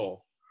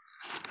thistle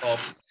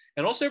bulbs.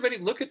 And also,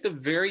 everybody, look at the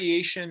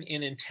variation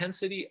in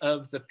intensity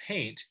of the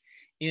paint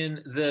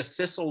in the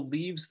thistle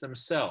leaves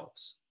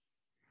themselves.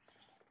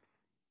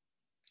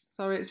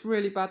 Sorry, it's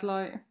really bad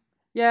light.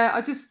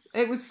 Yeah,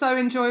 it was so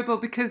enjoyable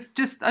because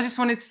I just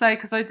wanted to say,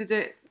 because I did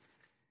it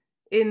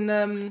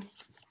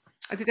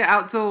I did it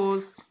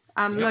outdoors,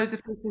 and Yep.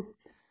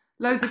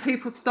 loads of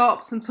people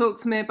stopped and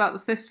talked to me about the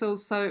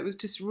thistles. So it was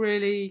just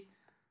really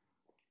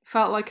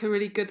felt like a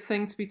really good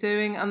thing to be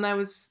doing. And there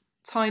was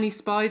tiny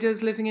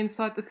spiders living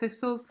inside the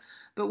thistles,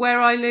 but where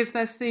I live,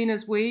 they're seen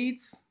as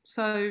weeds.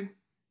 So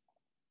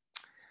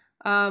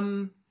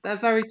they're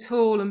very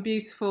tall and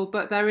beautiful,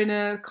 but they're in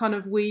a kind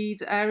of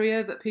weed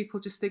area that people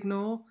just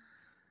ignore.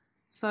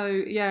 So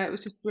yeah, it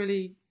was just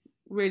really,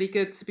 really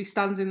good to be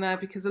standing there,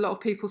 because a lot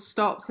of people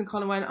stopped and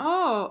kind of went,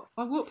 oh,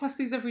 I walk past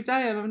these every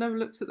day and I've never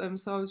looked at them.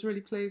 So I was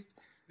really pleased.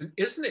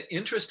 Isn't it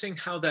interesting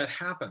how that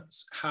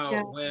happens? How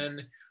Yeah.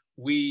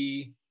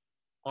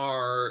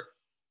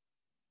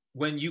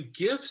 when you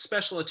give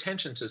special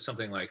attention to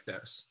something like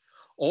this,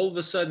 all of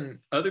a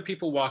sudden other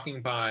people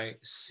walking by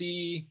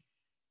see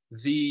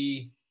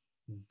the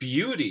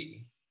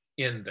beauty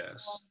in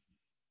this.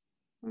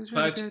 It was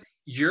really But good.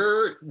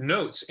 your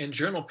notes and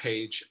journal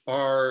page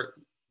are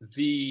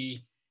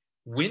the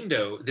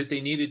window that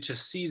they needed to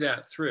see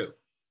that through.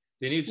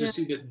 They needed to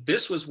see that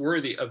this was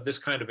worthy of this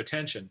kind of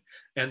attention,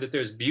 and that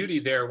there's beauty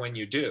there when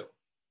you do.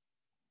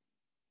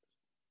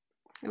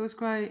 It was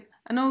great.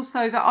 And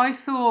also that I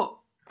thought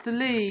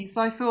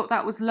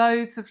that was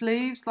loads of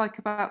leaves, like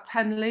about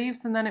 10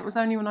 leaves. And then it was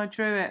only when I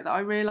drew it that I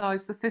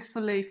realised the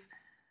thistle leaf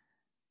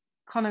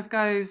kind of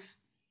goes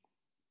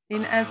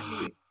in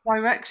every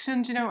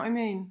direction. Do you know what I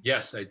mean?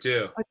 Yes, I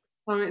do.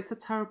 Sorry, it's a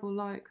terrible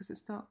light because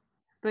it's dark.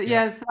 But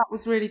Yeah. yeah, so that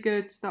was really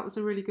good. That was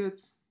a really good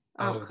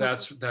Oh,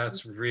 output.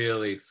 that's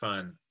really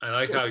fun. I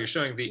like how you're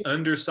showing the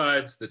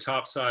undersides, the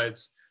top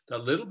sides, that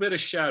little bit of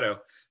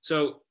shadow.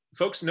 So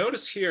folks,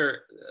 notice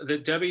here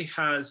that Debbie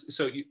has,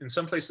 so in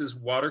some places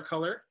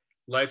watercolor,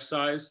 life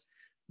size,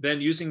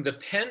 then using the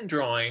pen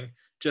drawing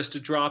just to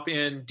drop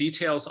in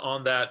details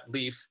on that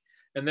leaf,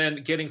 and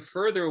then getting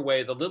further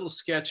away, the little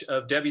sketch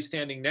of Debbie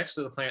standing next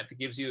to the plant that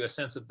gives you a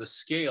sense of the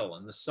scale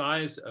and the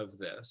size of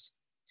this.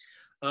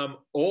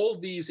 All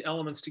these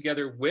elements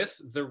together with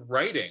the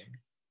writing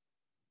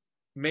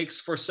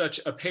makes for such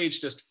a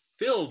page just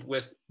filled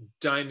with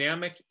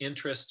dynamic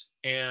interest,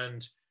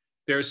 and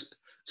there's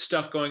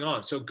stuff going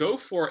on. So go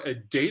for a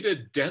data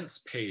dense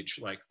page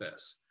like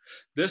this.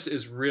 This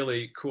is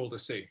really cool to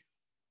see.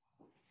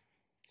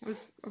 I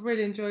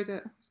really enjoyed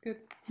it. It was good.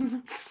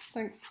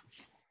 Thanks.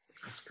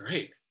 That's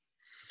great.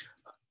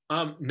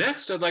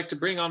 Next, I'd like to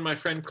bring on my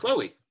friend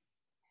Chloe.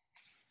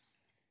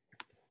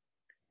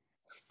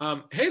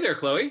 Hey there,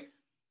 Chloe.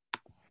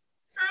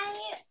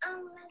 Hi,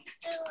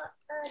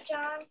 Mr.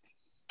 John.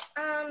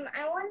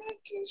 I wanted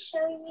to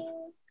show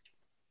you.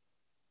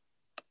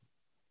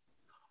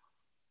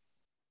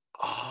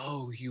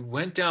 Oh, you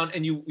went down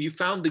and you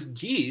found the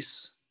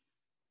geese.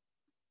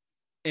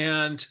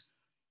 And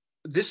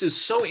this is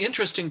so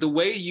interesting, the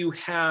way you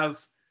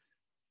have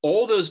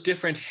all those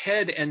different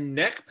head and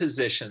neck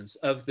positions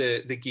of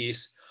the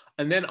geese.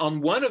 And then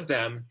on one of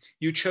them,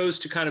 you chose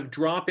to kind of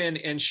drop in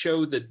and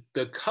show the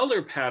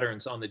color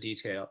patterns on the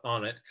detail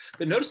on it.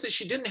 But notice that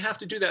she didn't have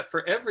to do that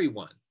for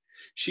everyone.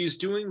 She's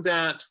doing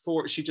that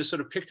she just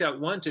sort of picked out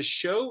one to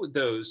show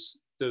those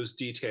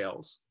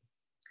details.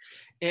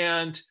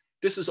 And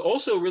this is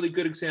also a really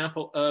good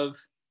example of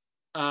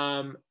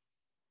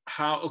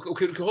how,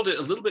 okay, hold it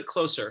a little bit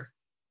closer.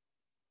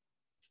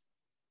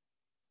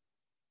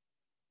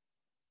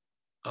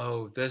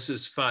 Oh, this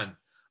is fun.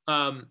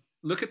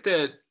 Look at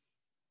the,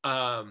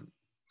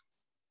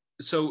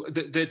 so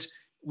that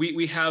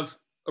we have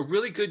a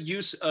really good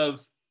use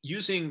of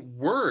using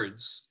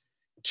words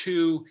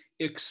to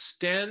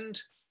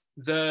extend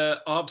the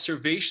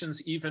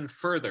observations even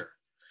further.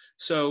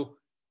 So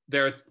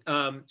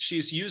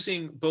she's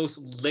using both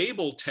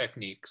label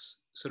techniques,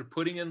 sort of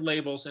putting in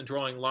labels and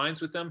drawing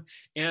lines with them,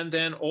 and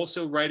then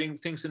also writing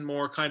things in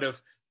more kind of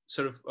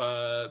sort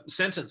of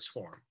sentence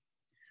form.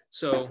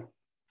 So,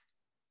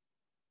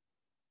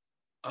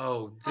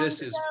 oh,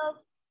 this is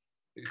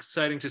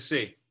exciting to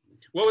see.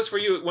 What was for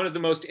you one of the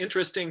most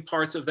interesting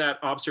parts of that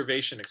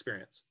observation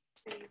experience?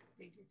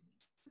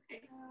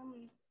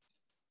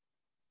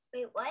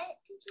 Wait, what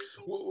did you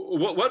say?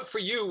 What for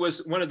you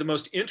was one of the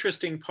most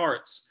interesting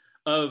parts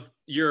of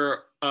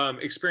your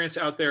experience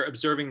out there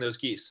observing those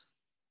geese?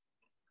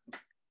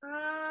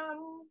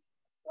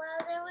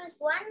 Well, there was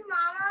one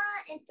mama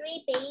and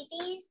 3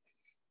 babies.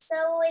 So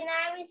when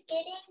I was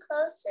getting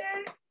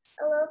closer,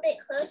 a little bit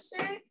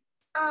closer,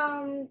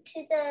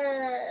 to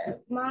the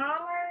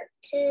mom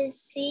to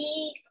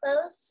see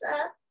close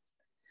up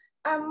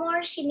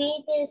more, she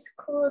made this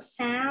cool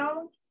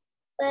sound,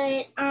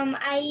 but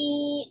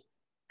I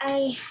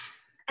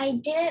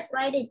didn't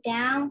write it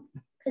down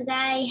because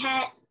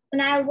when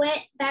I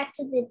went back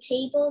to the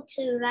table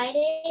to write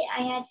it,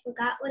 I had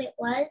forgot what it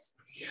was.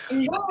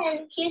 And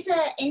then here's an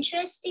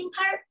interesting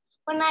part.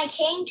 When I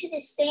came to the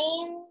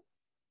same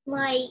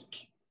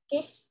like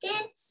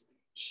distance,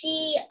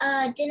 she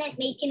didn't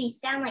make any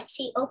sound. Like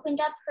she opened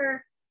up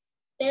her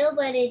bill,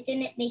 but it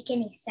didn't make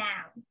any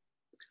sound.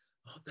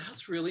 Oh,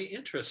 that's really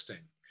interesting.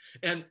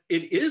 And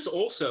it is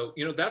also,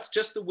 you know, that's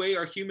just the way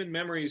our human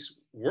memories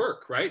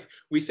work, right?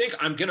 We think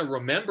I'm going to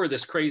remember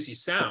this crazy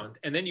sound,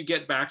 and then you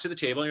get back to the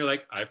table and you're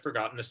like, I've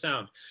forgotten the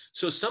sound.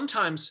 So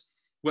sometimes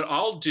what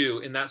I'll do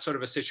in that sort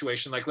of a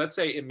situation, like let's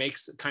say it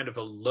makes kind of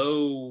a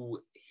low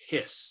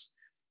hiss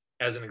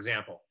as an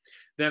example,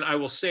 then I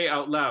will say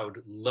out loud,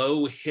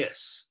 low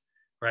hiss,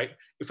 right?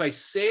 If I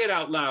say it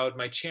out loud,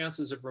 my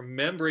chances of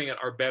remembering it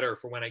are better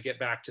for when I get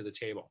back to the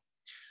table.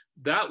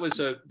 That was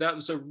a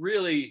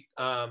really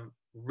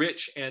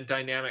rich and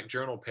dynamic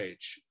journal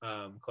page,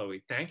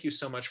 Chloe. Thank you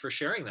so much for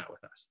sharing that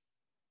with us.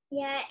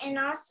 Yeah, and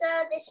also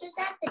this was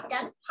at the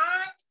duck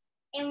pond,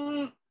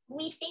 and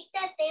we think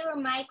that they were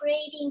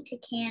migrating to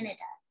Canada.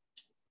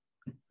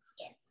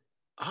 Yeah.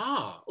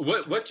 Ah,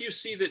 what do you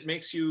see that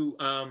makes you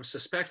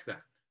suspect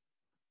that?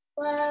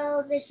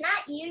 Well, there's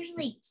not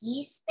usually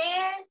geese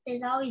there.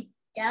 There's always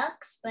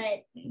ducks,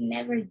 but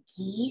never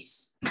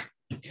geese.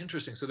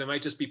 Interesting. So they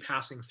might just be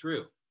passing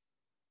through.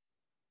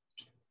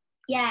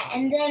 Yeah,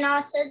 and then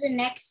also the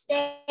next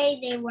day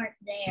they weren't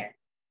there.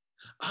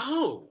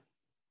 Oh,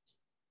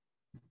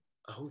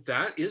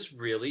 that is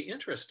really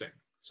interesting.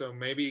 So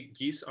maybe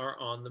geese are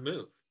on the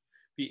move.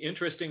 Be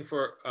interesting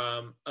for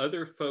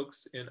other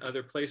folks in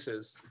other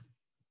places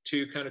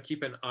to kind of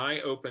keep an eye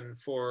open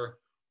for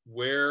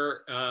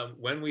where,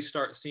 when we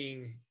start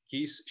seeing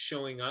geese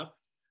showing up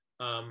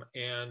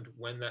and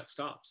when that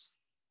stops.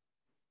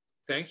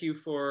 Thank you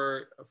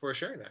for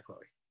sharing that, Chloe.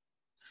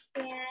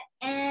 Yeah,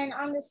 and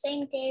on the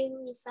same day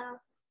we saw.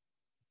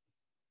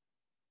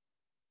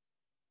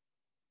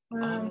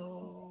 Why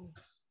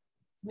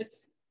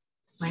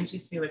don't you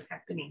say what's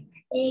happening?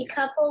 A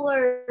couple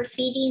were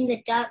feeding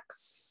the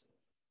ducks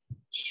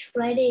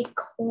shredded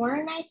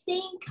corn, I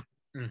think.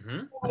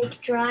 Mm-hmm.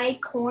 Like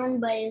dried corn,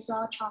 but it was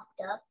all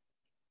chopped up.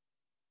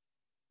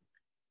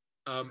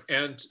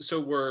 And so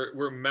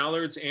were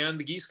mallards and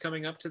the geese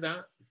coming up to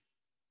that?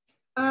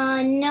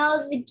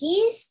 No, the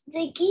geese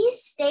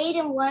stayed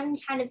in one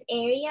kind of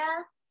area.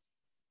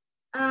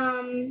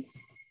 And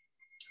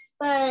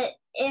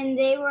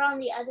they were on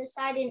the other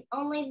side, and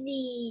only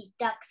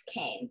the ducks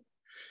came.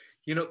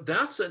 You know,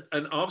 that's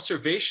an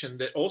observation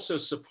that also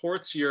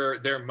supports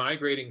their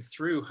migrating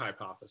through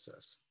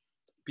hypothesis.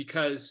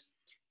 Because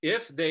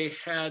if they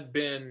had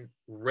been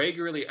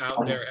regularly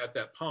out there at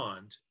that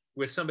pond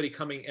with somebody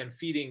coming and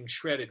feeding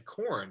shredded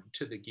corn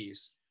to the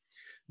geese,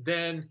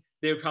 then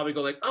they would probably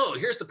go like, oh,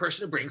 here's the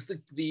person who brings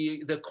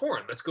the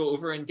corn. Let's go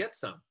over and get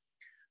some.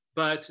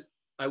 But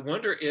I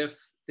wonder if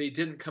they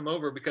didn't come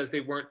over because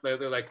they're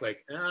like,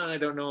 I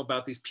don't know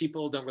about these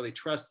people, don't really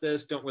trust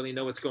this, don't really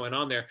know what's going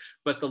on there.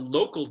 But the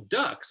local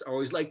ducks are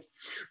always like,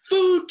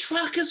 food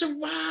truck has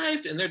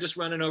arrived. And they're just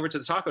running over to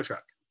the taco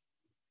truck.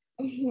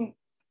 Mm-hmm.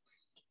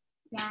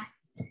 Yeah.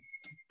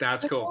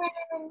 That's cool.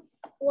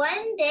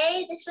 One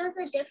day, this was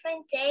a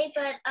different day,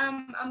 but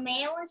a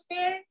man was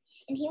there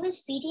and he was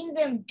feeding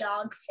them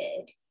dog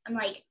food. I'm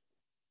like,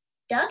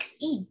 ducks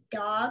eat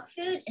dog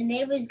food? And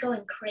they was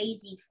going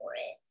crazy for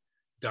it.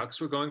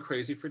 Ducks were going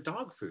crazy for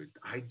dog food.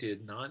 I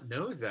did not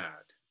know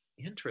that.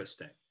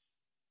 Interesting.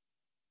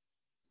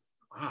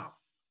 Wow.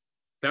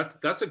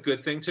 That's a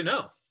good thing to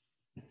know.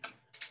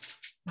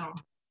 Oh.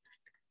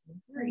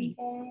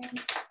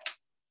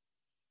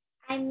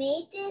 I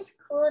made this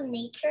cool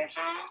nature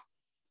hat.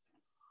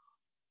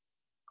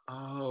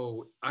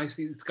 Oh, I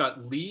see. It's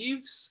got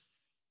leaves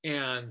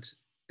and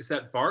is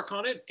that bark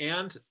on it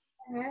and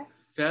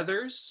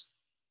feathers?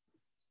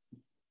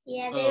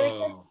 Yeah, they were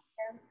just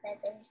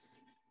feathers.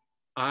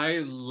 I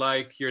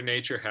like your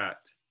nature hat.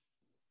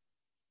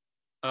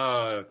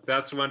 Oh,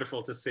 that's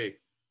wonderful to see.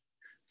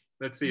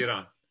 Let's see it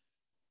on.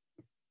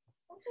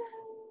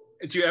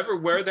 Do you ever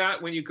wear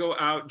that when you go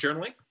out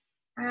journaling?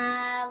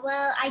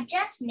 Well, I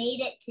just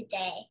made it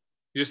today.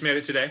 You just made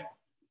it today?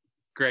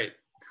 Great.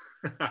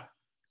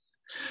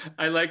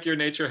 I like your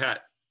nature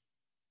hat.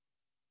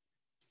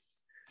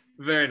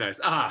 Very nice.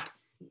 Ah,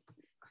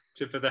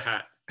 tip of the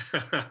hat.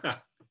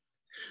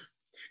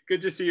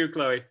 Good to see you,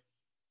 Chloe.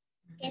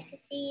 Good to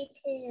see you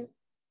too.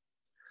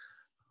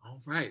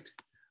 All right.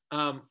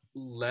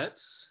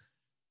 Let's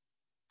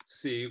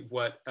see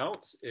what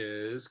else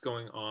is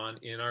going on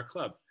in our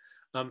club.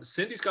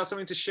 Cindy's got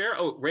something to share.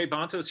 Oh, Ray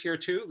Bonto's here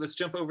too. Let's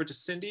jump over to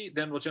Cindy,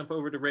 then we'll jump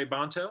over to Ray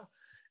Bonto.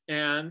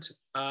 And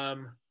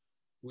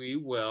we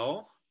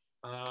will,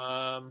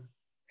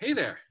 hey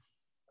there.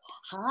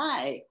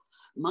 Hi,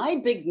 my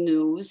big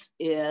news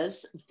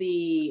is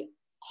the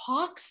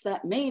hawks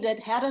that made it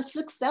had a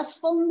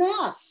successful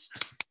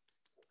nest.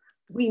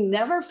 We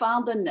never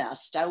found the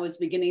nest. I was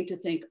beginning to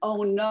think,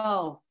 oh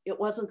no, it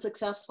wasn't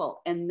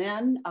successful. And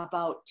then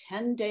about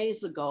 10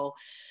 days ago,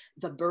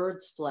 the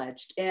birds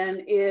fledged,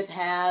 and it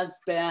has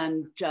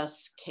been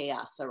just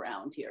chaos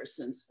around here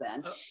since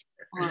then.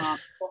 The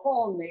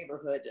whole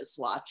neighborhood is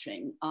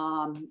watching.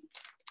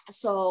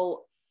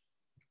 so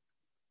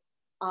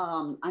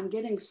I'm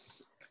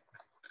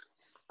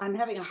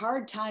having a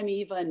hard time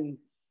even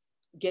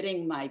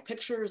getting my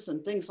pictures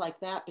and things like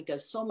that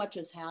because so much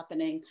is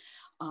happening.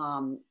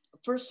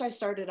 First, I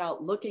started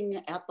out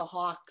looking at the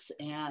hawks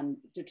and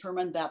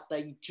determined that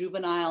the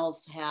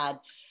juveniles had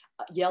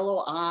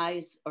yellow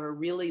eyes or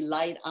really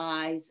light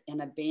eyes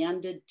and a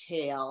banded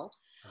tail.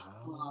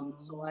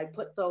 So I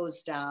put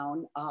those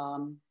down.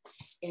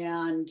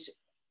 And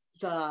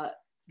the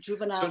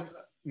juveniles. So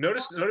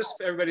notice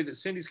everybody that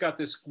Cindy's got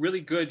this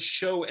really good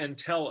show and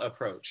tell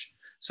approach.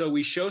 So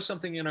we show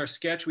something in our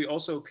sketch. We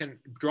also can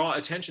draw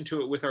attention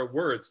to it with our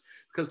words,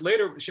 because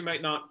later she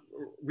might not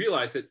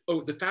realize that,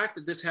 oh, the fact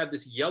that this had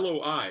this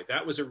yellow eye,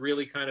 that was a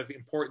really kind of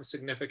important,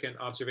 significant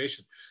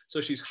observation.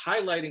 So she's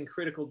highlighting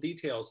critical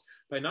details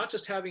by not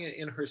just having it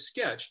in her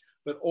sketch,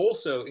 but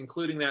also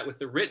including that with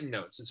the written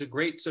notes. It's a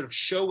great sort of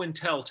show and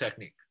tell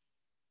technique.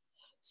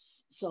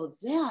 So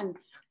then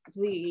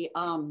the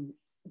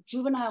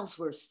juveniles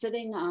were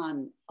sitting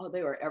on,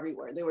 they were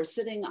everywhere. They were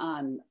sitting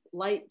on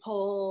light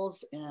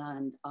poles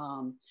and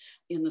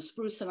in the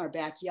spruce in our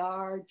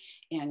backyard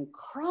and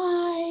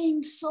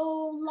crying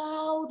so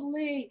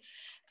loudly.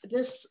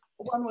 This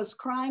one was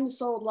crying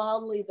so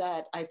loudly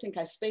that I think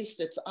I spaced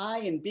its eye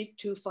and beak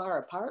too far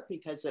apart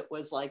because it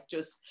was like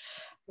just,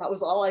 that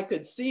was all I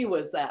could see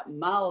was that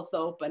mouth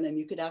open and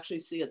you could actually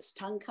see its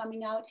tongue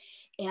coming out.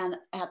 And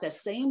at the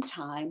same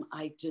time,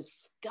 I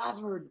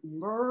discovered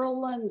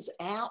Merlin's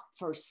app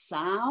for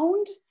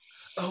sound.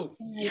 Oh,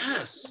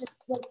 yes. It's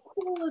the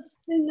coolest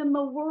thing in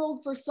the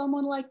world for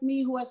someone like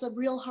me who has a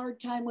real hard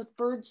time with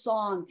bird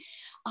song.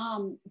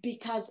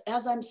 Because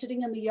as I'm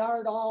sitting in the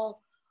yard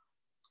all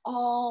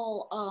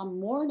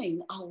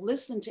morning, I'll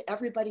listen to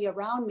everybody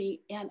around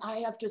me, and I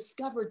have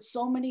discovered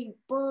so many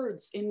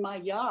birds in my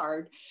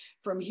yard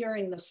from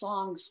hearing the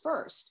songs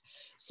first.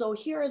 So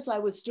here, as I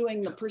was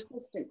doing the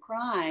persistent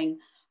crying,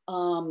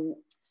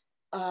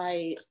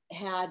 I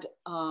had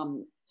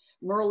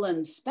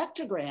Merlin's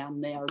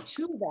spectrogram there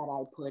too that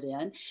I put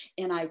in,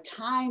 and I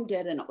timed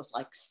it, and it was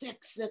like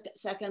 6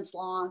 seconds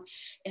long,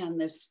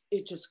 and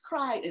it just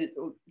cried, and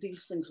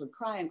these things would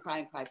cry and cry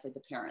and cry for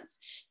the parents,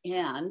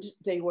 and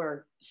they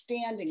were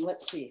standing.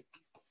 Let's see.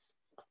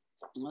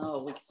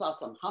 Oh, we saw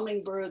some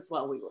hummingbirds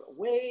while we were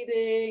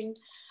waiting,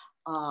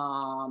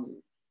 and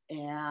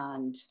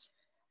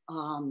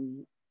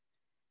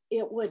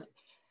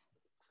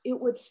it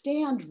would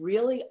stand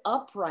really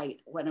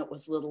upright when it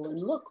was little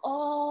and look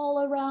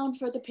all around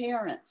for the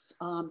parents.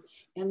 And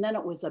then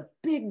it was a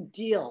big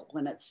deal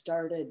when it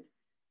started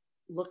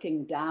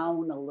looking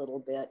down a little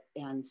bit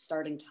and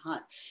starting to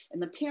hunt.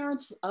 And the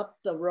parents up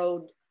the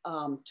road,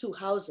 2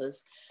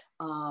 houses,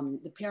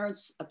 the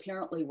parents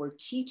apparently were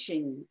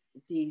teaching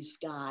these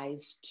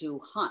guys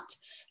to hunt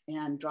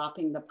and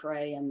dropping the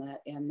prey,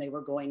 and they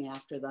were going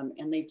after them.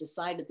 And they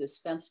decided this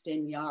fenced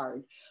in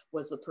yard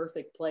was the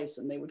perfect place,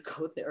 and they would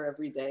go there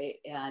every day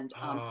and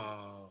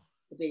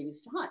the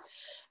babies to hunt.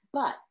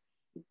 But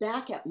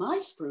back at my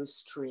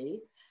spruce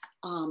tree,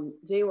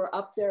 they were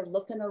up there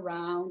looking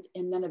around,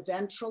 and then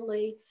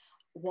eventually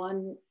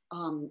one,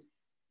 the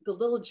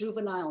little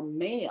juvenile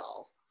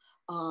male,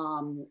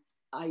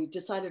 I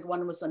decided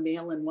one was a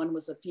male and one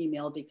was a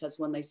female because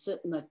when they sit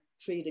in the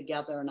tree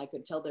together, and I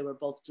could tell they were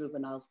both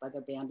juveniles by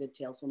their banded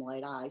tails and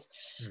light eyes,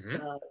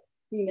 the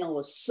female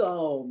was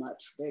so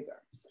much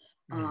bigger.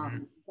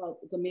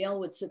 But the male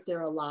would sit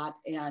there a lot,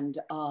 and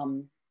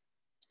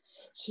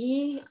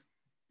he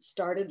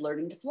started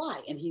learning to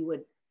fly, and he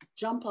would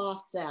jump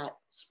off that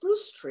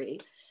spruce tree,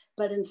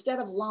 but instead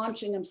of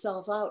launching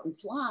himself out and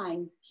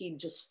flying, he'd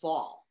just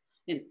fall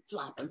and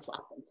flap and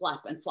flap and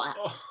flap and flap.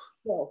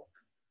 So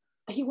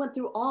he went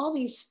through all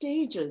these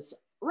stages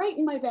right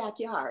in my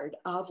backyard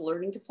of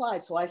learning to fly.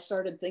 So I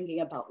started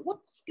thinking about what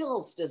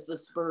skills does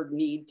this bird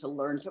need to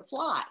learn to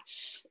fly?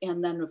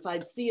 And then if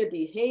I'd see a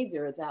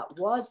behavior that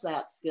was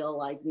that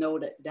skill, I'd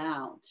note it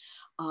down.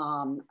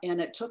 And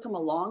it took him a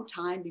long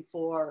time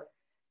before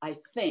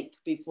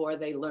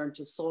they learned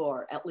to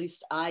soar. At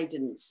least I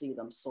didn't see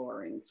them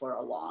soaring for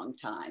a long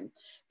time.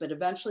 But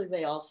eventually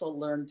they also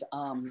learned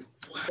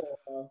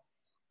soar.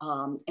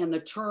 And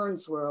the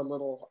turns were a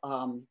little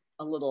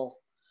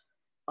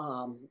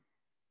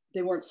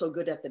they weren't so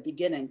good at the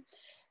beginning.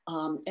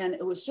 And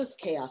it was just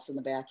chaos in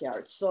the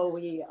backyard. So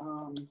we,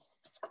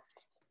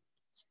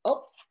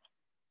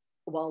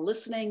 while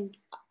listening,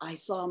 I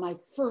saw my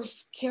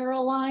first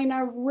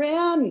Carolina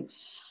wren.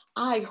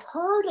 I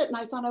heard it and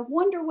I thought, I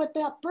wonder what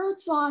that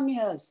bird song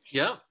is.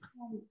 Yeah.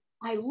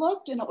 I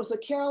looked and it was a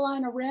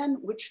Carolina wren,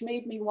 which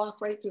made me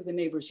walk right through the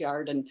neighbor's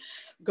yard and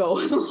go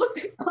and look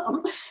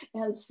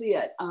and see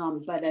it.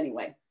 But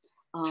anyway,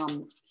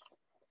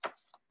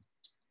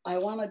 I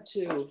wanted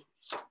to,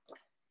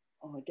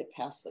 get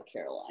past the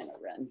Carolina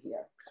wren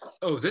here.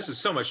 Oh, this is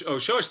so much. Oh,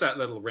 show us that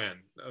little wren.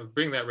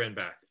 Bring that wren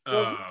back.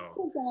 Well,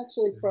 this is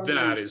actually from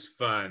that is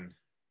fun.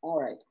 All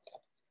right.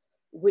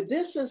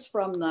 This is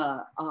from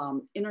the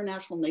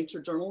International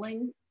Nature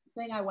Journaling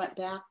thing. I went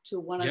back to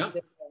one of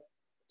their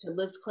to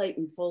Liz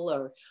Clayton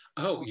Fuller.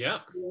 Oh, yeah.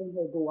 Doing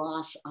her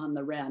gouache on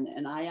the wren.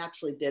 And I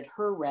actually did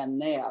her wren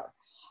there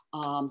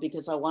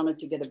because I wanted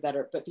to get a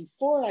better, but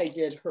before I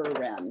did her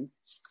wren,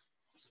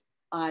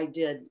 I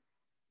did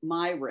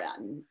my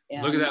wren.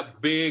 And look at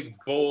that big,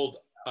 bold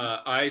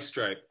eye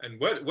stripe. And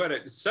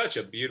such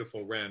a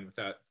beautiful wren with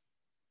that.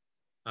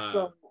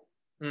 So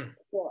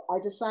I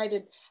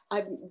decided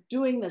I'm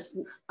doing this.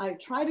 I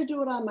try to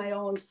do it on my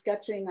own,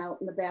 sketching out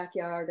in the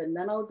backyard, and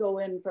then I'll go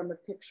in from a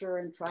picture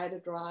and try to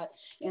draw it.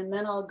 And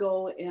then I'll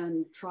go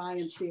and try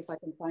and see if I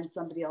can find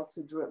somebody else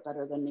who drew it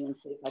better than me and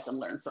see if I can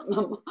learn from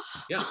them.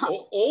 Yeah,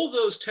 all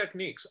those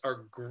techniques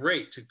are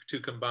great to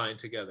combine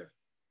together.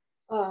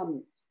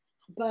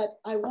 But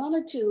I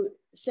wanted to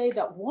say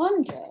that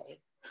one day,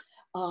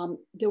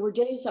 there were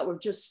days that were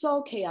just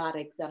so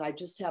chaotic that I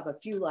just have a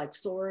few like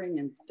soaring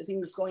and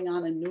things going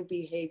on and new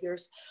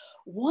behaviors.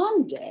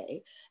 One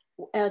day,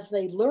 as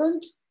they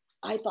learned,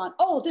 I thought,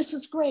 oh, this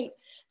is great.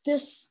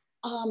 This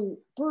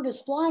bird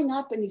is flying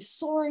up and he's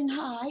soaring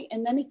high.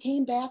 And then he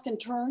came back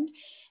and turned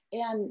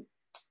and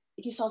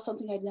he saw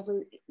something I'd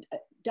never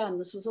done.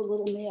 This was a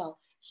little male.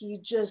 He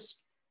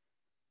just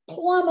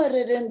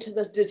plummeted into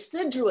the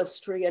deciduous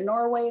tree, a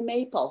Norway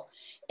maple,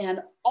 and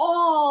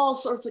all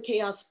sorts of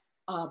chaos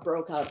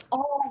broke out.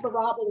 All the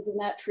robins in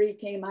that tree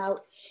came out.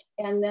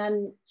 And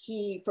then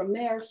from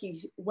there, he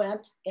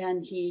went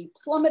and he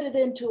plummeted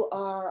into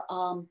our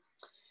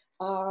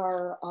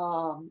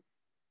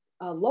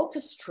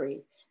locust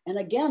tree. And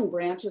again,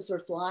 branches were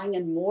flying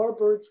and more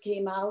birds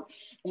came out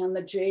and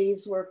the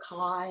jays were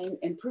cawing.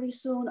 And pretty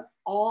soon,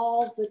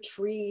 all the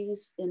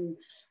trees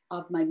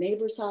of my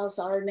neighbor's house,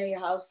 our neighbor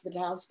house, the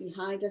house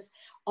behind us,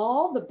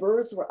 all the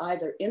birds were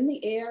either in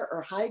the air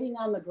or hiding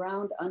on the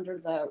ground under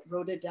the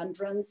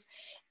rhododendrons.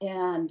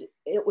 And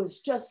it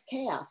was just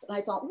chaos. And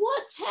I thought,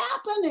 what's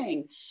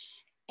happening?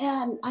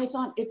 And I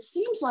thought, it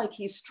seems like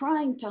he's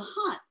trying to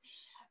hunt.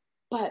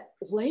 But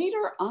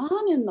later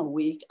on in the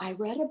week, I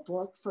read a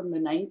book from the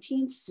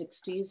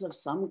 1960s of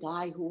some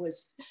guy who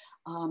was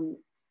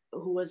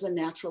a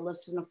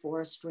naturalist and a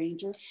forest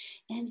ranger.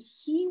 And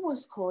he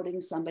was quoting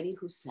somebody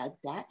who said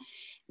that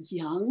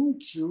young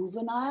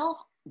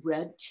juvenile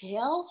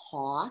red-tailed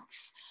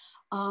hawks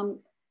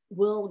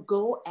will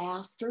go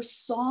after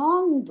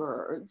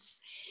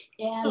songbirds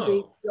and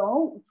they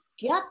don't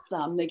get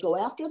them. They go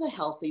after the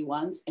healthy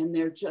ones and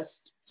they're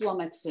just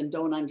flummoxed and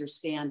don't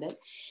understand it.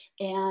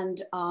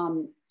 And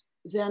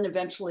then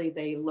eventually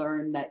they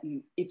learn that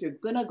if you're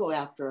gonna go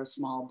after a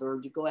small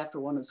bird, you go after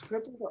one who's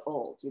crippled or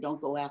old. You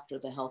don't go after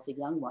the healthy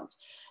young ones.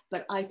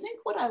 But I think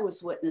what I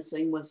was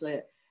witnessing was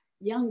a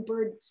young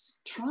bird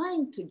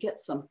trying to get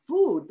some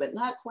food, but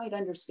not quite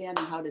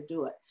understanding how to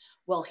do it.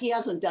 Well, he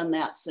hasn't done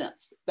that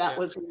since.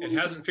 It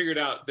hasn't figured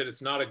out that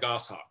it's not a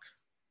goshawk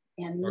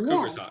or next,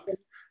 cougar's hawk. the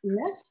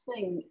next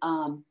thing,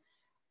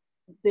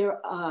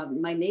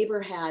 my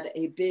neighbor had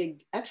a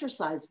big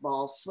exercise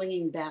ball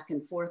swinging back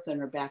and forth in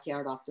her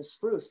backyard off the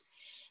spruce.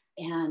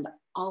 And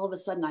all of a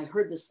sudden I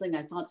heard this thing.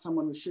 I thought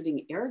someone was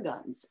shooting air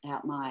guns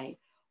at my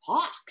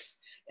hawks.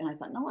 And I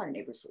thought, no, our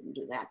neighbors wouldn't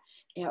do that.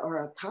 Or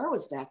a car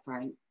was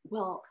backfiring.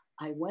 Well,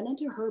 I went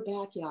into her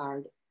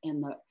backyard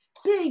and the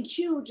big,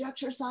 huge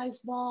exercise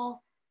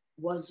ball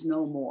was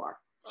no more.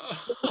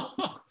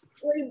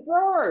 It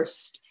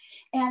burst.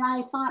 And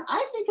I thought,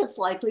 I think it's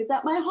likely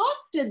that my hawk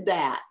did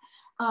that.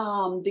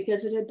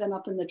 Because it had been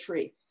up in the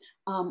tree.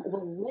 Well,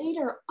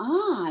 later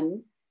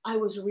on, I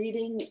was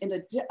reading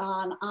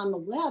on the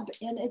web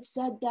and it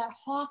said that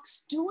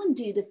hawks do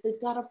indeed, if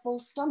they've got a full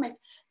stomach,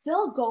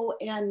 they'll go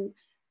and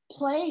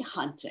play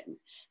hunting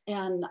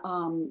and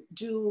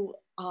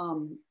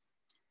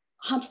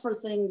hunt for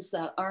things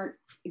that aren't,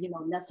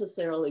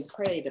 necessarily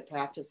prey to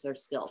practice their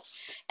skills.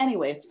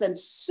 Anyway, it's been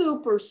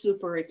super,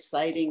 super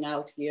exciting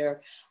out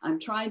here. I'm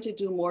trying to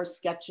do more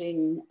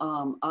sketching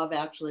of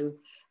actually,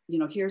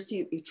 here's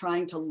he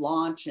trying to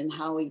launch and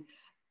how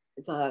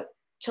the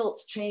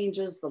tilts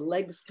changes, the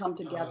legs come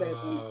together.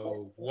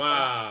 Oh,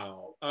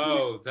 wow.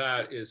 Oh,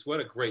 what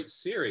a great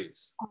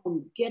series.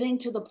 Getting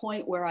to the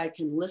point where I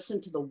can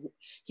listen to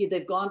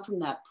they've gone from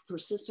that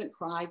persistent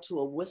cry to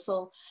a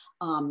whistle.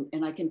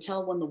 And I can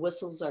tell when the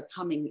whistles are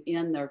coming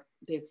in,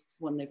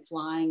 when they're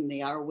flying,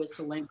 they are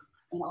whistling.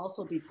 And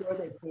also before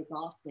they take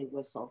off, they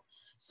whistle.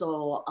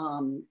 So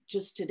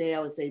just today I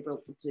was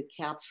able to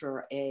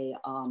capture a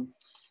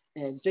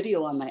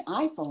video on my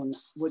iPhone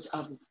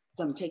of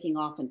them taking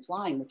off and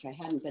flying, which I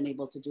hadn't been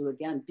able to do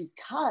again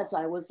because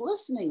I was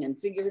listening and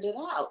figured it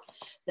out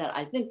that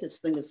I think this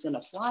thing is going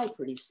to fly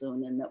pretty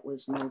soon and it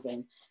was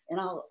moving. And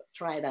I'll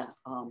try to,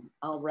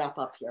 I'll wrap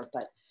up here,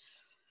 but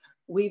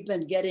we've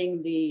been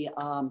getting the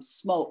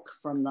smoke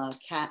from the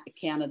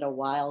Canada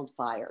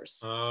wildfires.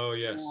 Oh,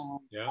 yes.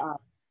 Yeah.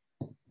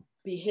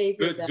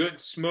 Behavior.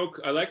 Good smoke.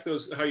 I like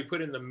those, how you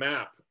put in the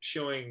map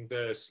showing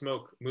the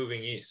smoke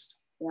moving east.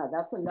 Yeah,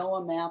 that's a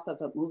NOAA map of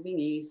it moving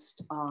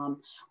east.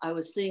 I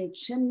was seeing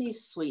chimney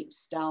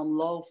sweeps down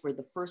low for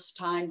the first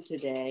time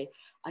today.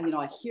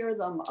 I hear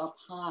them up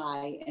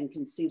high and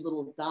can see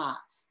little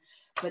dots,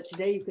 but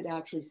today you could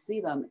actually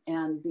see them.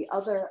 And the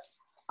other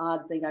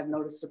odd thing I've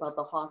noticed about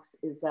the hawks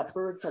is that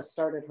birds have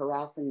started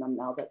harassing them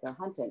now that they're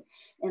hunting.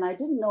 And I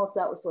didn't know if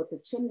that was what the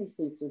chimney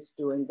sweep is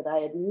doing, but I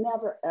had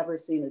never, ever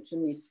seen a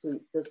chimney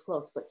sweep this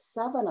close. But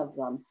 7 of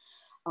them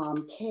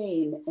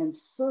came and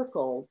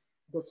circled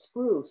the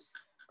spruce,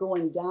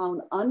 going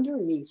down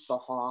underneath the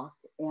hawk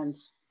and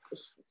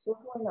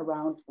circling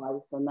around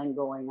twice and then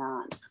going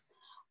on.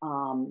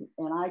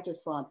 And I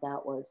just thought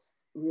that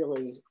was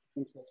really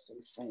interesting,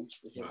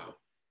 strange behavior. Wow.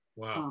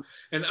 Wow.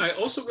 And I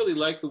also really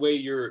like the way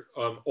you're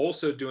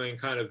also doing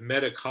kind of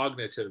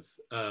metacognitive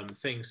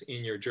things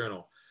in your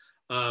journal.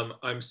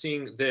 I'm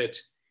seeing that,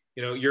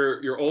 you know,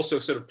 you're also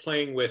sort of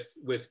playing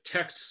with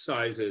text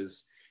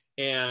sizes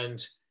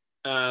and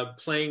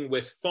playing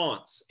with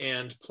fonts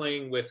and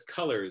playing with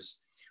colors.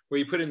 Where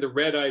you put in the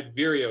red-eyed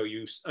vireo,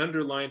 you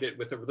underlined it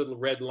with a little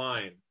red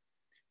line.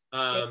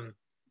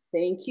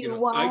 Thank you,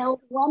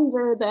 Wild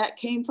Wonder. That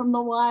came from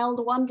the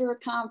Wild Wonder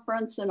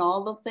Conference and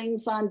all the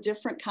things on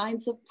different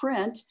kinds of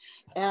print,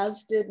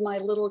 as did my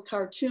little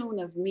cartoon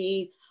of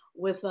me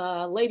with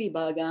a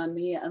ladybug on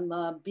me and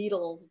the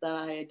beetle that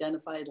I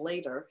identified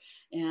later.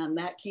 And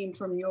that came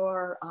from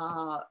your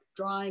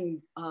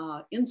drawing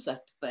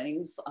insect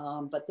things,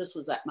 but this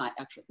was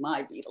actually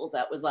my beetle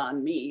that was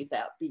on me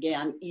that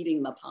began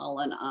eating the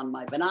pollen on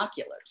my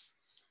binoculars.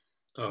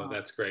 Oh,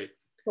 that's great.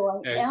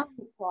 So I am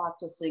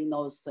practicing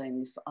those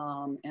things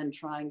and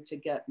trying to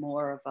get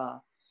more of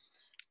a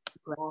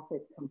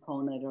graphic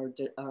component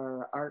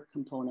or art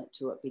component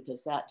to it,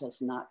 because that does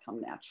not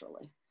come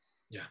naturally.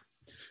 Yeah.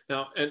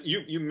 Now, and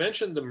you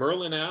mentioned the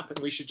Merlin app, and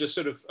we should just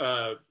sort of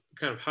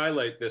kind of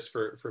highlight this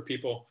for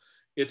people.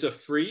 It's a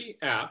free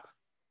app.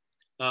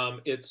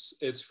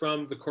 It's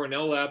from the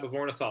Cornell Lab of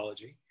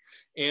Ornithology,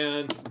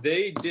 and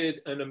they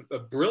did a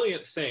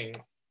brilliant thing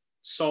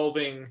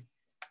solving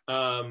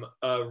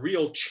a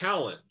real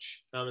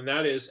challenge, and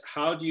that is,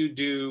 how do you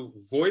do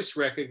voice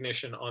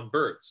recognition on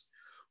birds?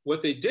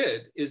 What they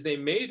did is they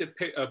made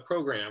a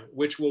program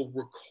which will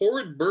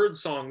record bird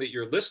song that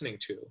you're listening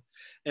to,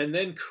 and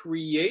then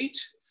create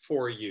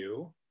for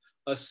you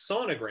a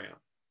sonogram,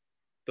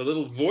 the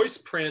little voice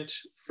print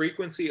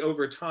frequency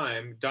over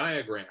time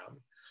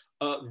diagram,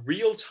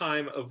 real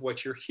time of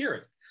what you're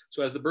hearing.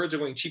 So as the birds are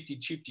going cheepty,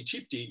 cheepty,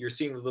 cheepty, you're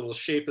seeing the little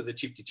shape of the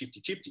cheepty,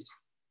 cheepty, cheepties.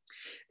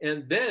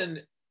 And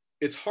then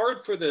it's hard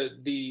for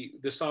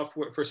the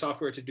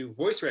software to do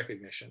voice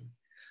recognition,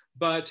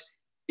 but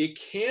it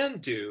can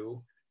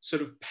do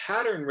sort of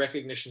pattern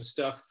recognition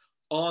stuff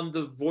on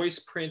the voice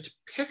print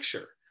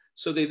picture.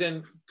 So they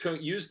then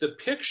use the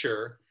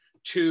picture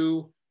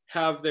to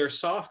have their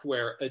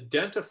software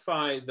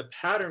identify the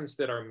patterns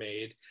that are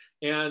made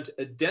and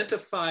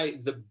identify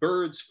the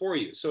birds for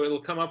you. So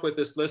it'll come up with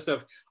this list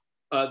of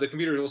the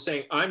computer will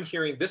saying, I'm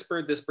hearing this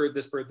bird, this bird,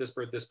 this bird, this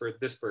bird, this bird,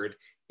 this bird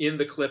in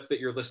the clip that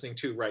you're listening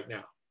to right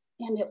now.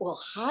 And it will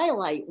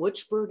highlight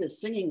which bird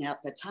is singing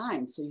at the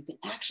time, so you can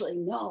actually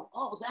know,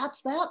 oh,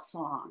 that's that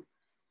song.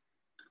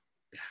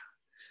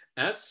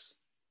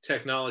 That's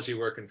technology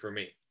working for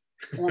me.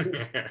 And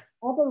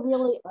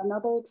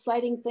another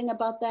exciting thing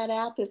about that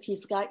app, if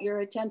he's got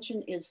your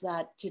attention, is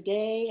that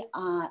today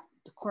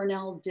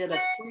Cornell did a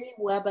free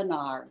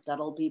webinar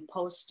that'll be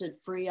posted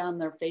free on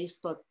their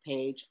Facebook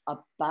page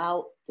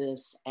about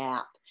this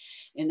app.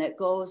 And it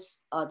goes,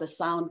 the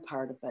sound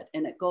part of it,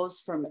 and it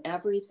goes from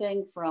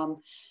everything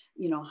from,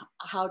 you know,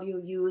 how do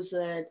you use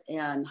it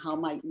and how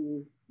might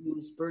you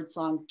use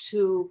birdsong,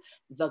 to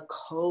the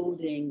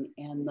coding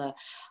and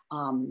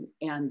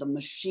the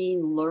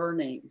machine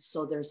learning.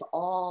 So there's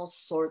all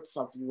sorts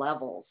of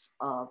levels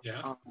of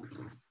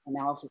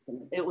analysis.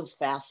 And it was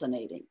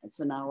fascinating.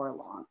 It's an hour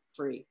long,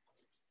 free.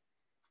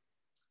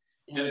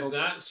 And if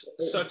that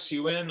sucks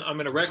you in, I'm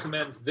going to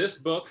recommend this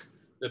book,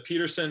 the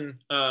Peterson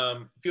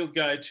Field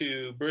Guide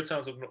to Bird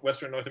Sounds of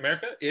Western North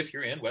America, if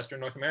you're in Western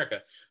North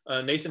America.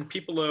 Nathan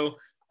Pipolo,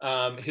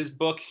 his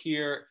book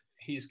here,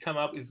 he's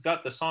got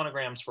the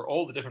sonograms for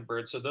all the different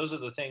birds. So those are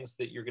the things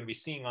that you're going to be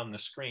seeing on the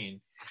screen.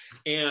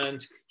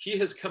 And he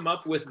has come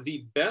up with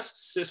the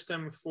best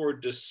system for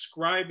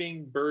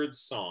describing bird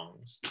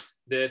songs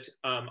that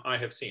I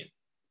have seen.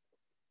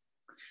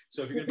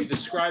 So if you're going to be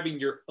describing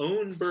your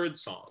own bird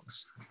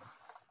songs,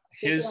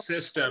 his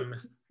system.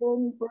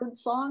 Bird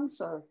songs,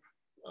 or?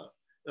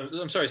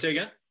 I'm sorry, say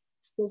again?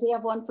 Does he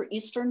have one for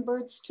Eastern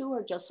birds too,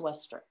 or just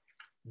Western?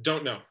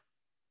 Don't know.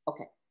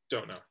 Okay.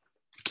 Don't know.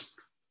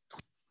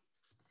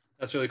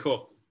 That's really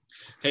cool.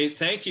 Hey,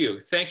 thank you.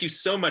 Thank you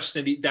so much,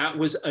 Cindy. That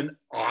was an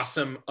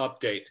awesome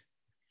update.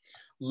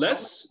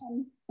 Let's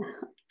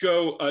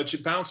go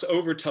bounce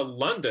over to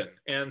London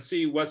and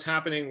see what's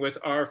happening with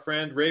our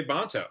friend Ray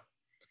Bonto.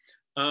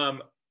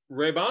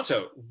 Ray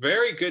Bonto,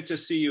 very good to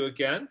see you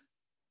again.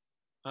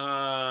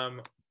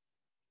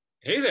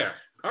 Hey there,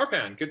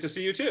 Arpan, good to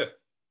see you too.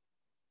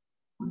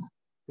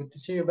 Good to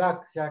see you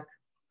back, Jack,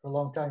 for a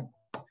long time.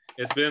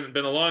 It's been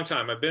a long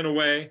time. I've been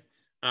away,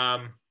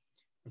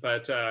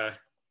 but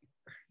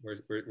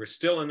we're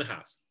still in the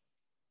house.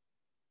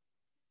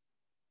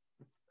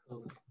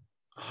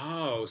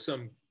 Oh,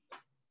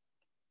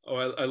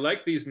 I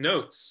like these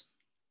notes.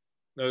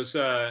 those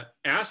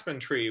aspen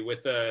tree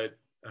with the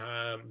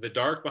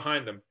dark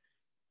behind them,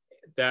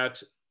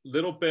 that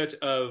little bit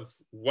of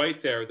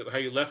white there, how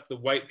you left the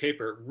white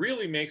paper,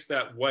 really makes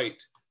that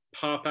white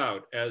pop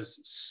out as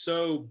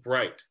so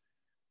bright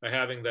by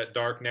having that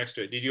dark next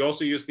to it. Did you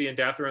also use the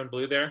indanthrone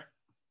blue there?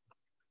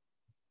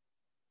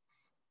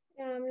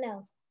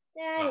 No.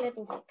 Yeah, a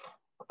little bit.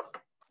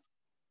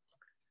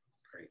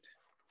 Great.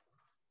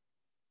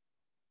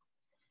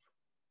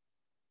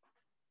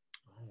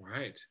 All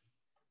right.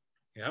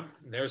 Yeah,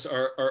 there's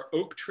our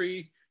oak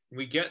tree.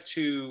 We get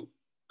to,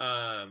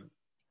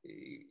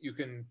 you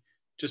can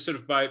just sort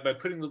of by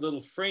putting the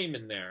little frame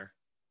in there,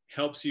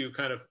 helps you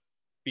kind of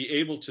be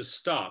able to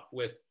stop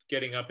with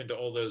getting up into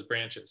all those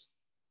branches.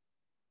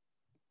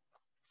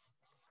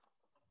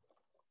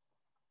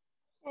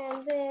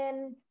 And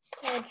then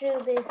I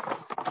drew this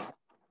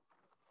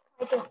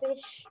like a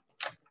fish.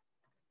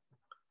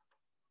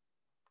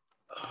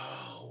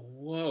 Oh,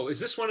 whoa. Is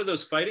this one of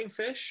those fighting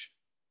fish?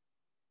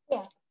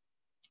 Yeah.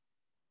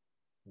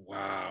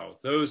 Wow,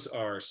 those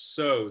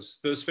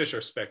fish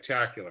are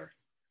spectacular.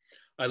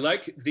 I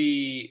like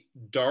the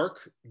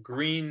dark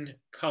green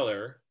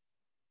color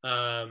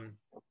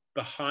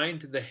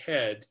behind the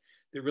head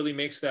that really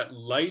makes that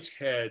light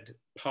head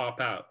pop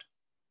out.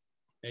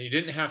 And you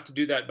didn't have to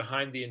do that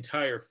behind the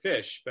entire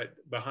fish, but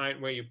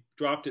behind where you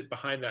dropped it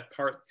behind that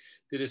part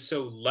that is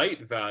so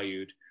light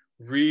valued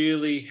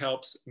really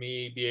helps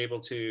me be able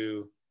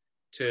to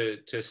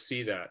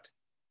see that.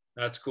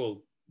 That's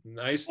cool.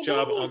 Nice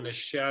job on the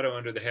shadow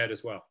under the head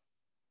as well.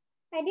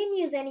 I didn't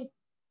use any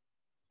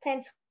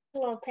pencil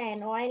or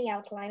pen or any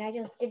outline. I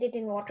just did it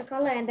in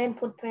watercolor and then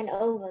put pen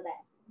over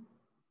that.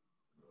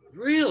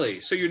 Really?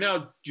 So you're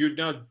now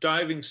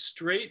diving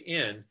straight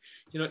in.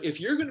 You know, if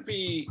you're going to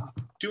be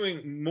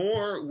doing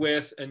more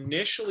with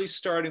initially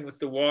starting with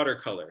the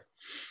watercolor,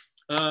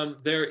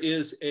 there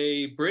is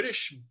a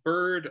British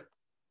bird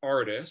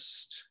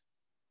artist.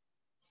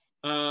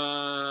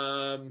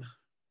 Let's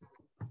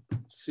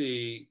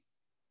see.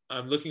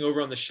 I'm looking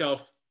over on the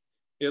shelf.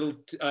 It'll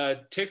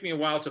take me a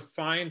while to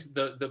find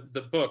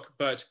the book,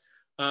 but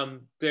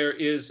there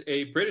is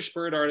a British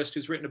bird artist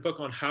who's written a book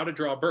on how to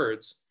draw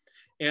birds.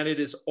 And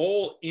it is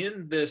all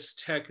in this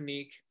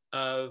technique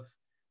of,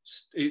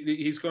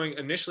 he's going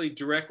initially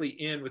directly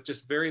in with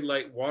just very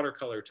light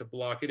watercolor to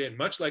block it in,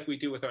 much like we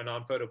do with our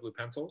non-photo blue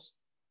pencils.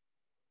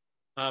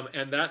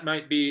 And that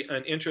might be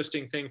an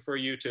interesting thing for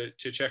you to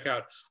check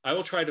out. I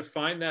will try to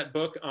find that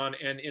book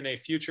and in a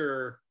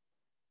future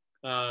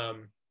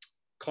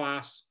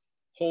class,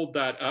 hold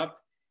that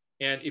up.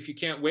 And if you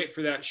can't wait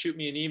for that, shoot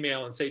me an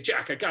email and say,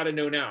 Jack, I gotta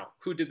know now,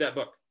 who did that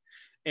book?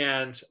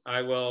 And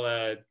I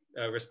will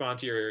respond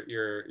to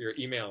your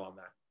email on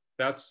that.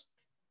 That's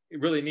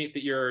really neat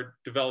that you're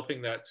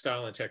developing that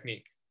style and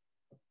technique.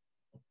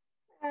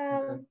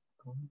 What?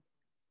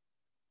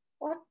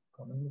 What?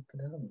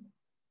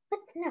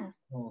 No.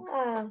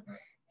 Oh.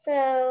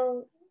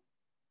 So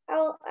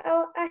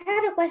I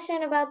had a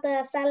question about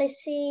the Sally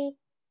C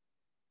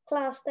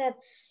class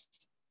that's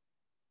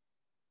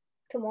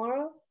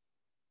tomorrow.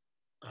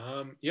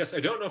 Yes, I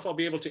don't know if I'll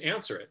be able to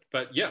answer it,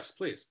 but yes,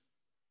 please.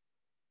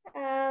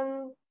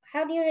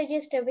 How do you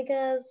register?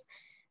 Because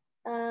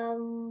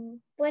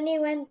when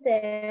you went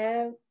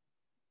there,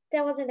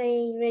 there wasn't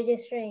a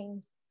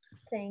registering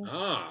thing.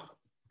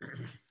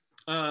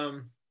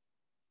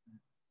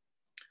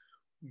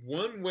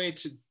 One way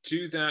to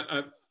do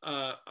that,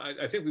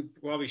 I think we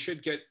probably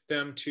should get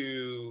them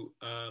to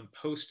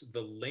post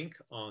the link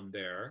on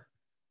there.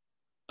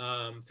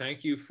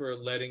 Thank you for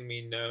letting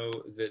me know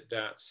that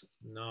that's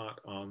not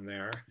on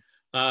there.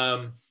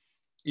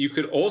 You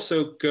could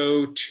also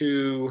go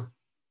to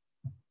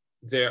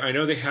there. I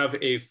know they have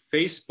a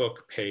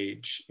Facebook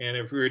page, and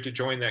if we were to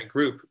join that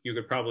group, you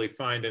could probably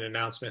find an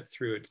announcement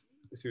through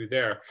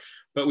there.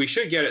 But we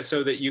should get it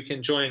so that you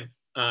can join.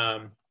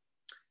 I'm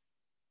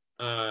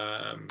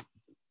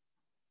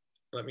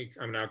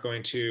now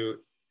going to,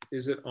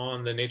 is it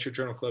on the Nature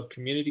Journal Club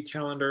community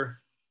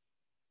calendar?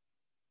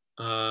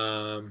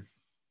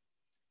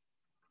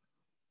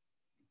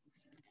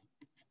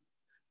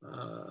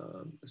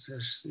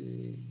 Let's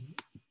see.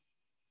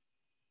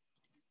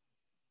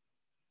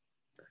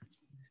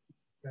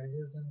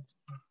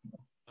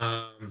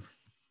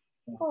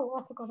 Oh,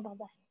 I forgot about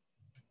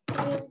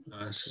that.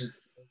 That's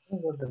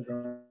the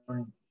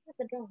drawing.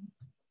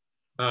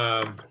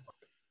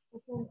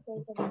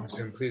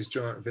 And please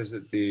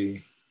visit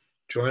the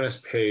Join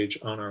Us page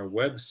on our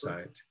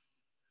website.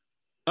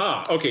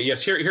 Okay,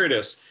 yes, here it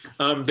is.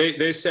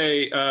 They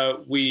say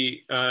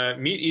we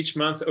meet each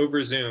month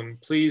over Zoom.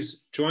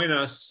 Please join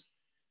us,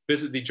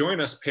 visit the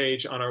Join Us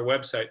page on our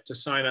website to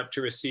sign up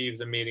to receive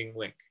the meeting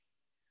link.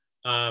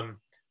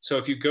 So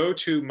if you go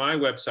to my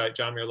website,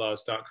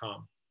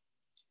 johnmuirlaws.com,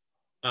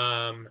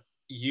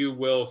 you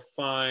will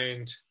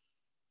find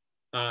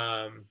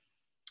a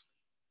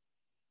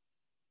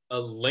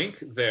link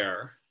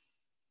there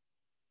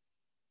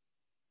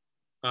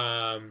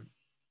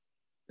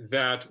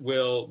that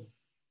will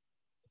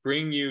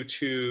bring you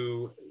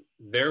to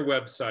their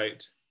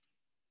website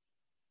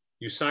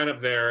you sign up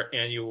there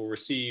and you will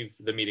receive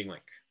the meeting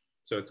link.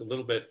 So it's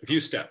a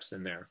few steps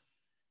in there,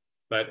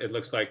 but it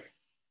looks like,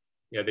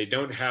 yeah, they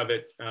don't have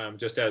it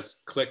just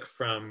as click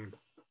from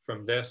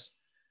this.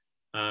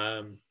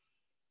 And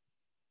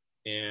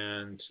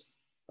it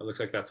looks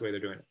like that's the way they're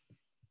doing it.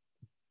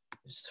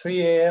 It's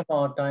 3 a.m.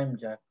 our time,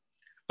 Jack.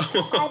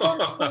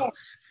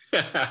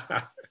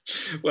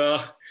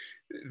 Well,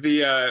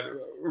 the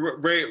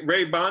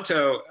Ray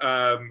Bonto,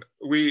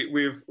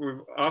 we've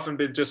often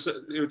been just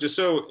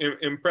so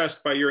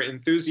impressed by your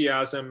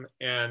enthusiasm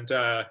and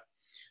at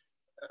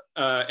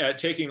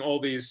taking all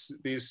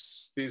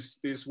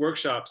these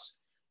workshops.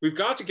 We've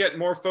got to get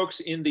more folks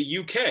in the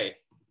UK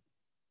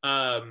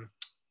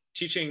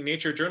teaching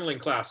nature journaling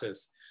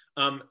classes,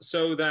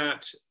 so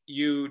that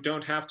you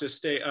don't have to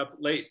stay up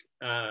late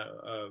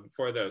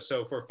for those.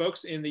 So for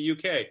folks in the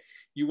UK,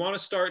 you want to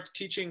start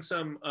teaching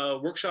some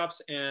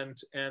workshops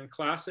and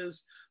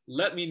classes,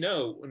 let me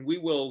know, and we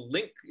will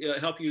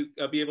help you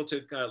be able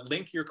to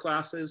link your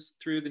classes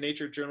through the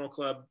Nature Journal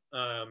Club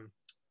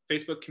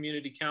Facebook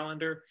community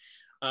calendar.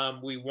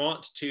 We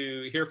want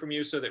to hear from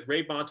you so that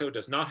Ray Bonto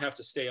does not have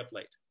to stay up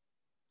late.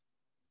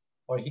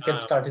 Or he can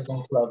start his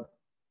own club.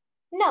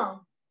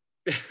 No,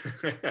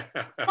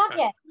 not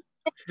yet.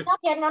 Not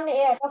yet, not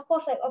yet. Of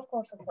course.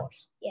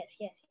 Yes.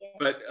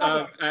 But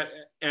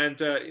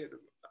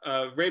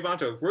Ray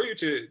Bonto, were you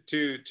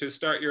to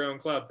start your own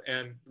club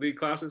and lead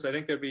classes, I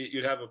think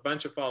you'd have a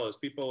bunch of follows.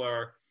 People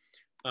are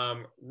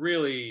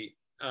really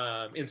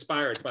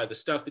inspired by the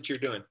stuff that you're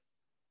doing.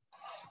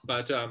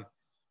 But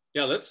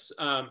yeah, let's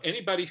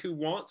anybody who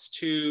wants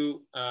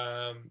to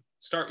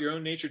start your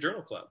own nature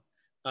journal club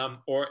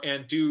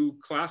and do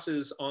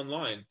classes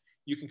online,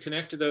 you can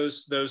connect to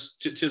those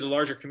to the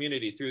larger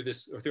community through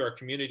our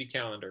community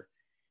calendar.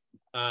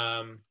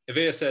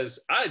 Evea says,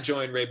 I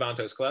joined Ray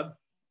Bonto's club.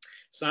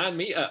 Sign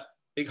me up.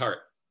 Big heart.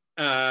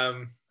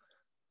 So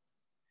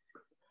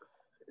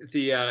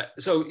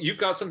you've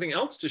got something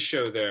else to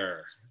show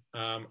there.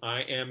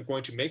 I am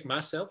going to make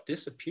myself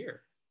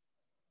disappear.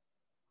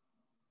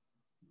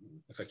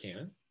 If I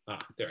can.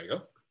 There I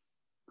go.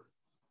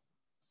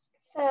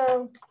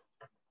 So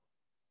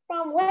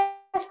from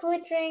West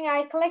Twittering,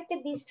 I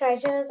collected these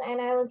treasures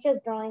and I was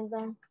just drawing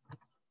them.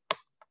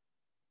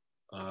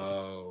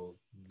 Oh,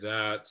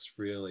 that's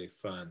really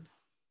fun.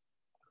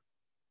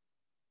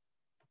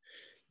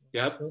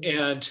 Yep,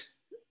 and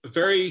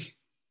very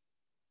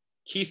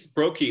Keith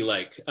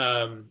Brokey-like,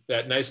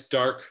 that nice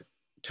dark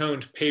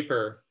toned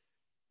paper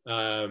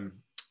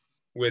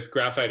with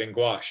graphite and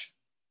gouache.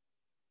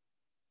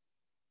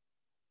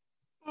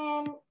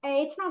 And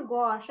it's not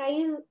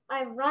gouache.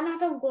 I've run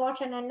out of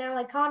gouache and now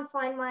I can't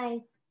find my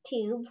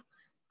tube.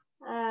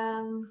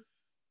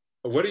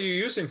 What are you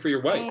using for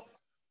your white?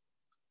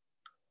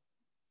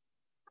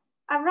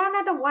 I've run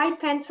out of white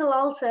pencil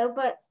also,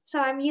 so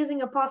I'm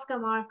using a Posca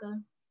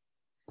marker.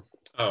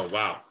 Oh,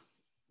 wow.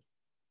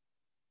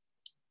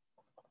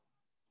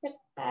 Should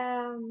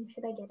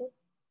I get it?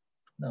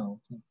 No,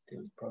 they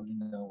would probably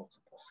know what's a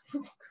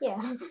Posca.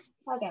 Yeah,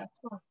 okay.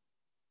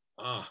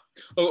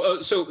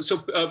 So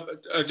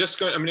just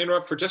going, I'm going to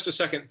interrupt for just a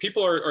second.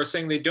 People are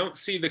saying they don't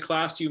see the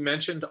class you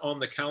mentioned on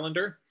the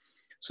calendar.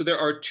 So there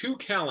are two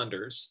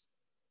calendars.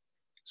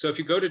 So if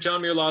you go to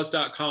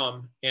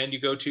johnmuirlaws.com and you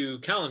go to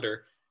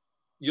calendar,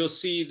 you'll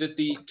see that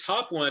the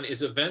top one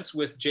is events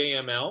with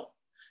JML.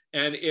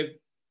 And if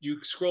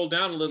you scroll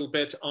down a little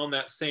bit on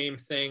that same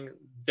thing,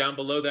 down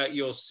below that,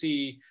 you'll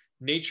see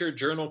Nature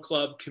Journal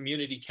Club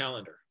Community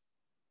Calendar.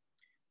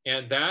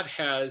 And that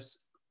has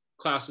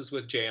classes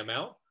with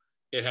JML.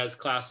 It has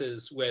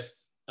classes with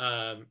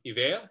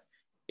Evea.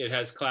 It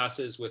has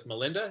classes with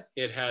Melinda.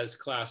 It has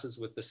classes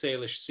with the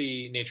Salish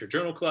Sea Nature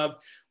Journal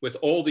Club, with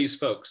all these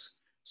folks.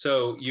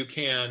 So you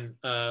can,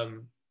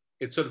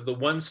 it's sort of the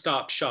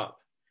one-stop shop.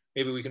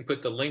 Maybe we can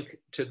put the link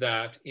to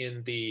that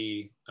in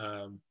the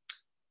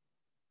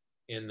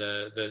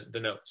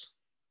notes.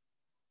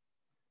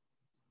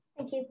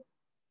 Thank you.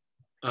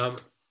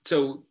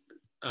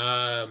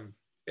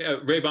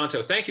 Ray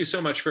Bonto, thank you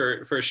so much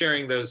for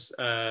sharing those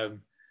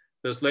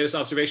latest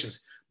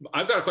observations.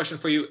 I've got a question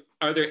for you.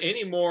 Are there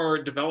any more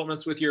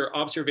developments with your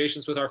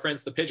observations with our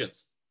friends, the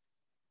pigeons?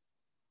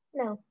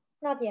 No,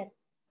 not yet.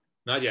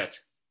 Not yet.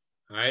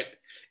 All right.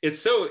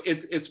 It's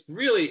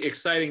really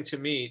exciting to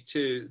me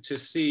to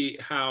see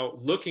how,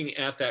 looking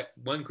at that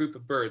one group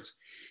of birds,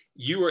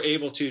 you were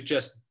able to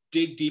just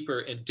dig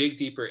deeper and dig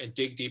deeper and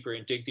dig deeper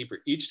and dig deeper.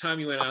 Each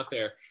time you went out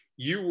there,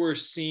 you were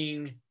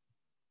seeing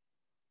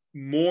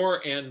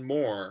more and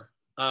more,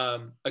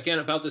 again,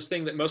 about this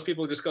thing that most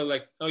people just go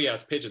like, oh yeah,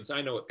 it's pigeons.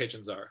 I know what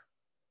pigeons are,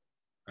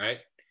 right?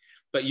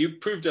 But you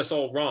proved us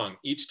all wrong.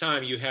 Each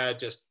time you had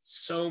just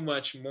so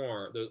much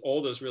more,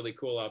 all those really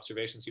cool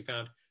observations. You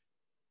found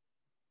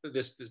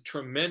this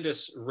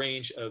tremendous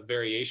range of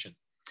variation.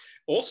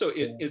 Also,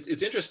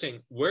 it's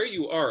interesting, where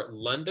you are,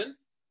 London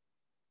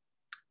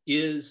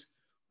is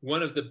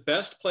one of the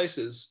best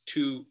places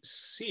to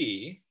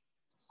see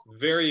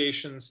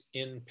variations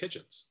in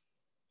pigeons,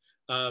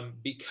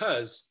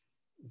 because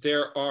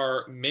there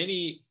are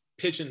many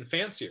pigeon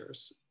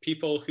fanciers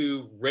people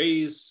who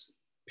raise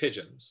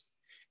pigeons,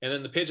 and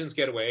then the pigeons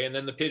get away, and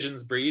then the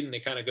pigeons breed and they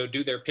kind of go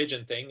do their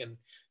pigeon thing and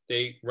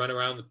they run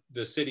around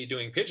the city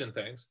doing pigeon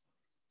things.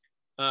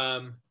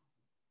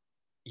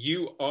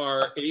 You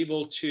are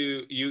able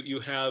to, you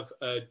have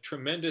a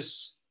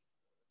tremendous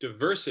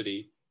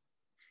diversity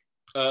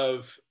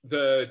of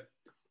the,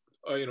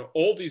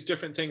 all these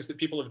different things that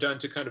people have done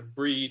to kind of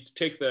breed,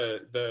 take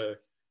the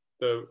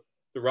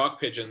rock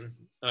pigeon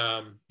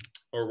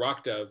or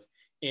rock dove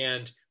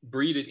and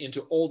breed it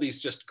into all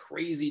these just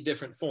crazy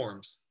different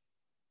forms.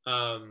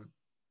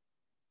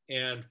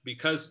 And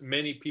because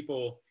many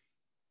people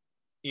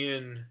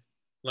in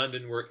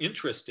London were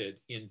interested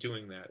in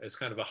doing that as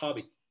kind of a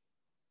hobby,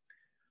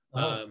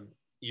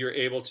 you're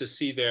able to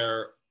see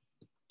there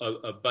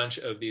a bunch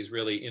of these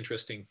really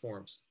interesting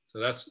forms. So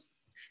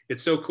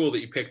it's so cool that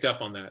you picked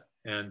up on that.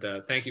 And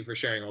thank you for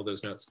sharing all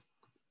those notes.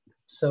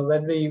 So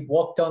when we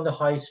walk down the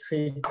high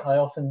street,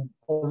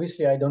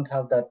 obviously I don't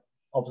have that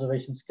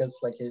observation skills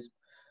like his.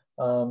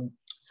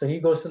 So he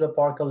goes to the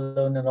park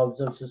alone and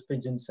observes his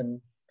pigeons. And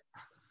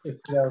if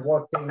we are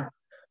walking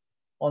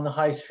on the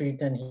high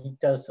street and he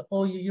tells,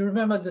 oh, you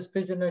remember this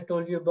pigeon I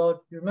told you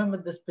about? You remember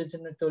this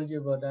pigeon I told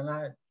you about? And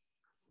I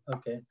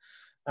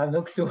have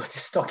no clue what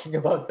he's talking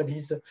about, but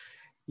he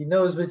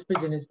knows which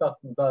pigeon he's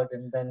talking about.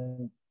 And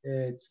then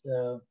it's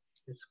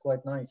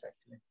quite nice,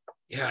 actually.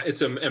 Yeah,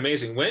 it's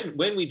amazing.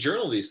 When we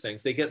journal these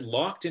things, they get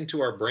locked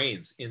into our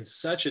brains in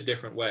such a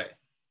different way.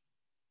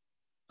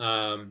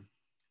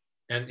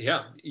 And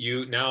yeah,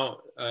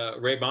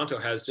 Ray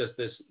Bonto has just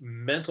this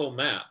mental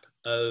map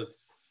of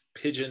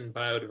pigeon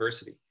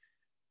biodiversity.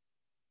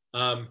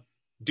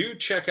 Do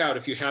check out,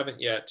 if you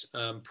haven't yet,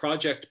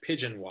 Project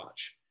Pigeon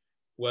Watch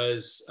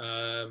was,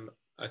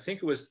 I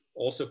think it was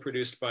also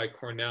produced by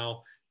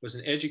Cornell, was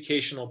an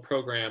educational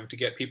program to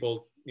get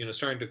people,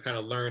 starting to kind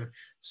of learn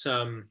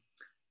some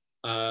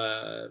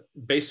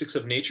basics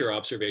of nature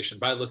observation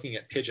by looking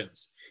at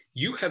pigeons.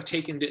 You have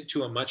taken it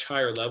to a much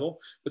higher level,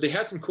 but they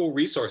had some cool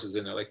resources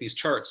in there, like these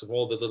charts of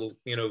all the little,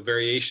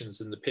 variations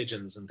in the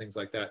pigeons and things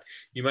like that.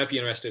 You might be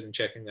interested in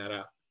checking that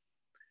out.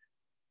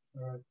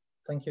 All right.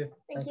 Thank you.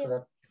 Thank you. For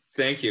that.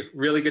 Thank you.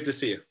 Really good to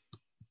see you.